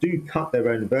residents do cut their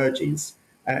own verges.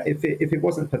 If it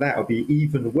wasn't for that, it would be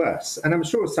even worse. And I'm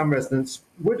sure some residents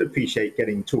would appreciate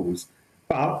getting tools.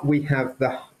 But we have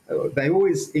they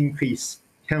always increase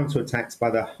council tax by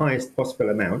the highest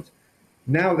possible amount.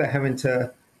 Now they're having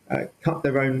to cut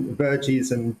their own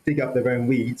verges and dig up their own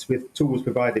weeds with tools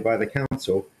provided by the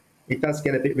council. It does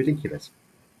get a bit ridiculous.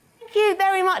 Thank you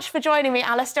very much for joining me,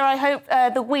 Alistair. I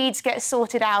hope the weeds get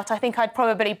sorted out. I think I'd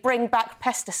probably bring back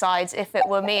pesticides if it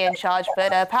were me in charge,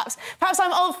 but perhaps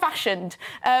I'm old-fashioned.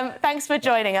 Thanks for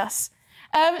joining us.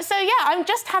 So, yeah, I'm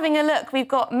just having a look. We've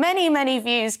got many, many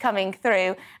views coming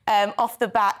through off the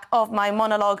back of my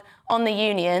monologue on the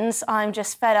unions. I'm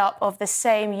just fed up of the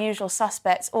same usual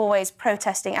suspects, always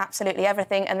protesting absolutely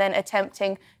everything and then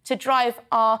attempting to drive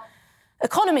our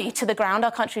economy to the ground,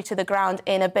 our country to the ground,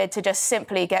 in a bid to just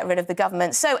simply get rid of the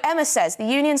government. So Emma says the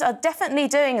unions are definitely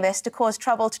doing this to cause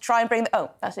trouble, to try and bring the... Oh,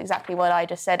 that's exactly what I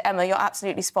just said. Emma, you're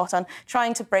absolutely spot on.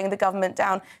 Trying to bring the government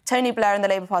down. Tony Blair and the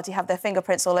Labour Party have their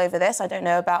fingerprints all over this. I don't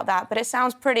know about that, but it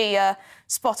sounds pretty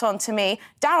spot on to me.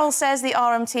 Daryl says the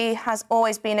RMT has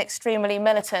always been extremely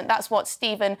militant. That's what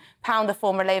Stephen Pound, the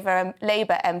former Labour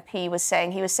MP, was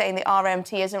saying. He was saying the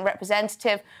RMT isn't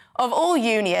representative of all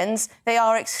unions. They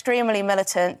are extremely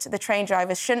militant. The train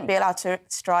drivers shouldn't be allowed to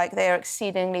strike. They are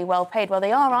exceedingly well paid. Well,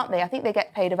 they are, aren't they? I think they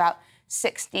get paid about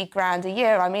 60 grand a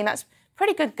year. I mean, that's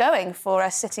pretty good going for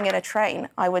sitting in a train,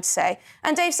 I would say.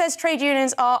 And Dave says trade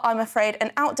unions are, I'm afraid,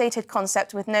 an outdated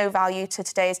concept with no value to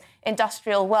today's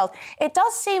industrial world. It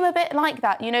does seem a bit like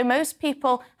that. You know, most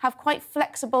people have quite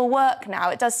flexible work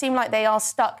now. It does seem like they are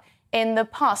stuck in the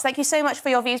past. Thank you so much for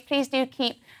your views. Please do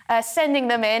keep sending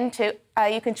them in to,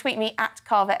 you can tweet me at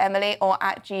Carver Emily or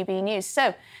at GB News.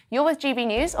 So you're with GB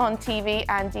News on TV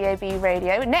and DAB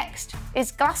radio. Next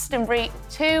is Glastonbury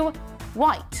 2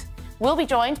 White. We'll be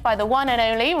joined by the one and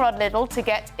only Rod Liddle to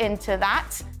get into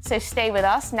that. So stay with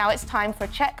us. Now it's time for a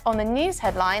check on the news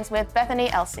headlines with Bethany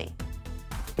Elsey.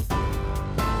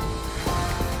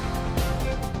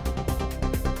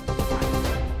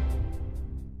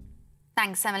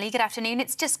 Thanks, Emily. Good afternoon.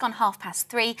 It's just gone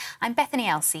 3:30. I'm Bethany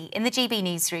Elsey in the GB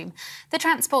newsroom. The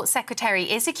Transport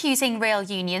Secretary is accusing rail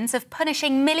unions of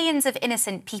punishing millions of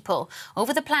innocent people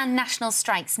over the planned national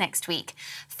strikes next week.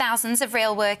 Thousands of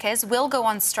rail workers will go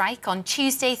on strike on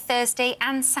Tuesday, Thursday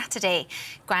and Saturday.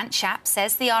 Grant Shapps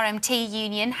says the RMT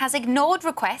union has ignored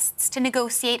requests to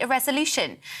negotiate a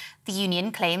resolution. The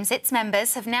union claims its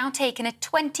members have now taken a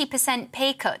 20%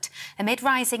 pay cut amid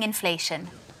rising inflation.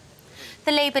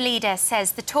 The Labour leader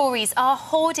says the Tories are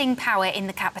hoarding power in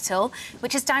the capital,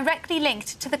 which is directly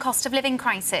linked to the cost of living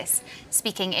crisis.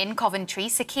 Speaking in Coventry,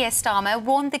 Sir Keir Starmer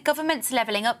warned the government's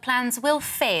levelling up plans will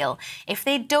fail if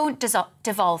they don't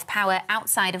devolve power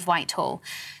outside of Whitehall.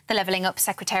 The Levelling Up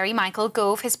Secretary, Michael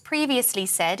Gove, has previously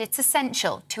said it's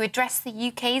essential to address the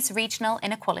UK's regional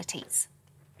inequalities.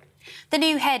 The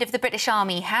new head of the British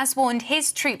Army has warned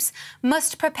his troops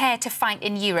must prepare to fight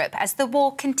in Europe as the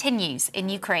war continues in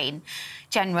Ukraine.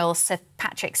 General Sir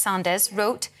Patrick Sanders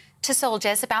wrote to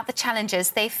soldiers about the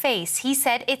challenges they face. He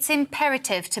said it's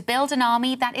imperative to build an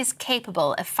army that is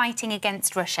capable of fighting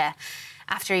against Russia.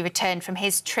 After he returned from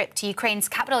his trip to Ukraine's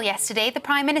capital yesterday, the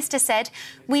Prime Minister said,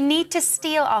 "We need to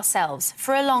steel ourselves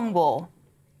for a long war."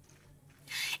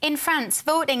 In France,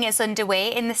 voting is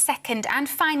underway in the second and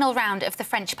final round of the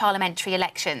French parliamentary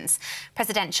elections.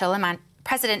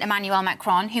 President Emmanuel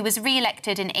Macron, who was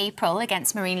re-elected in April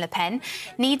against Marine Le Pen,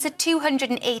 needs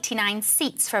 289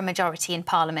 seats for a majority in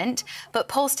Parliament, but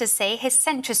pollsters say his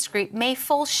centrist group may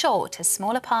fall short as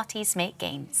smaller parties make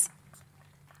gains.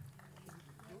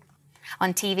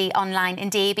 On TV, online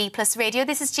and DAB plus radio,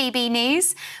 this is GB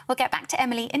News. We'll get back to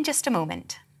Emily in just a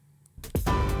moment.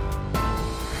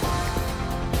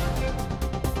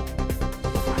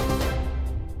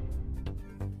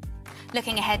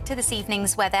 Looking ahead to this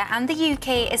evening's weather, and the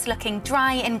UK is looking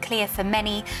dry and clear for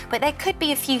many, but there could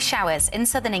be a few showers in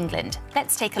southern England.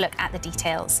 Let's take a look at the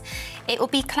details. It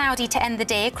will be cloudy to end the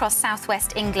day across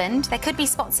southwest England. There could be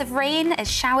spots of rain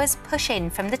as showers push in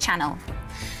from the Channel.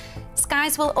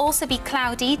 Skies will also be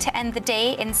cloudy to end the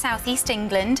day in southeast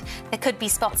England. There could be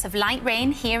spots of light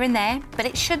rain here and there, but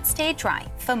it should stay dry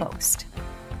for most.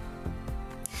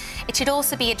 It should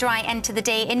also be a dry end to the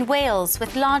day in Wales,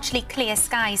 with largely clear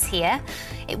skies here.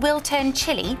 It will turn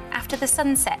chilly after the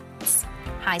sun sets,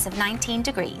 highs of 19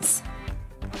 degrees.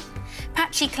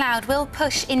 Patchy cloud will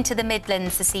push into the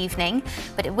Midlands this evening,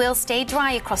 but it will stay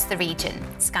dry across the region.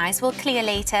 Skies will clear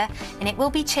later, and it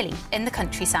will be chilly in the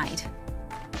countryside.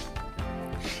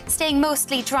 Staying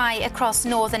mostly dry across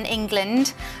northern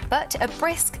England, but a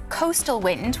brisk coastal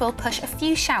wind will push a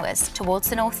few showers towards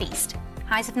the northeast.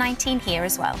 Highs of 19 here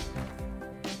as well.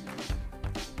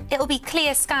 It will be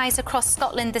clear skies across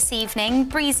Scotland this evening,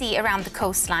 breezy around the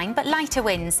coastline, but lighter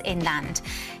winds inland.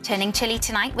 Turning chilly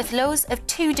tonight with lows of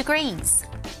 2 degrees.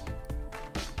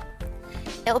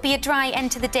 It will be a dry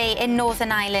end to the day in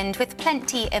Northern Ireland with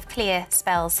plenty of clear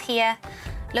spells here.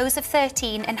 Lows of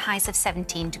 13 and highs of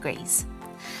 17 degrees.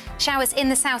 Showers in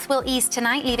the south will ease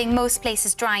tonight, leaving most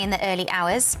places dry in the early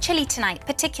hours. Chilly tonight,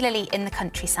 particularly in the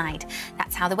countryside.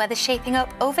 That's how the weather's shaping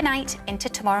up overnight into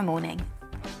tomorrow morning.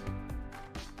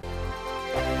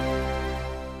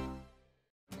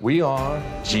 We are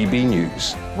GB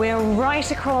News. We're right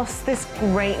across this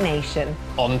great nation.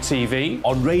 On TV,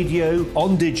 on radio,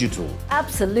 on digital.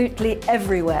 Absolutely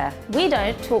everywhere. We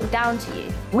don't talk down to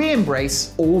you. We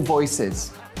embrace all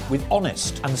voices. With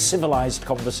honest and civilised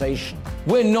conversation.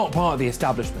 We're not part of the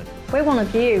establishment. We're one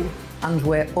of you. And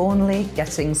we're only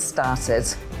getting started.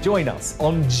 Join us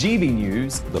on GB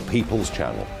News, the People's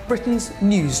Channel. Britain's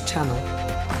news channel.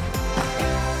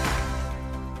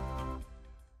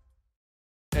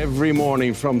 Every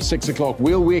morning from 6 o'clock,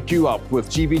 we'll wake you up with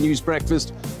GB News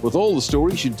Breakfast with all the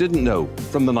stories you didn't know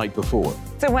from the night before.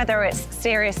 So whether it's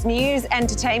serious news,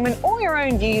 entertainment, or your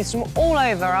own views from all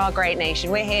over our great nation,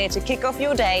 we're here to kick off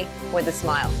your day with a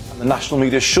smile. The national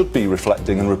media should be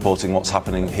reflecting and reporting what's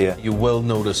happening here. You will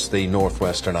notice the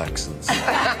northwestern accents.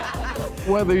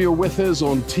 Whether you're with us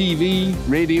on TV,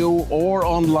 radio, or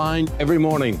online every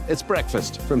morning, it's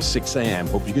breakfast from 6 a.m.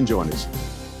 Hope you can join us.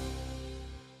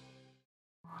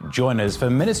 Join us for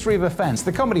Ministry of Defence,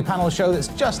 the comedy panel show that's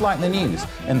just like the news,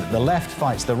 in that the left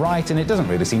fights the right and it doesn't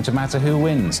really seem to matter who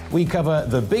wins. We cover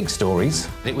the big stories.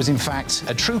 It was in fact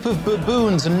a troop of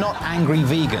baboons and not angry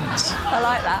vegans. I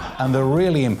like that. And the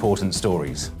really important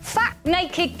stories. Fat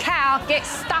naked cow gets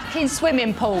stuck in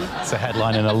swimming pool. It's a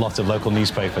headline in a lot of local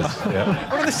newspapers. Yeah.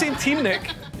 We're on the same team,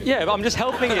 Nick. Yeah, but I'm just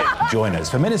helping you. Join us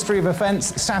for Ministry of Defence,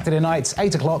 Saturday nights,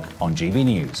 8 o'clock on GB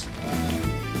News.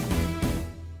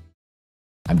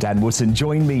 I'm Dan Wootton.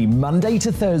 Join me Monday to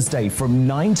Thursday from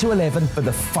 9 to 11 for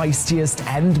the feistiest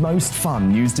and most fun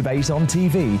news debate on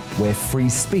TV, where free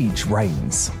speech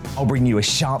reigns. I'll bring you a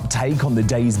sharp take on the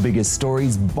day's biggest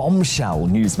stories, bombshell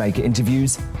newsmaker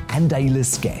interviews, and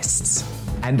A-list guests.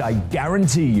 And I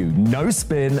guarantee you, no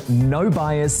spin, no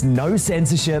bias, no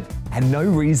censorship, and no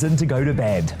reason to go to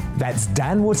bed. That's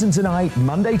Dan Wootton tonight,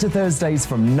 Monday to Thursdays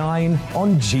from 9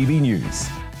 on GB News.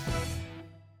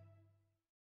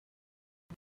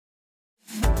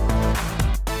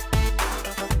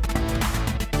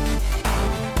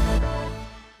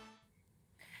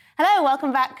 Hello,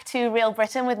 welcome back to Real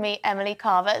Britain with me, Emily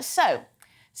Carver. So,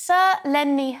 Sir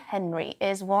Lenny Henry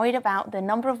is worried about the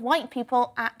number of white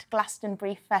people at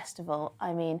Glastonbury Festival.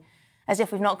 I mean, as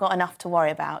if we've not got enough to worry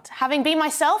about. Having been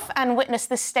myself and witnessed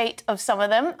the state of some of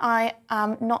them, I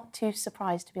am not too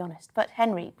surprised, to be honest. But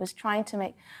Henry was trying to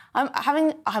make...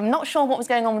 I'm not sure what was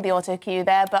going on with the auto cue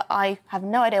there, but I have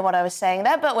no idea what I was saying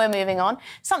there, but we're moving on.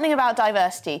 Something about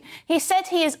diversity. He said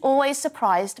he is always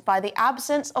surprised by the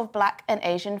absence of black and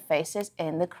Asian faces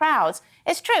in the crowds.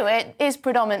 It's true, it is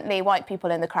predominantly white people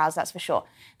in the crowds, that's for sure.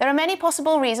 There are many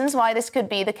possible reasons why this could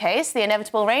be the case. The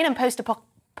inevitable rain and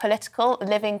post-apocalyptic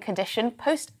living condition,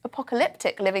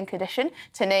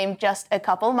 to name just a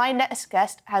couple. My next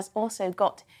guest has also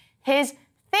got his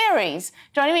theories.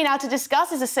 Joining me now to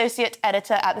discuss is Associate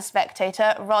Editor at The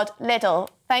Spectator, Rod Liddell.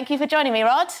 Thank you for joining me,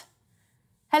 Rod.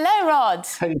 Hello, Rod.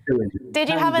 How you doing? Did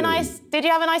you have a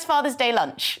nice Father's Day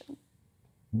lunch?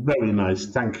 Very nice,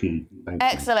 thank you.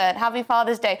 Excellent. Happy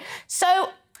Father's Day.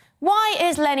 So, why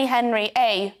is Lenny Henry,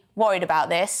 A, worried about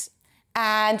this,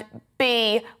 and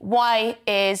B, why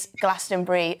is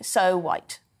Glastonbury so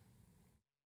white?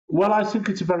 Well, I think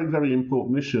it's a very, very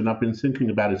important issue, and I've been thinking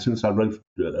about it since I wrote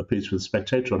a piece for The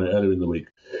Spectator on it earlier in the week.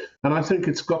 And I think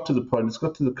it's got to the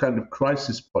kind of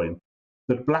crisis point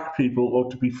that black people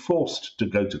ought to be forced to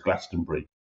go to Glastonbury,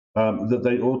 that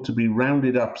they ought to be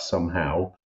rounded up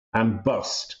somehow and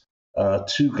bussed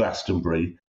to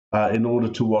Glastonbury in order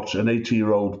to watch an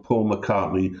 80-year-old Paul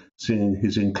McCartney singing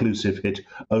his inclusive hit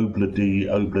 "Obla Dee,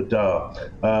 Obla Da."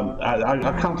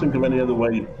 I can't think of any other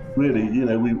way, really. You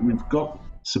know, we've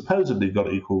supposedly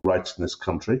got equal rights in this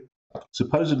country,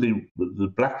 supposedly the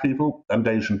black people and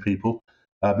Asian people,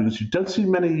 because you don't see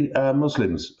many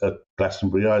Muslims at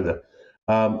Glastonbury either.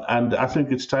 And I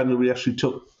think it's time that we actually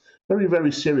took very,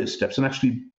 very serious steps and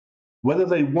actually, whether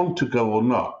they want to go or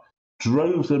not,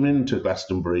 drove them into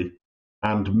Glastonbury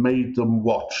and made them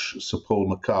watch Sir Paul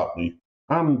McCartney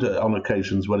and, on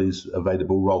occasions when he's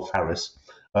available, Rolf Harris.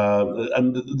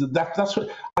 And that's what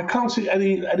I can't see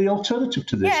any alternative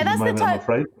to this at the moment, I'm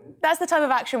afraid. That's the type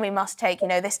of action we must take, you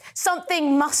know,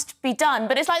 something must be done.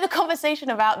 But it's like the conversation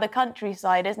about the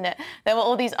countryside, isn't it? There were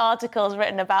all these articles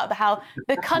written about how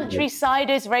the countryside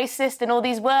is racist and all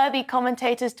these worthy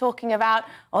commentators talking about,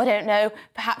 I don't know,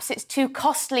 perhaps it's too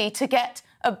costly to get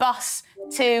a bus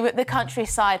to the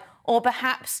countryside, or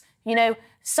perhaps, you know,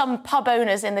 some pub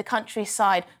owners in the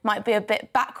countryside might be a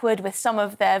bit backward with some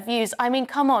of their views. I mean,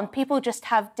 come on, people just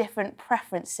have different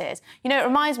preferences. You know, it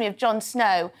reminds me of Jon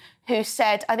Snow, who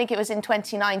said, I think it was in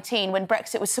 2019, when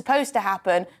Brexit was supposed to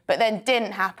happen, but then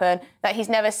didn't happen, that he's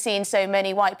never seen so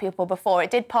many white people before. It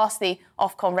did pass the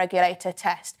Ofcom regulator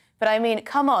test. But I mean,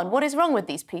 come on, what is wrong with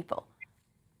these people?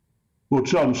 Well,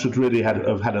 John should really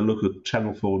have had a look at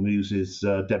Channel 4 News'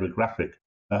 demographic.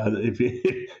 If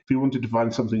he wanted to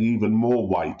find something even more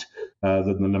white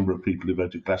than the number of people who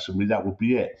voted Glastonbury, that would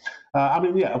be it. I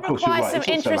mean, yeah, of course, you're right. Some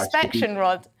introspection,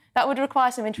 Rod. That would require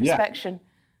some introspection.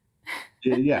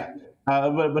 Yeah.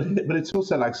 But it's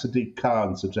also like Sadiq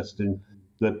Khan suggesting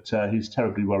that he's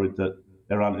terribly worried that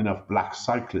there aren't enough black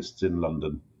cyclists in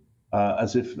London,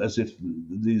 as if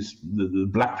the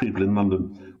black people in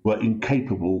London were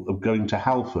incapable of going to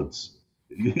Halfords.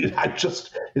 But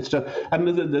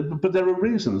there are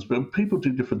reasons. But people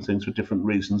do different things for different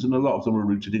reasons, and a lot of them are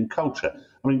rooted in culture.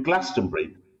 I mean,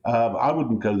 Glastonbury, I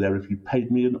wouldn't go there if you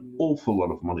paid me an awful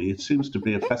lot of money. It seems to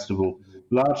be a festival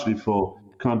largely for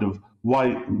kind of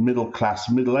white, middle-class,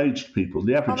 middle-aged people.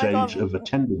 The average age of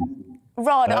attending.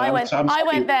 Rod, I went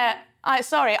there.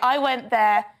 I went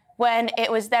there when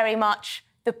it was very much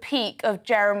the peak of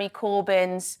Jeremy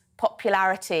Corbyn's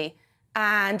popularity.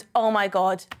 And, oh, my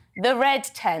God, the red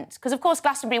tent. Because, of course,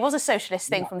 Glastonbury was a socialist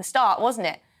thing from the start, wasn't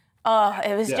it? Oh,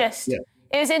 it was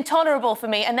it was intolerable for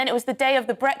me. And then it was the day of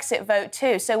the Brexit vote,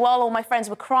 too. So while all my friends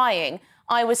were crying,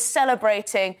 I was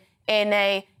celebrating in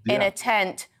a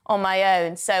tent on my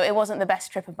own. So it wasn't the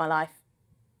best trip of my life.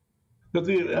 But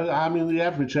the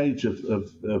average age of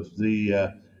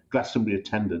the Glastonbury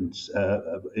attendance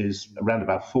is around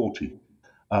about 40.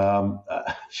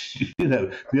 You know,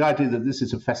 the idea that this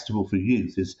is a festival for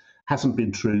youth hasn't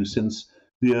been true since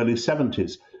the early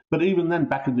 70s. But even then,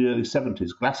 back in the early 70s,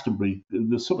 Glastonbury,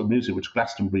 the sort of music which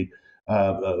Glastonbury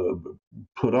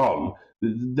put on,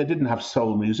 they didn't have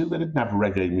soul music, they didn't have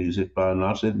reggae music by and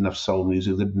large, they didn't have soul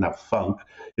music, they didn't have funk.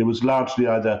 It was largely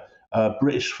either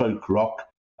British folk rock,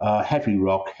 heavy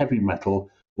metal,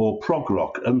 or prog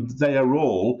rock, and they are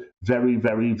all very,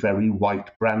 very, very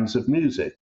white brands of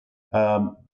music.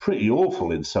 Pretty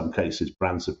awful in some cases,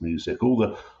 brands of music. All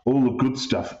the good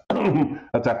stuff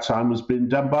at that time was being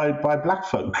done by black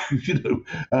folk, you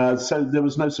know. So there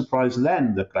was no surprise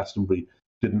then that Glastonbury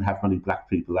didn't have many black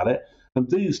people at it. And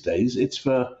these days, it's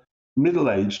for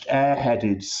middle-aged,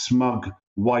 airheaded, smug,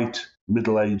 white,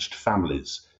 middle-aged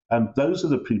families. And those are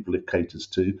the people it caters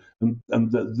to.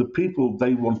 And the people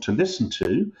they want to listen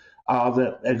to are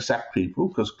the exact people,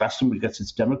 because Glastonbury gets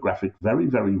its demographic very,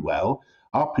 very well,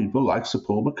 are people like Sir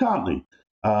Paul McCartney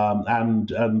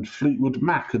and Fleetwood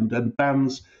Mac and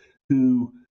bands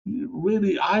who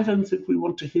really, I don't think we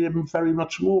want to hear very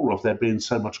much more of, there being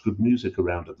so much good music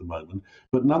around at the moment.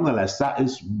 But nonetheless, that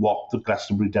is what the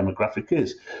Glastonbury demographic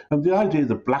is. And the idea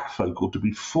that black folk ought to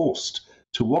be forced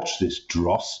to watch this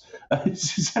dross,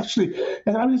 it's actually,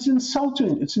 I mean, it's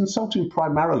insulting. It's insulting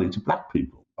primarily to black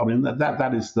people. I mean,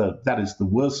 that is the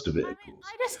worst of it.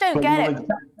 I just don't get it.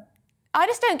 I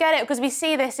just don't get it, because we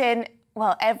see this in,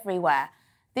 well, everywhere.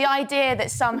 The idea that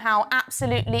somehow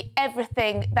absolutely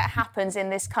everything that happens in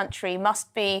this country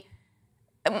must be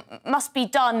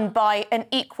done by an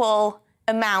equal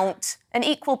amount, an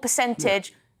equal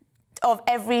percentage of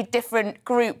every different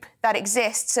group that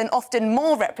exists, and often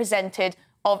more represented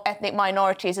of ethnic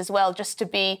minorities as well, just to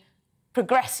be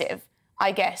progressive,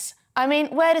 I guess. I mean,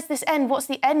 where does this end? What's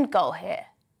the end goal here?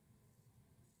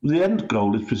 The end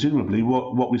goal is presumably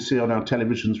what we see on our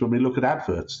televisions when we look at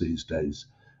adverts these days,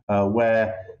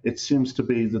 where it seems to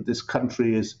be that this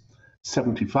country is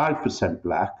 75%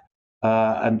 black,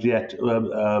 and yet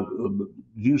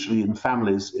usually in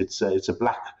families it's a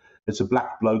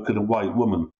black bloke and a white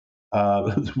woman,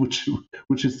 which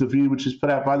is the view which is put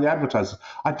out by the advertisers.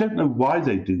 I don't know why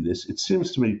they do this. It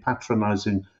seems to me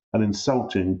patronising and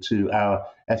insulting to our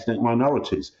ethnic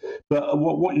minorities. But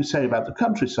what you say about the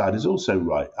countryside is also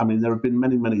right. I mean, there have been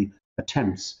many, many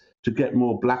attempts to get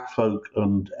more black folk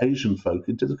and Asian folk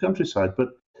into the countryside, but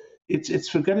it's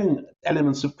forgetting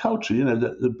elements of culture. You know,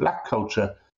 the black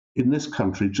culture in this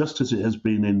country, just as it has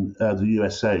been in the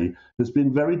USA, has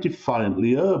been very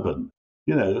defiantly urban.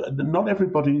 You know, not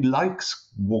everybody likes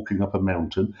walking up a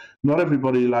mountain. Not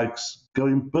everybody likes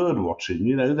going bird watching.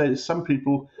 You know, some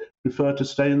people prefer to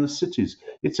stay in the cities.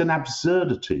 It's an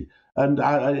absurdity, and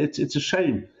it's a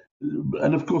shame.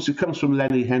 And of course, it comes from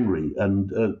Lenny Henry,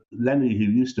 and Lenny, who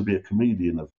used to be a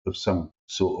comedian of some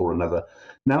sort or another,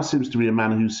 now seems to be a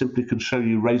man who simply can show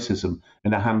you racism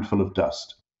in a handful of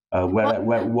dust, where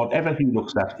whatever he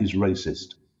looks at is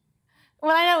racist.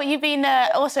 Well, I know you've been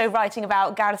also writing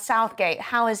about Gareth Southgate.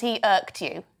 How has he irked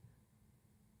you?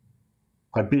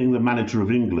 By being the manager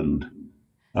of England.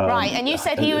 Right, and you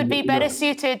said he would be better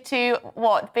suited to,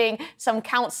 what, being some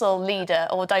council leader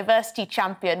or diversity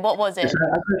champion? What was it?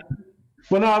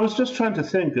 Well, no, I was just trying to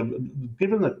think of,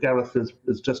 given that Gareth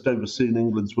has just overseen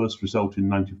England's worst result in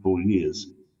 94 years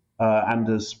and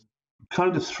has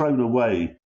kind of thrown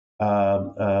away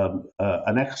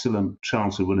an excellent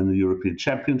chance of winning the European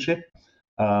Championship,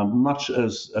 much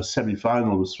as a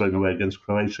semi-final was thrown away against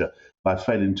Croatia by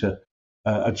failing to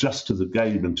adjust to the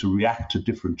game and to react to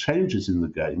different changes in the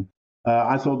game,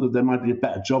 I thought that there might be a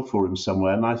better job for him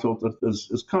somewhere. And I thought that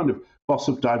as kind of boss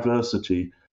of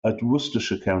diversity at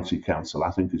Worcestershire County Council,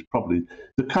 I think is probably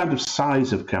the kind of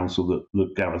size of council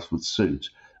that Gareth would suit.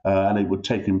 And it would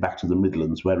take him back to the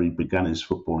Midlands, where he began his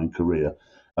footballing career.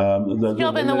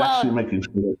 Job in the world. Making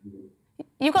sure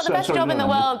You've got the best job in the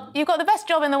world. You've got the best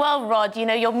job in the world, Rod. You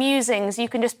know, your musings, you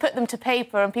can just put them to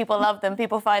paper and people love them.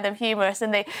 People find them humorous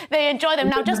and they enjoy them.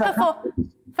 Now, just before...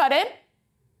 Pardon?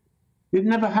 It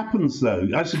never happens, though.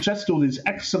 I suggest all these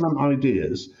excellent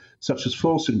ideas such as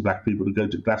forcing black people to go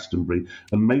to Glastonbury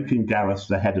and making Gareth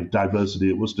the head of diversity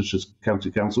at Worcestershire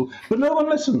County Council. But no one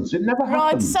listens. It never Rod,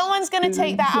 happens. someone's going to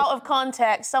take that out of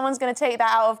context. Someone's going to take that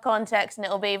out of context, and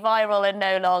it'll be viral in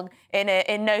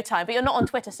no time. But you're not on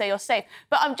Twitter, so you're safe.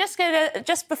 But I'm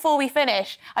just before we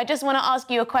finish, I just want to ask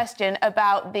you a question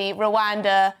about the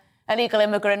Rwanda illegal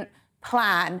immigrant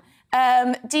plan.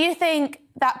 Do you think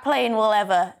that plane will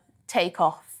ever take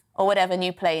off, or whatever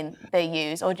new plane they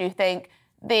use? Or do you think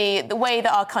the way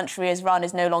that our country is run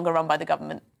is no longer run by the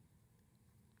government?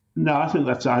 No, I think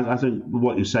I think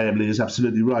what you say, Emily, is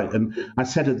absolutely right. And I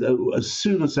said it as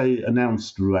soon as they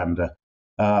announced Rwanda,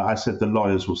 I said the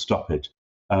lawyers will stop it.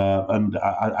 And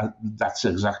that's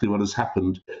exactly what has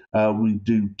happened. We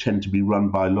do tend to be run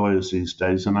by lawyers these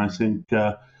days, and I think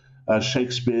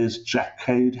Shakespeare's Jack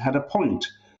Cade had a point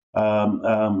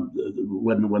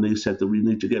when he said that we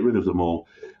need to get rid of them all.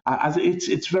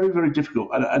 It's very, very difficult,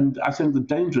 and I think the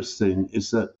dangerous thing is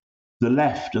that the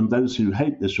left and those who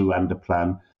hate this Rwanda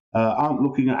plan aren't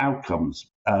looking at outcomes.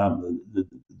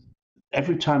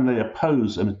 Every time they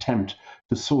oppose an attempt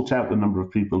to sort out the number of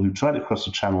people who try to cross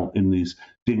the channel in these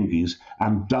dinghies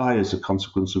and die as a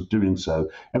consequence of doing so,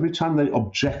 every time they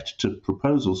object to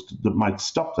proposals that might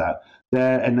stop that,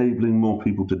 they're enabling more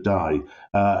people to die.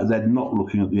 They're not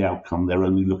looking at the outcome. They're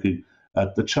only looking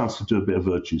at the chance to do a bit of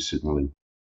virtue signalling.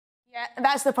 Yeah,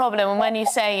 that's the problem. And when you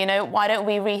say, you know, why don't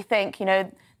we rethink, you know,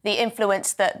 the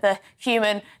influence that the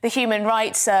human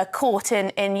rights court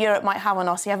in Europe might have on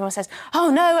us, everyone says, oh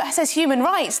no, it says human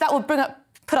rights. That would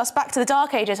put us back to the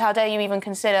Dark Ages. How dare you even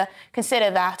consider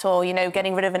that, or, you know,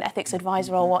 getting rid of an ethics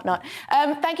advisor or whatnot.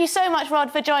 Thank you so much,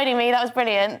 Rod, for joining me. That was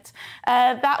brilliant.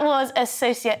 That was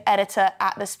Associate Editor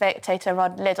at The Spectator,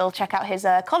 Rod Liddle. Check out his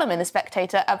column in The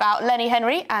Spectator about Lenny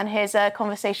Henry and his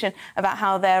conversation about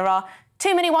how there are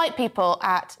too many white people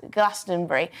at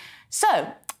Glastonbury.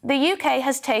 So, the UK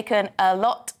has taken a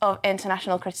lot of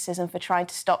international criticism for trying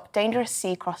to stop dangerous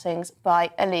sea crossings by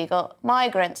illegal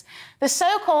migrants. The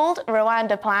so-called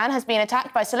Rwanda plan has been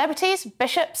attacked by celebrities,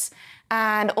 bishops,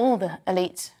 and all the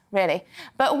elites, really.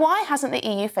 But why hasn't the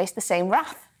EU faced the same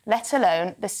wrath, let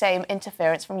alone the same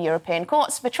interference from European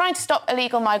courts for trying to stop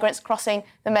illegal migrants crossing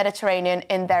the Mediterranean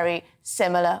in very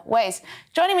similar ways?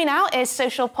 Joining me now is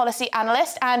social policy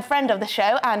analyst and friend of the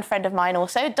show, and friend of mine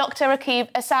also, Dr.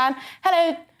 Rakib Ahsan.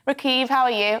 Hello, Rakib, how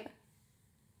are you?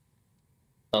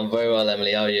 I'm very well,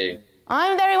 Emily. How are you?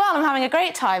 I'm very well. I'm having a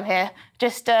great time here.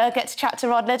 Just get to chat to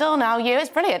Rod Liddle, now you.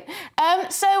 It's brilliant.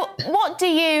 So what do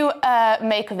you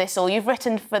make of this all? You've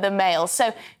written for the Mail.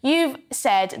 So you've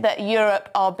said that Europe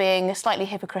are being slightly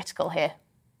hypocritical here.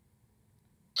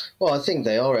 Well, I think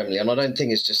they are, Emily, and I don't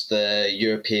think it's just the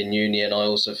European Union. I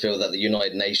also feel that the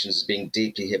United Nations is being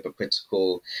deeply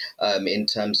hypocritical in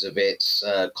terms of its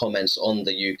comments on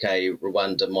the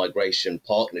UK-Rwanda migration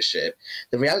partnership.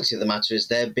 The reality of the matter is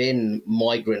there have been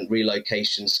migrant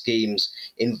relocation schemes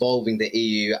involving the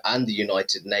EU and the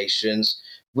United Nations,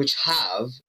 which have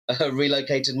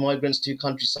relocated migrants to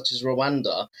countries such as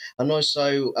Rwanda and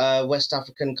also West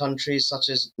African countries such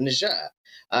as Niger.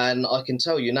 And I can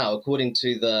tell you now, according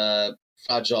to the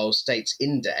Fragile States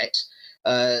Index,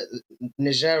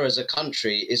 Niger as a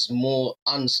country is more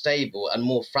unstable and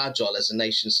more fragile as a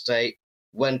nation state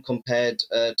when compared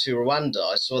to Rwanda.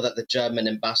 I saw that the German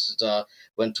ambassador,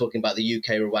 when talking about the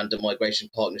UK-Rwanda migration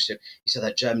partnership, he said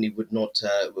that Germany would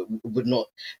not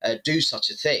do such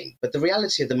a thing. But the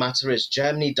reality of the matter is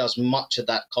Germany does much of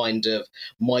that kind of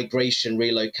migration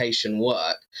relocation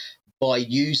work by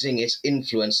using its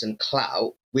influence and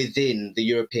clout within the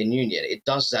European Union. It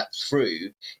does that through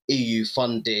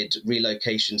EU-funded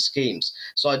relocation schemes.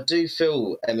 So I do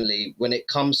feel, Emily, when it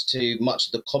comes to much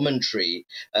of the commentary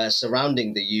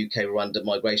surrounding the UK-Rwanda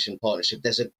migration partnership,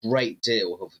 there's a great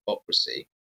deal of hypocrisy.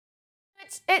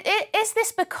 Is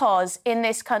this because in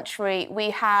this country we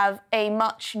have a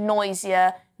much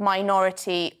noisier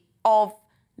minority of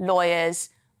lawyers,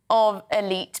 of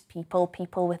elite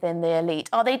people within the elite?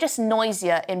 Are they just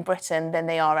noisier in Britain than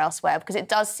they are elsewhere? Because it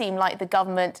does seem like the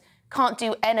government can't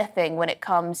do anything when it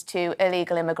comes to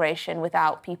illegal immigration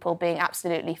without people being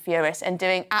absolutely furious and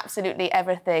doing absolutely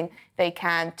everything they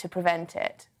can to prevent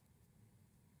it.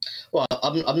 Well,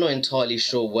 I'm not entirely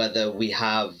sure whether we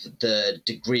have the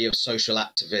degree of social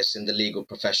activists in the legal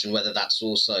profession, whether that's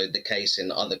also the case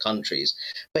in other countries.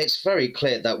 But it's very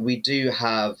clear that we do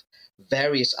have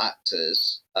various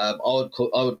actors. I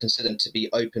would consider them to be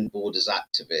open borders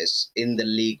activists in the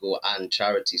legal and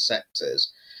charity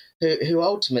sectors, who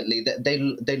ultimately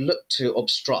they look to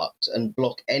obstruct and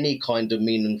block any kind of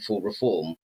meaningful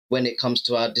reform when it comes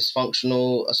to our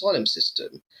dysfunctional asylum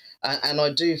system. And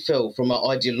I do feel, from an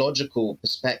ideological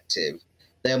perspective,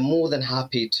 they're more than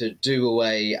happy to do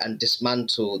away and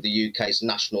dismantle the UK's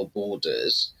national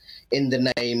borders in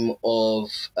the name of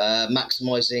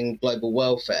maximising global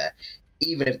welfare,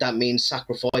 even if that means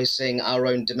sacrificing our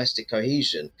own domestic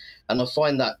cohesion. And I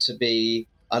find that to be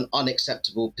an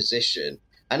unacceptable position.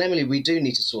 And Emily, we do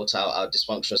need to sort out our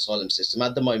dysfunctional asylum system.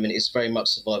 At the moment, it's very much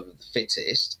survival of the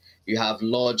fittest. You have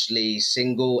largely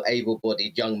single,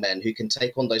 able-bodied young men who can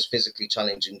take on those physically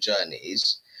challenging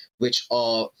journeys, which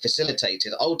are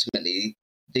facilitated. Ultimately,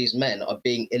 these men are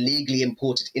being illegally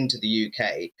imported into the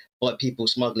UK by people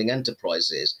smuggling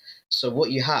enterprises. So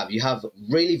what you have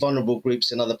really vulnerable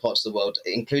groups in other parts of the world,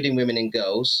 including women and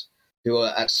girls who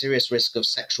are at serious risk of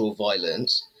sexual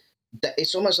violence.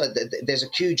 It's almost like there's a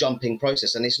queue jumping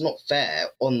process, and it's not fair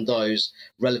on those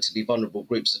relatively vulnerable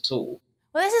groups at all.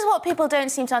 Well, this is what people don't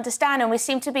seem to understand, and we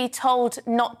seem to be told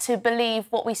not to believe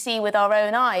what we see with our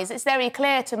own eyes. It's very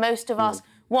clear to most of us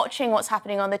watching what's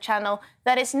happening on the channel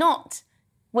that it's not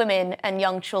women and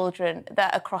young children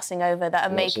that are crossing over, that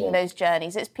are making those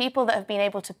journeys. It's people that have been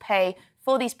able to pay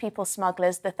for these people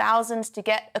smugglers the thousands to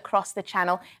get across the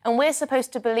channel, and we're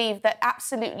supposed to believe that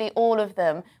absolutely all of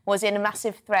them was in a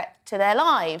massive threat to their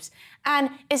lives.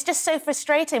 And it's just so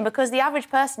frustrating because the average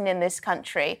person in this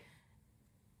country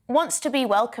wants to be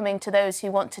welcoming to those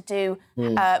who want to do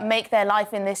make their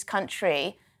life in this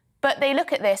country, but they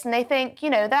look at this and they think, you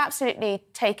know, they're absolutely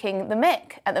taking the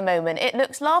mick at the moment. It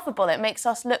looks laughable. It makes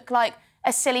us look like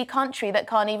a silly country that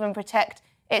can't even protect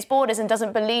its borders and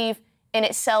doesn't believe in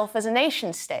itself as a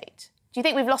nation state. Do you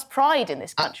think we've lost pride in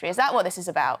this country? Is that what this is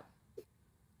about?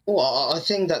 Well, I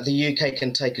think that the UK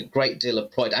can take a great deal of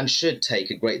pride, and should take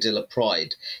a great deal of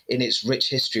pride, in its rich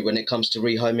history when it comes to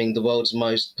rehoming the world's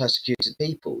most persecuted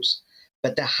peoples.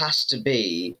 But there has to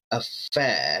be a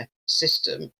fair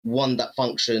system, one that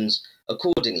functions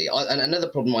accordingly. And another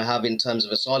problem I have in terms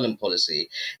of asylum policy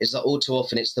is that all too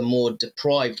often it's the more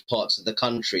deprived parts of the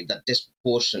country that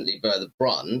disproportionately bear the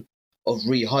brunt of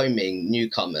rehoming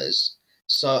newcomers.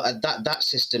 So that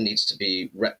system needs to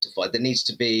be rectified. There needs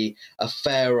to be a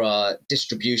fairer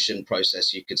distribution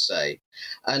process, you could say.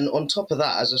 And on top of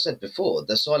that, as I said before,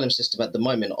 the asylum system at the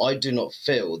moment, I do not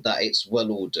feel that it's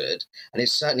well ordered, and it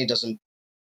certainly doesn't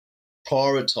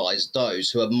prioritise those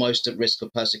who are most at risk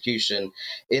of persecution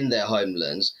in their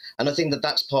homelands. And I think that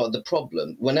that's part of the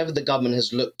problem. Whenever the government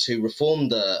has looked to reform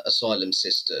the asylum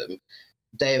system,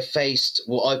 they have faced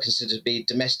what I consider to be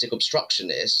domestic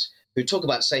obstructionists who talk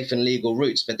about safe and legal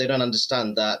routes, but they don't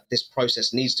understand that this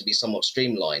process needs to be somewhat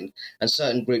streamlined and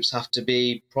certain groups have to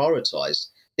be prioritised.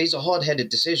 These are hard-headed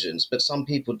decisions, but some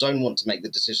people don't want to make the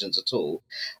decisions at all.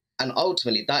 And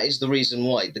ultimately, that is the reason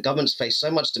why the government's faced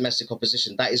so much domestic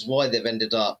opposition. That is why they've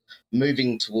ended up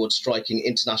moving towards striking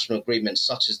international agreements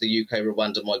such as the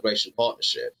UK-Rwanda Migration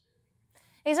Partnership.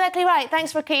 Exactly right.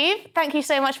 Thanks, Rakib. Thank you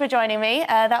so much for joining me.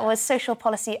 That was social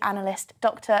policy analyst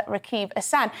Dr. Rakib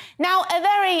Ahsan. Now, a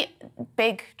very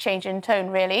big change in tone,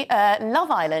 really.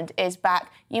 Love Island is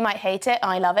back. You might hate it.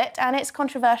 I love it. And it's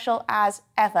controversial as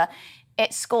ever.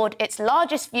 It scored its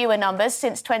largest viewer numbers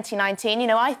since 2019. You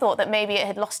know, I thought that maybe it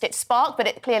had lost its spark, but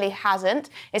it clearly hasn't.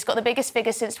 It's got the biggest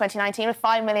figures since 2019, with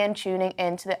 5 million tuning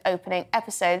into the opening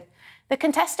episode. The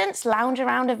contestants lounge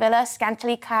around a villa,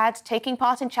 scantily clad, taking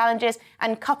part in challenges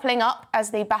and coupling up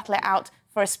as they battle it out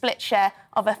for a split share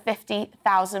of a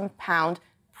 £50,000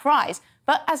 prize.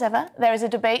 But as ever, there is a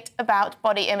debate about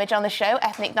body image on the show,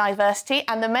 ethnic diversity,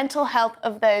 and the mental health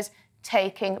of those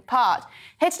taking part.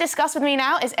 Here to discuss with me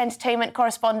now is entertainment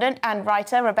correspondent and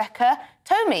writer Rebecca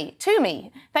Toomey.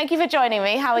 Thank you for joining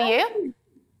me. How are you?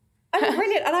 I'm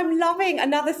brilliant, and I'm loving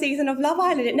another season of Love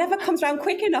Island. It never comes around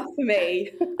quick enough for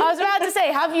me. I was about to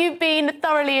say, have you been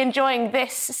thoroughly enjoying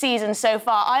this season so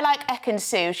far? I like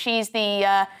Ekin-Su. She's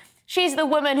the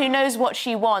woman who knows what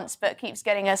she wants, but keeps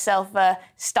getting herself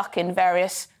stuck in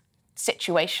various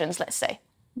situations, let's say.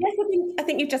 Yes, I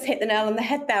think you've just hit the nail on the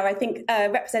head there. I think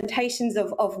representations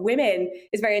of women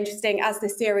is very interesting as the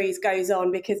series goes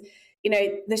on, because, you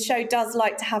know, the show does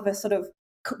like to have a sort of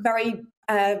very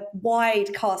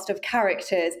wide cast of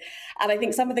characters, and I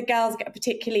think some of the girls get a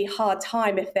particularly hard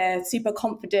time if they're super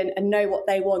confident and know what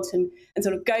they want and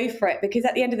sort of go for it, because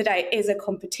at the end of the day it is a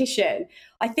competition.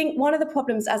 I think one of the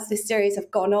problems as this series have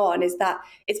gone on is that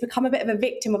it's become a bit of a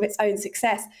victim of its own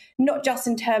success, not just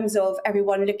in terms of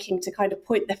everyone looking to kind of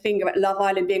point the finger at Love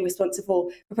Island being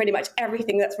responsible for pretty much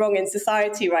everything that's wrong in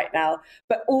society right now,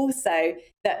 but also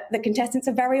that the contestants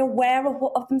are very aware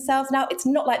of themselves now. It's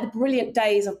not like the brilliant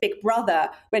days of Big Brother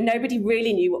where nobody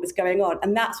really knew what was going on,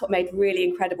 and that's what made really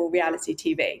incredible reality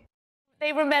TV.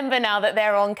 They remember now that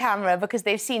they're on camera because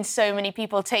they've seen so many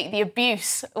people take the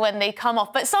abuse when they come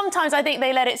off. But sometimes I think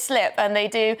they let it slip and they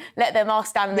do let their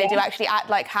mask down and they do actually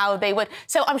act like how they would.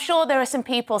 So I'm sure there are some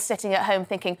people sitting at home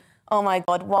thinking, oh my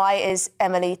God, why is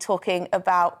Emily talking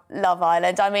about Love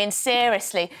Island? I mean,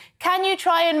 seriously, can you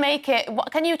try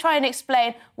and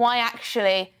explain why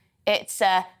actually it's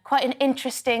quite an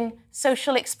interesting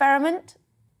social experiment?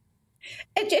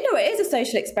 You know, it is a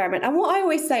social experiment. And what I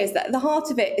always say is that at the heart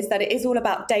of it is that it is all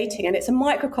about dating, and it's a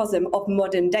microcosm of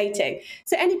modern dating.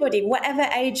 So anybody, whatever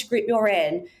age group you're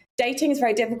in, dating is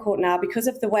very difficult now because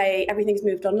of the way everything's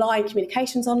moved online,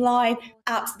 communications online,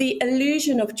 apps, the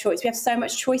illusion of choice. We have so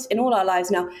much choice in all our lives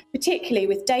now, particularly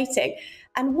with dating.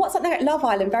 And what something like Love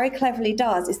Island very cleverly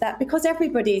does is that because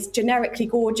everybody's generically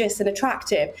gorgeous and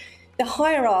attractive, the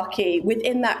hierarchy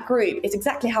within that group is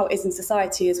exactly how it is in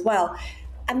society as well.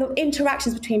 And the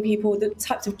interactions between people, the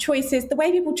types of choices, the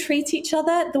way people treat each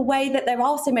other, the way that there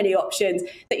are so many options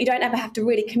that you don't ever have to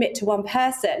really commit to one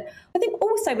person. I think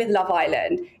also with Love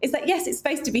Island is that, yes, it's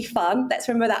supposed to be fun. Let's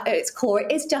remember that at its core,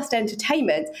 it is just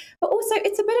entertainment. But also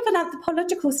it's a bit of an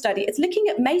anthropological study. It's looking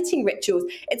at mating rituals.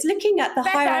 It's looking at the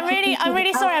hierarchy. I'm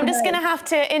really sorry. I'm just going to have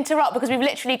to interrupt because we've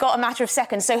literally got a matter of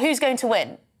seconds. So who's going to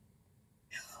win?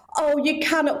 Oh, you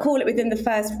cannot call it within the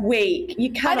first week. You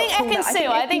cannot. I think Ekin-Su.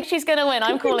 I think she's going to win.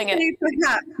 I'm calling it.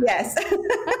 Perhaps, yes.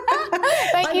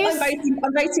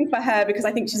 I'm voting for her because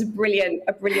I think she's a brilliant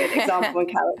example and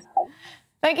character.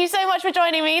 Thank you so much for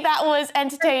joining me. That was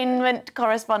entertainment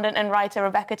correspondent and writer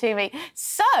Rebecca Toomey.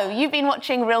 So, you've been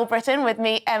watching Real Britain with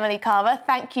me, Emily Carver.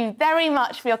 Thank you very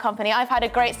much for your company. I've had a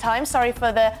great time. Sorry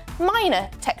for the minor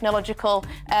technological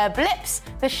blips.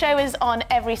 The show is on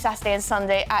every Saturday and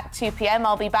Sunday at 2 p.m.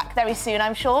 I'll be back very soon,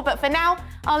 I'm sure. But for now,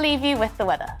 I'll leave you with the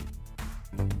weather.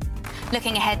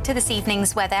 Looking ahead to this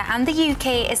evening's weather, and the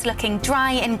UK is looking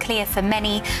dry and clear for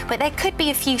many, but there could be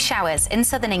a few showers in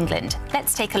southern England.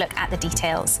 Let's take a look at the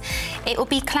details. It will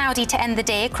be cloudy to end the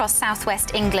day across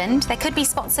southwest England. There could be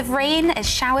spots of rain as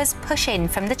showers push in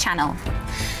from the Channel.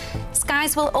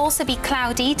 Skies will also be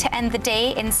cloudy to end the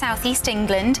day in southeast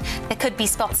England. There could be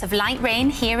spots of light rain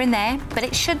here and there, but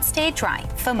it should stay dry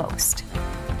for most.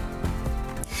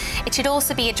 It should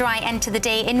also be a dry end to the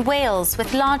day in Wales,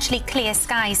 with largely clear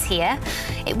skies here.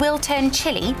 It will turn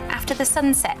chilly after the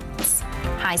sun sets,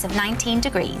 highs of 19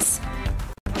 degrees.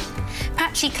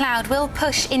 Patchy cloud will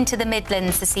push into the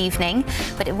Midlands this evening,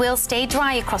 but it will stay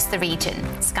dry across the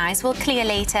region. Skies will clear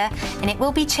later, and it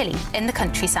will be chilly in the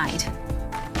countryside.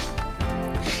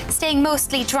 Staying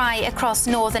mostly dry across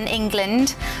northern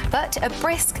England, but a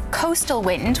brisk coastal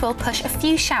wind will push a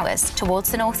few showers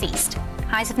towards the northeast.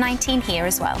 Highs of 19 here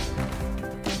as well.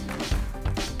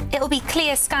 It will be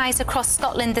clear skies across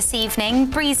Scotland this evening,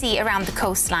 breezy around the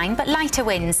coastline, but lighter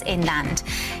winds inland.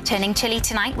 Turning chilly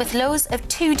tonight with lows of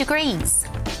 2 degrees.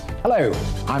 Hello,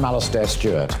 I'm Alastair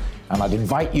Stewart, and I'd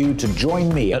invite you to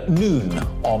join me at noon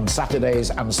on Saturdays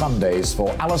and Sundays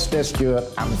for Alastair Stewart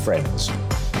and Friends.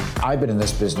 I've been in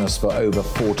this business for over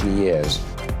 40 years.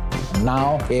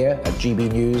 Now, here at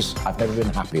GB News, I've never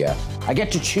been happier. I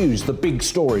get to choose the big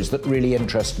stories that really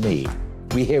interest me.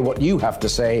 We hear what you have to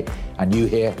say, and you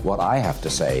hear what I have to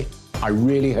say. I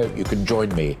really hope you can join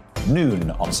me,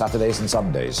 noon on Saturdays and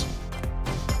Sundays.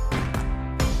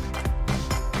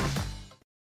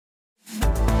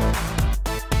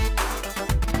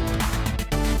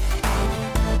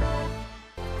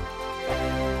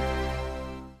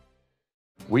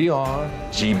 We are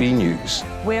GB News.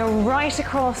 We're right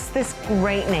across this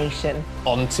great nation.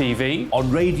 On TV, on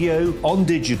radio, on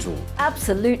digital.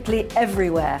 Absolutely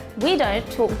everywhere. We don't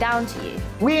talk down to you.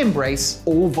 We embrace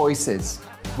all voices.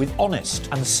 With honest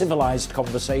and civilised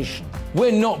conversation.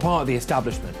 We're not part of the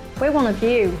establishment. We're one of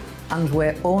you. And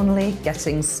we're only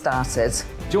getting started.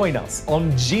 Join us on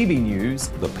GB News,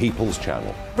 The People's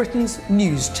Channel. Britain's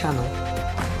news channel.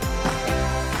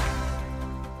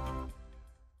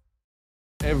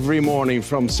 Every morning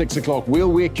from 6 o'clock,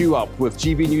 we'll wake you up with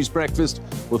GB News Breakfast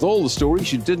with all the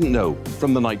stories you didn't know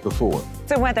from the night before.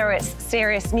 So whether it's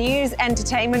serious news,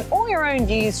 entertainment, or your own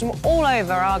views from all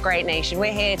over our great nation,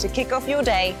 we're here to kick off your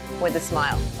day with a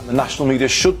smile. And the national media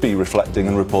should be reflecting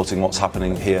and reporting what's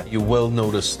happening here. You will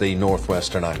notice the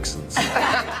northwestern accents.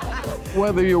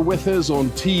 Whether you're with us on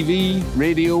TV,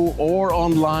 radio, or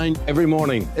online, every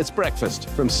morning, it's breakfast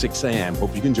from 6 a.m.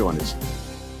 Hope you can join us.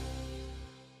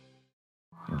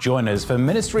 Join us for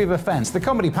Ministry of Offence, the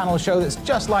comedy panel show that's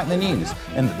just like the news,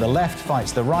 in that the left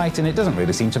fights the right and it doesn't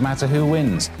really seem to matter who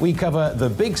wins. We cover the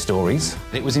big stories.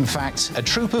 It was in fact a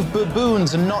troop of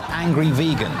baboons and not angry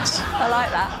vegans. I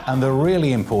like that. And the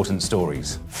really important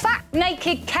stories. Fat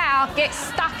naked cow gets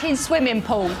stuck in swimming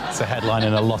pool. It's a headline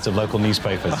in a lot of local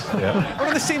newspapers. Yeah. We're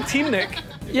on the same team, Nick.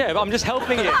 Yeah, but I'm just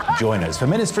helping you. Join us for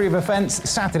Ministry of Offence,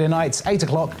 Saturday nights, 8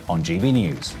 o'clock on GB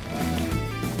News.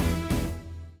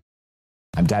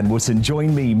 I'm Dan Wootton.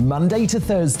 Join me Monday to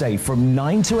Thursday from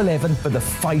 9 to 11 for the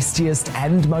feistiest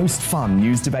and most fun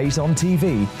news debate on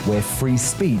TV, where free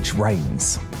speech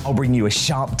reigns. I'll bring you a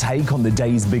sharp take on the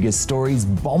day's biggest stories,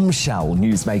 bombshell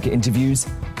newsmaker interviews,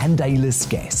 and A-list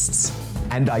guests.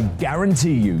 And I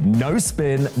guarantee you, no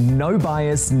spin, no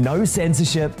bias, no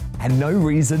censorship, and no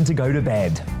reason to go to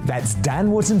bed. That's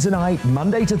Dan Wootton Tonight,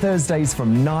 Monday to Thursdays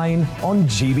from 9 on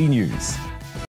GB News.